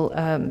will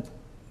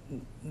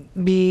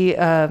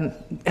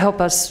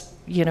help us,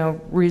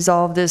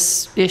 resolve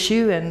this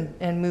issue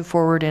and move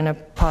forward in a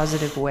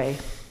positive way.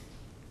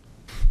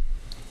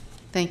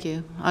 Thank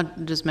you. I'll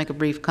just make a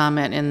brief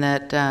comment in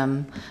that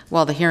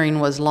while the hearing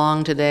was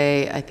long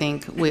today, I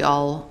think we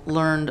all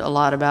learned a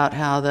lot about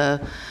how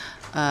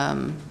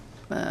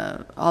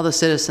all the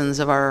citizens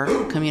of our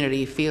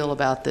community feel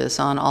about this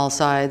on all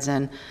sides.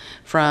 And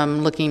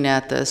from looking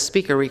at the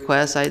speaker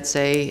requests, I'd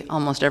say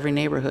almost every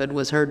neighborhood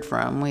was heard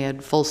from. We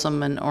had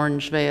Folsom and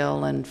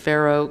Orangevale and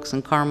Fair Oaks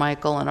and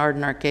Carmichael and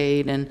Arden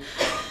Arcade and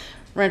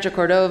Rancho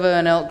Cordova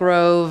and Elk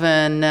Grove,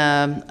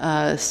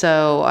 and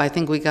so I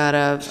think we got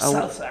a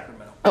South Sacramento.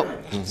 Oh,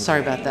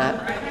 sorry about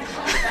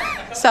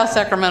that. South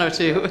Sacramento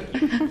too.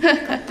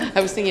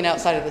 I was thinking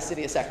outside of the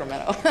city of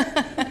Sacramento.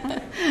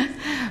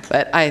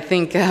 But I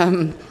think,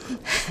 oh,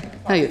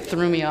 you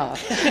threw me off.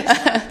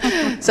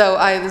 So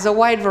there's a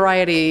wide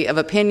variety of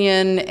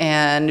opinion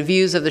and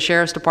views of the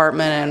Sheriff's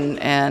Department,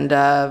 and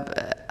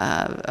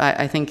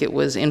I think it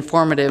was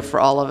informative for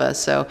all of us.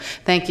 So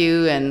thank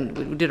you, and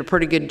we did a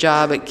pretty good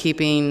job at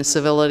keeping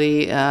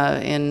civility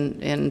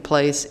in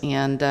place,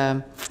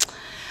 and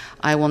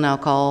I will now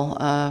call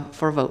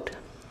for a vote.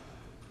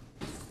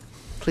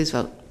 Please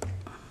vote.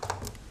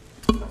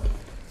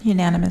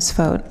 Unanimous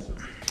vote.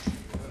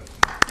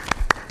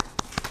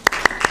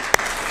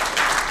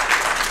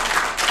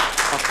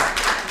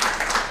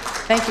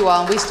 Thank you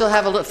all. We still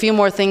have a few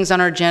more things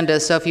on our agenda,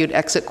 so if you'd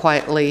exit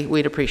quietly,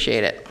 we'd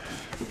appreciate it.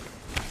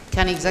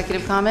 County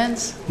executive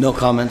comments? No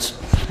comments.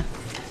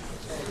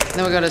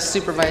 Then we go to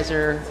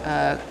supervisor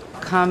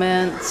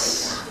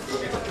comments.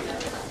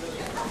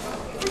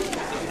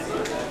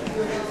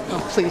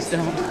 Oh, please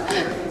don't.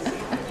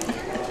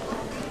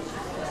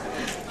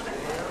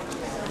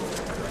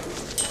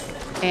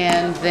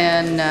 And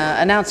then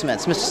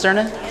announcements. Mr.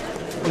 Sterna,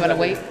 you want to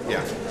wait?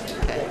 Yeah.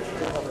 Okay.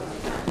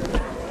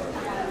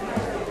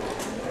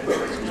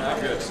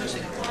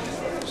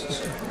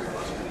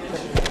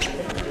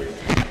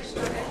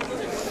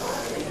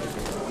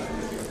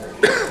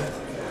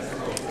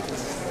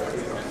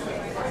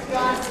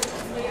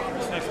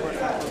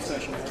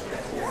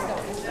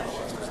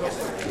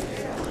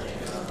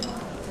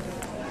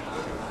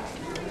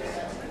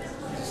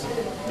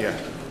 Yeah.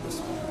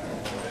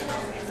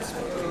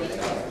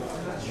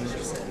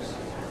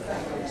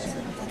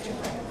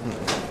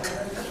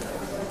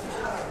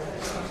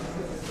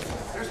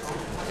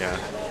 Yeah.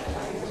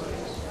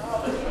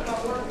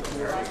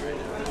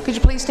 Could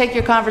you please take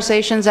your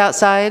conversations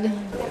outside?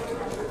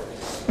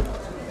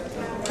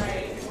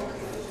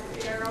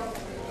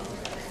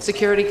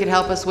 Security could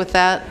help us with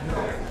that.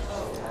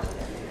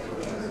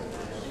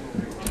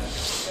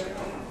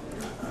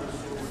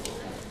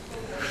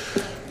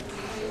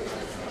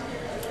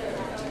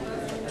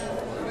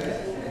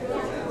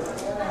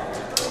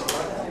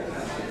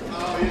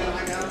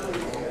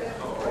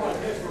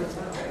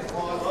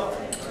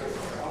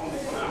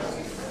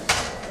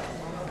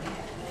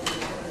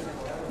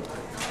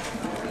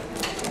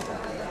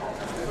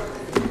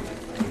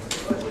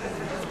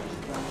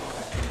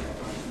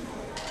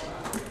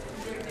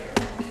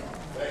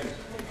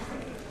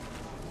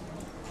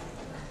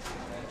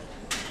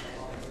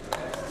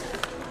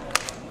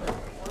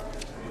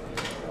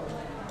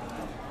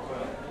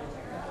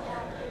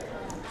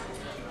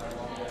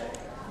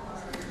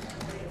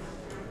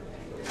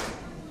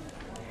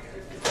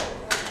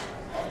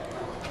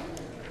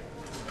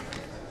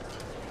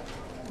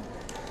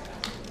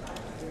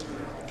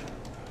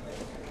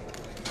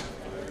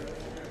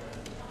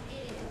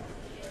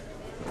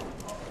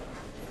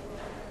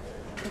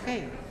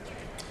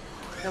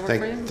 that work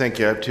for you? Thank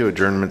you. I have two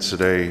adjournments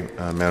today,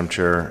 Madam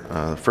Chair.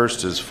 The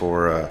first is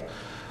for,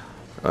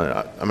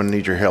 I'm going to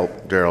need your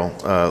help, Daryl.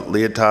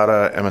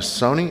 Leotata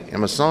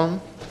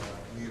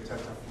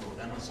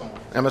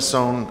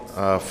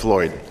Emerson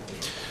Floyd.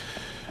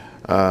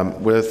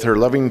 With her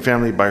loving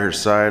family by her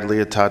side,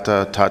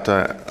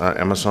 Leotata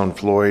Emerson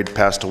Floyd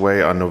passed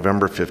away on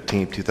November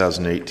 15,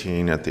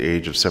 2018 at the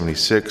age of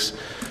 76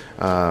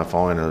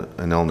 following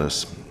an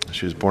illness.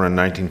 She was born in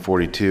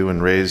 1942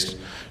 and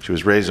she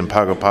was raised in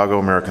Pago Pago,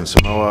 American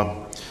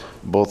Samoa.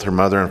 Both her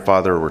mother and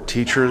father were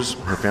teachers.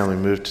 Her family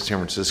moved to San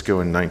Francisco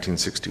in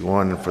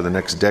 1961, and for the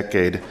next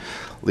decade,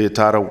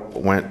 Leotata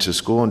went to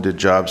school and did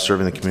jobs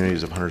serving the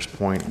communities of Hunters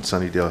Point and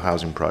Sunnydale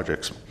housing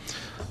projects.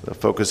 The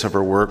focus of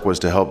her work was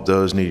to help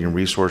those needing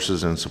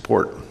resources and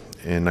support.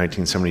 In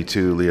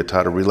 1972,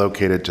 Leotata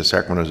relocated to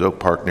Sacramento's Oak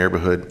Park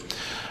neighborhood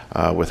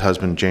with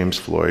husband James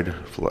Floyd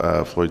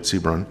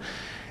Seabrun,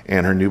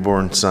 and her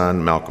newborn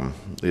son Malcolm.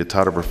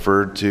 Leotata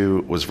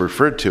was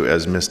referred to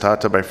as Miss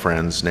Tata by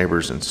friends,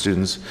 neighbors, and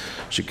students.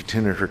 She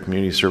continued her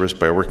community service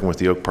by working with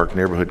the Oak Park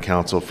Neighborhood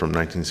Council from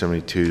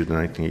 1972 to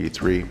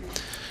 1983.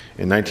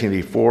 In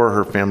 1984,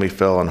 her family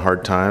fell on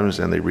hard times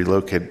and they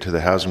relocated to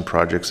the housing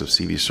projects of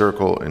CV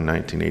Circle in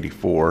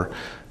 1984,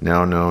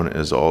 now known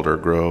as Alder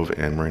Grove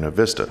and Marina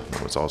Vista.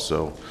 It was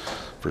also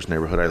the first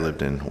neighborhood I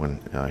lived in when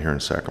here in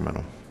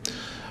Sacramento.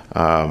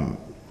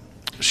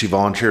 She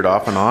volunteered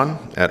off and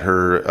on at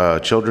her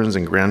children's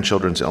and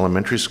grandchildren's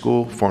elementary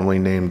school, formerly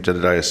named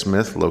Jedediah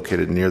Smith,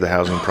 located near the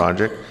housing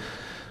project,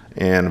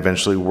 and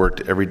eventually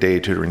worked every day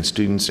tutoring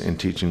students and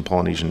teaching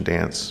Polynesian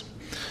dance.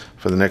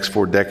 For the next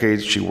 4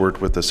 decades, she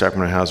worked with the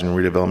Sacramento Housing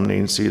Redevelopment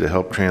Agency to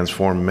help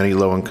transform many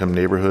low-income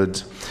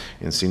neighborhoods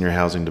and senior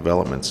housing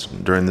developments.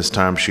 During this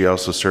time, she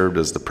also served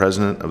as the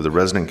president of the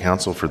Resident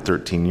Council for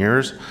 13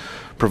 years,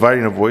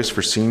 providing a voice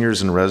for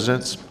seniors and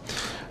residents.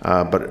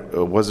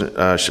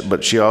 But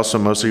she also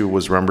mostly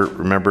was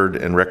remembered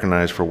and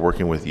recognized for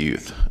working with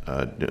youth,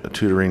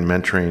 tutoring,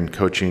 mentoring,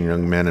 coaching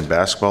young men in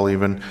basketball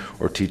even,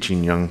 or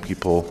teaching young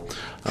people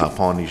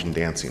Polynesian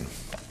dancing.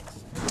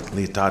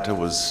 Leotata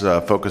was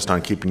focused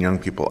on keeping young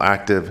people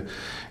active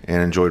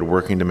and enjoyed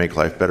working to make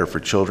life better for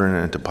children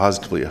and to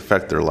positively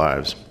affect their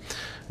lives.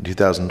 In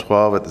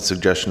 2012, at the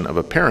suggestion of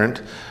a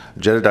parent,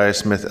 Jedediah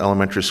Smith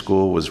Elementary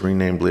School was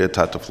renamed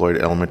Leotata Floyd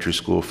Elementary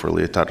School for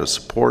Leotata's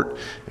support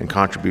and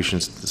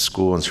contributions to the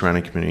school and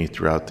surrounding community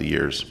throughout the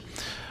years.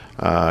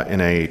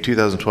 In a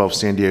 2012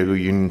 San Diego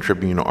Union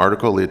Tribune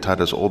article,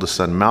 Leotata's oldest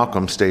son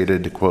Malcolm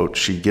stated, quote,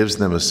 "She gives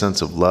them a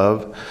sense of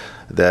love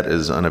that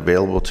is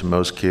unavailable to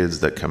most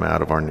kids that come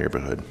out of our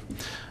neighborhood."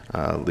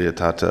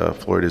 Leotata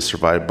Floyd is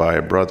survived by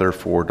a brother,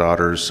 4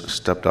 daughters,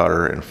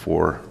 stepdaughter, and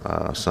 4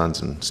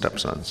 sons and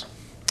stepsons.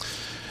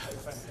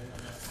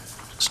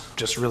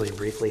 Just really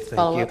briefly,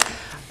 thank you.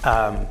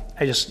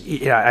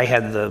 I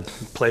had the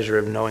pleasure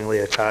of knowing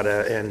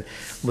Leotata and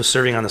was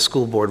serving on the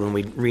school board when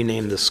we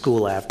renamed the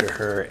school after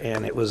her,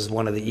 and it was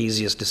one of the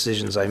easiest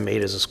decisions I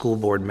made as a school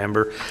board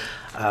member.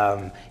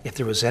 If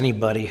there was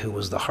anybody who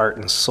was the heart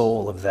and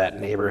soul of that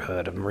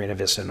neighborhood of Marina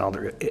Vista and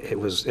Alder, it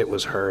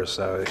was her,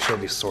 so she'll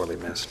be sorely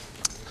missed.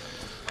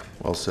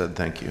 Well said,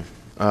 thank you.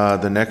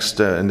 The next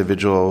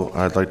individual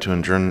I'd like to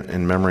adjourn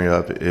in memory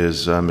of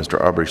is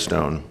Mr. Aubrey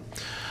Stone.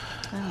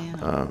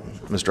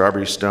 Mr.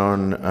 Aubrey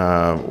Stone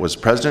was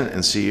president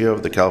and CEO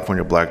of the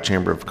California Black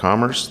Chamber of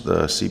Commerce,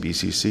 the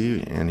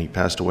CBCC, and he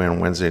passed away on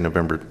Wednesday,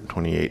 November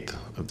 28th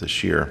of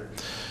this year.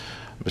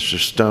 Mr.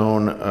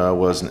 Stone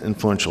was an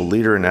influential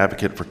leader and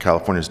advocate for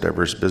California's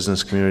diverse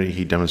business community.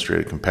 He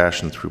demonstrated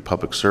compassion through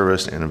public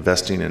service and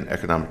investing in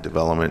economic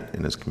development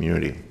in his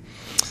community.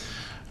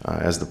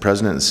 As the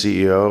president and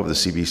CEO of the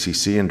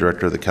CBCC and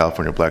director of the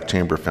California Black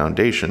Chamber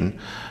Foundation,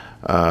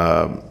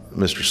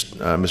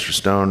 Mr.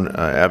 Stone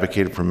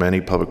advocated for many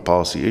public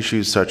policy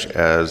issues such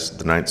as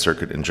the Ninth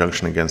Circuit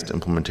injunction against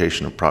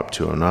implementation of Prop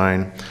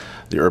 209,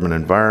 the urban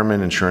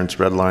environment, insurance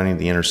redlining,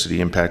 the inner-city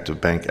impact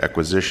of bank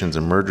acquisitions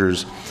and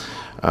mergers,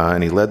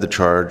 and he led the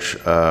charge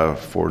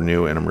for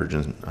new and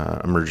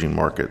emerging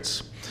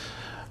markets.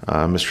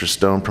 Mr.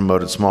 Stone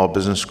promoted small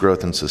business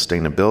growth and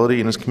sustainability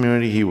in his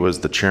community. He was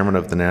the chairman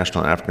of the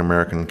National African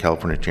American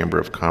California Chamber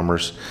of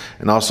Commerce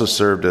and also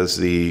served as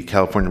the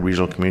California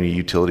Regional Community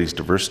Utilities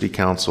Diversity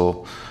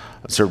Council,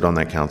 served on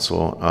that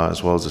council,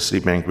 as well as the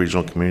Citibank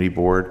Regional Community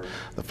Board,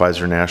 the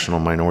Pfizer National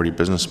Minority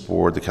Business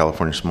Board, the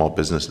California Small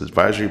Business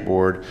Advisory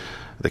Board,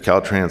 the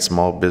Caltrans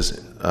Small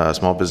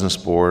Business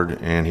Board,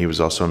 and he was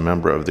also a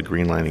member of the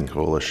Greenlining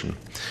Coalition.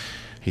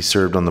 He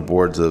served on the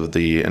boards of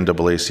the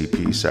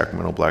NAACP,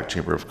 Sacramento Black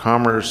Chamber of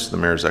Commerce, the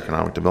Mayor's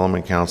Economic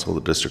Development Council, the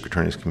District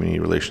Attorney's Community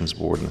Relations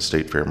Board, and the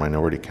State Fair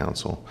Minority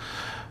Council.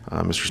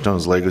 Mr.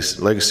 Stone's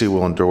legacy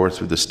will endure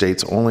through the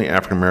state's only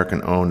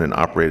African-American owned and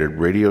operated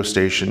radio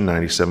station,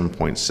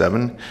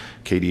 97.7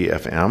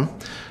 KDFM,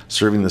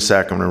 serving the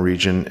Sacramento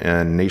region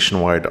and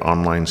nationwide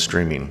online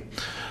streaming.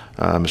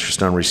 Mr.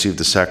 Stone received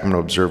the Sacramento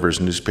Observer's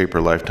Newspaper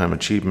Lifetime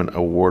Achievement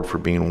Award for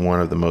being one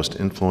of the most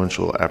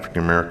influential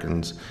African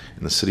Americans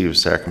in the city of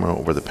Sacramento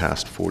over the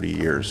past 40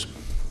 years.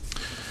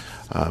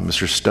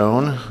 Mr.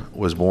 Stone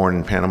was born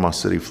in Panama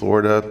City,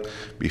 Florida,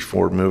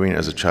 before moving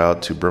as a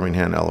child to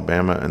Birmingham,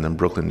 Alabama, and then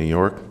Brooklyn, New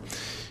York.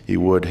 He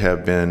would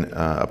have been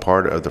a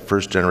part of the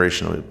first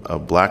generation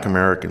of black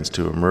Americans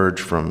to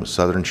emerge from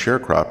southern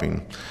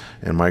sharecropping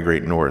and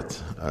migrate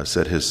north,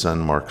 said his son,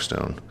 Mark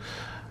Stone.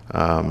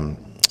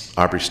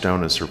 Aubrey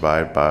Stone is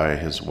survived by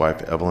his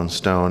wife, Evelyn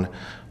Stone,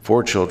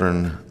 4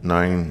 children,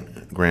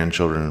 9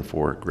 grandchildren, and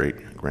 4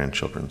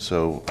 great-grandchildren.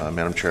 So,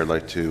 Madam Chair, I'd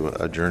like to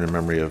adjourn in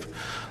memory of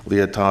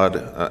Leah Todd,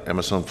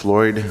 Emerson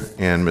Floyd,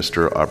 and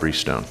Mr. Aubrey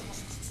Stone.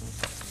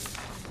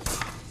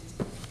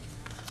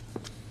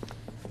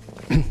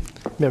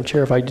 Madam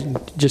Chair, if I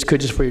just could,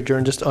 just for your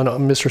adjourn, just on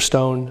Mr.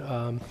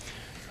 Stone.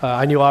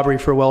 I knew Aubrey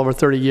for well over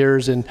 30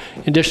 years, and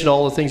in addition to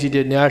all the things he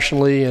did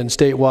nationally and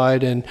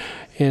statewide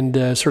and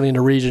certainly in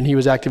the region, he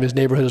was active in his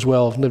neighborhood as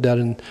well. Lived out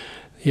in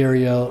the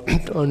area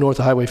north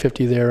of Highway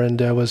 50 there, and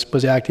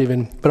was active,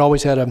 but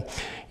always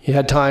he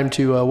had time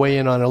to weigh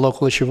in on a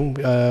local issue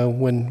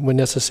when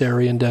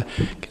necessary, and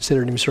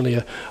considered him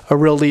certainly a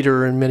real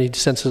leader in many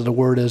senses of the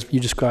word, as you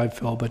described,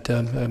 Phil, but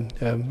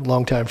a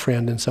longtime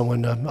friend and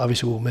someone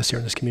obviously we'll miss here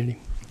in this community.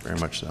 Very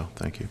much so.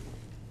 Thank you.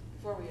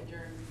 Before we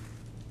adjourn,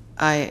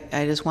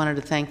 I just wanted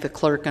to thank the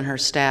clerk and her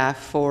staff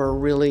for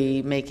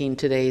really making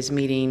today's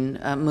meeting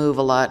move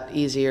a lot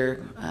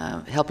easier,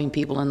 helping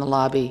people in the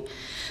lobby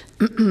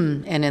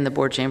and in the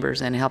board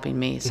chambers, and helping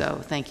me. So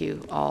thank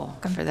you all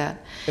for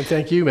that. And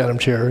thank you, Madam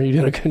Chair. You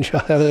did a good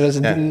job. That was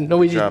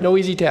no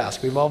easy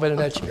task. We've all been in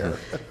that chair.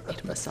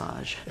 Need a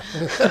massage.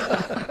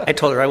 I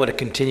told her I would have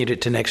continued it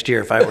to next year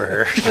if I were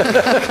her.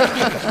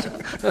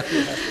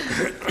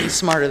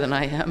 Smarter than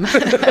I am.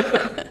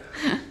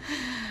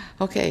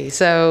 Okay,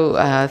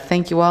 so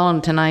thank you all,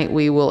 and tonight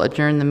we will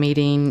adjourn the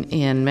meeting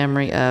in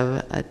memory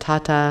of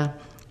Tata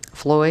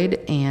Floyd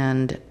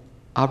and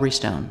Aubrey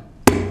Stone.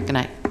 Good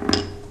night.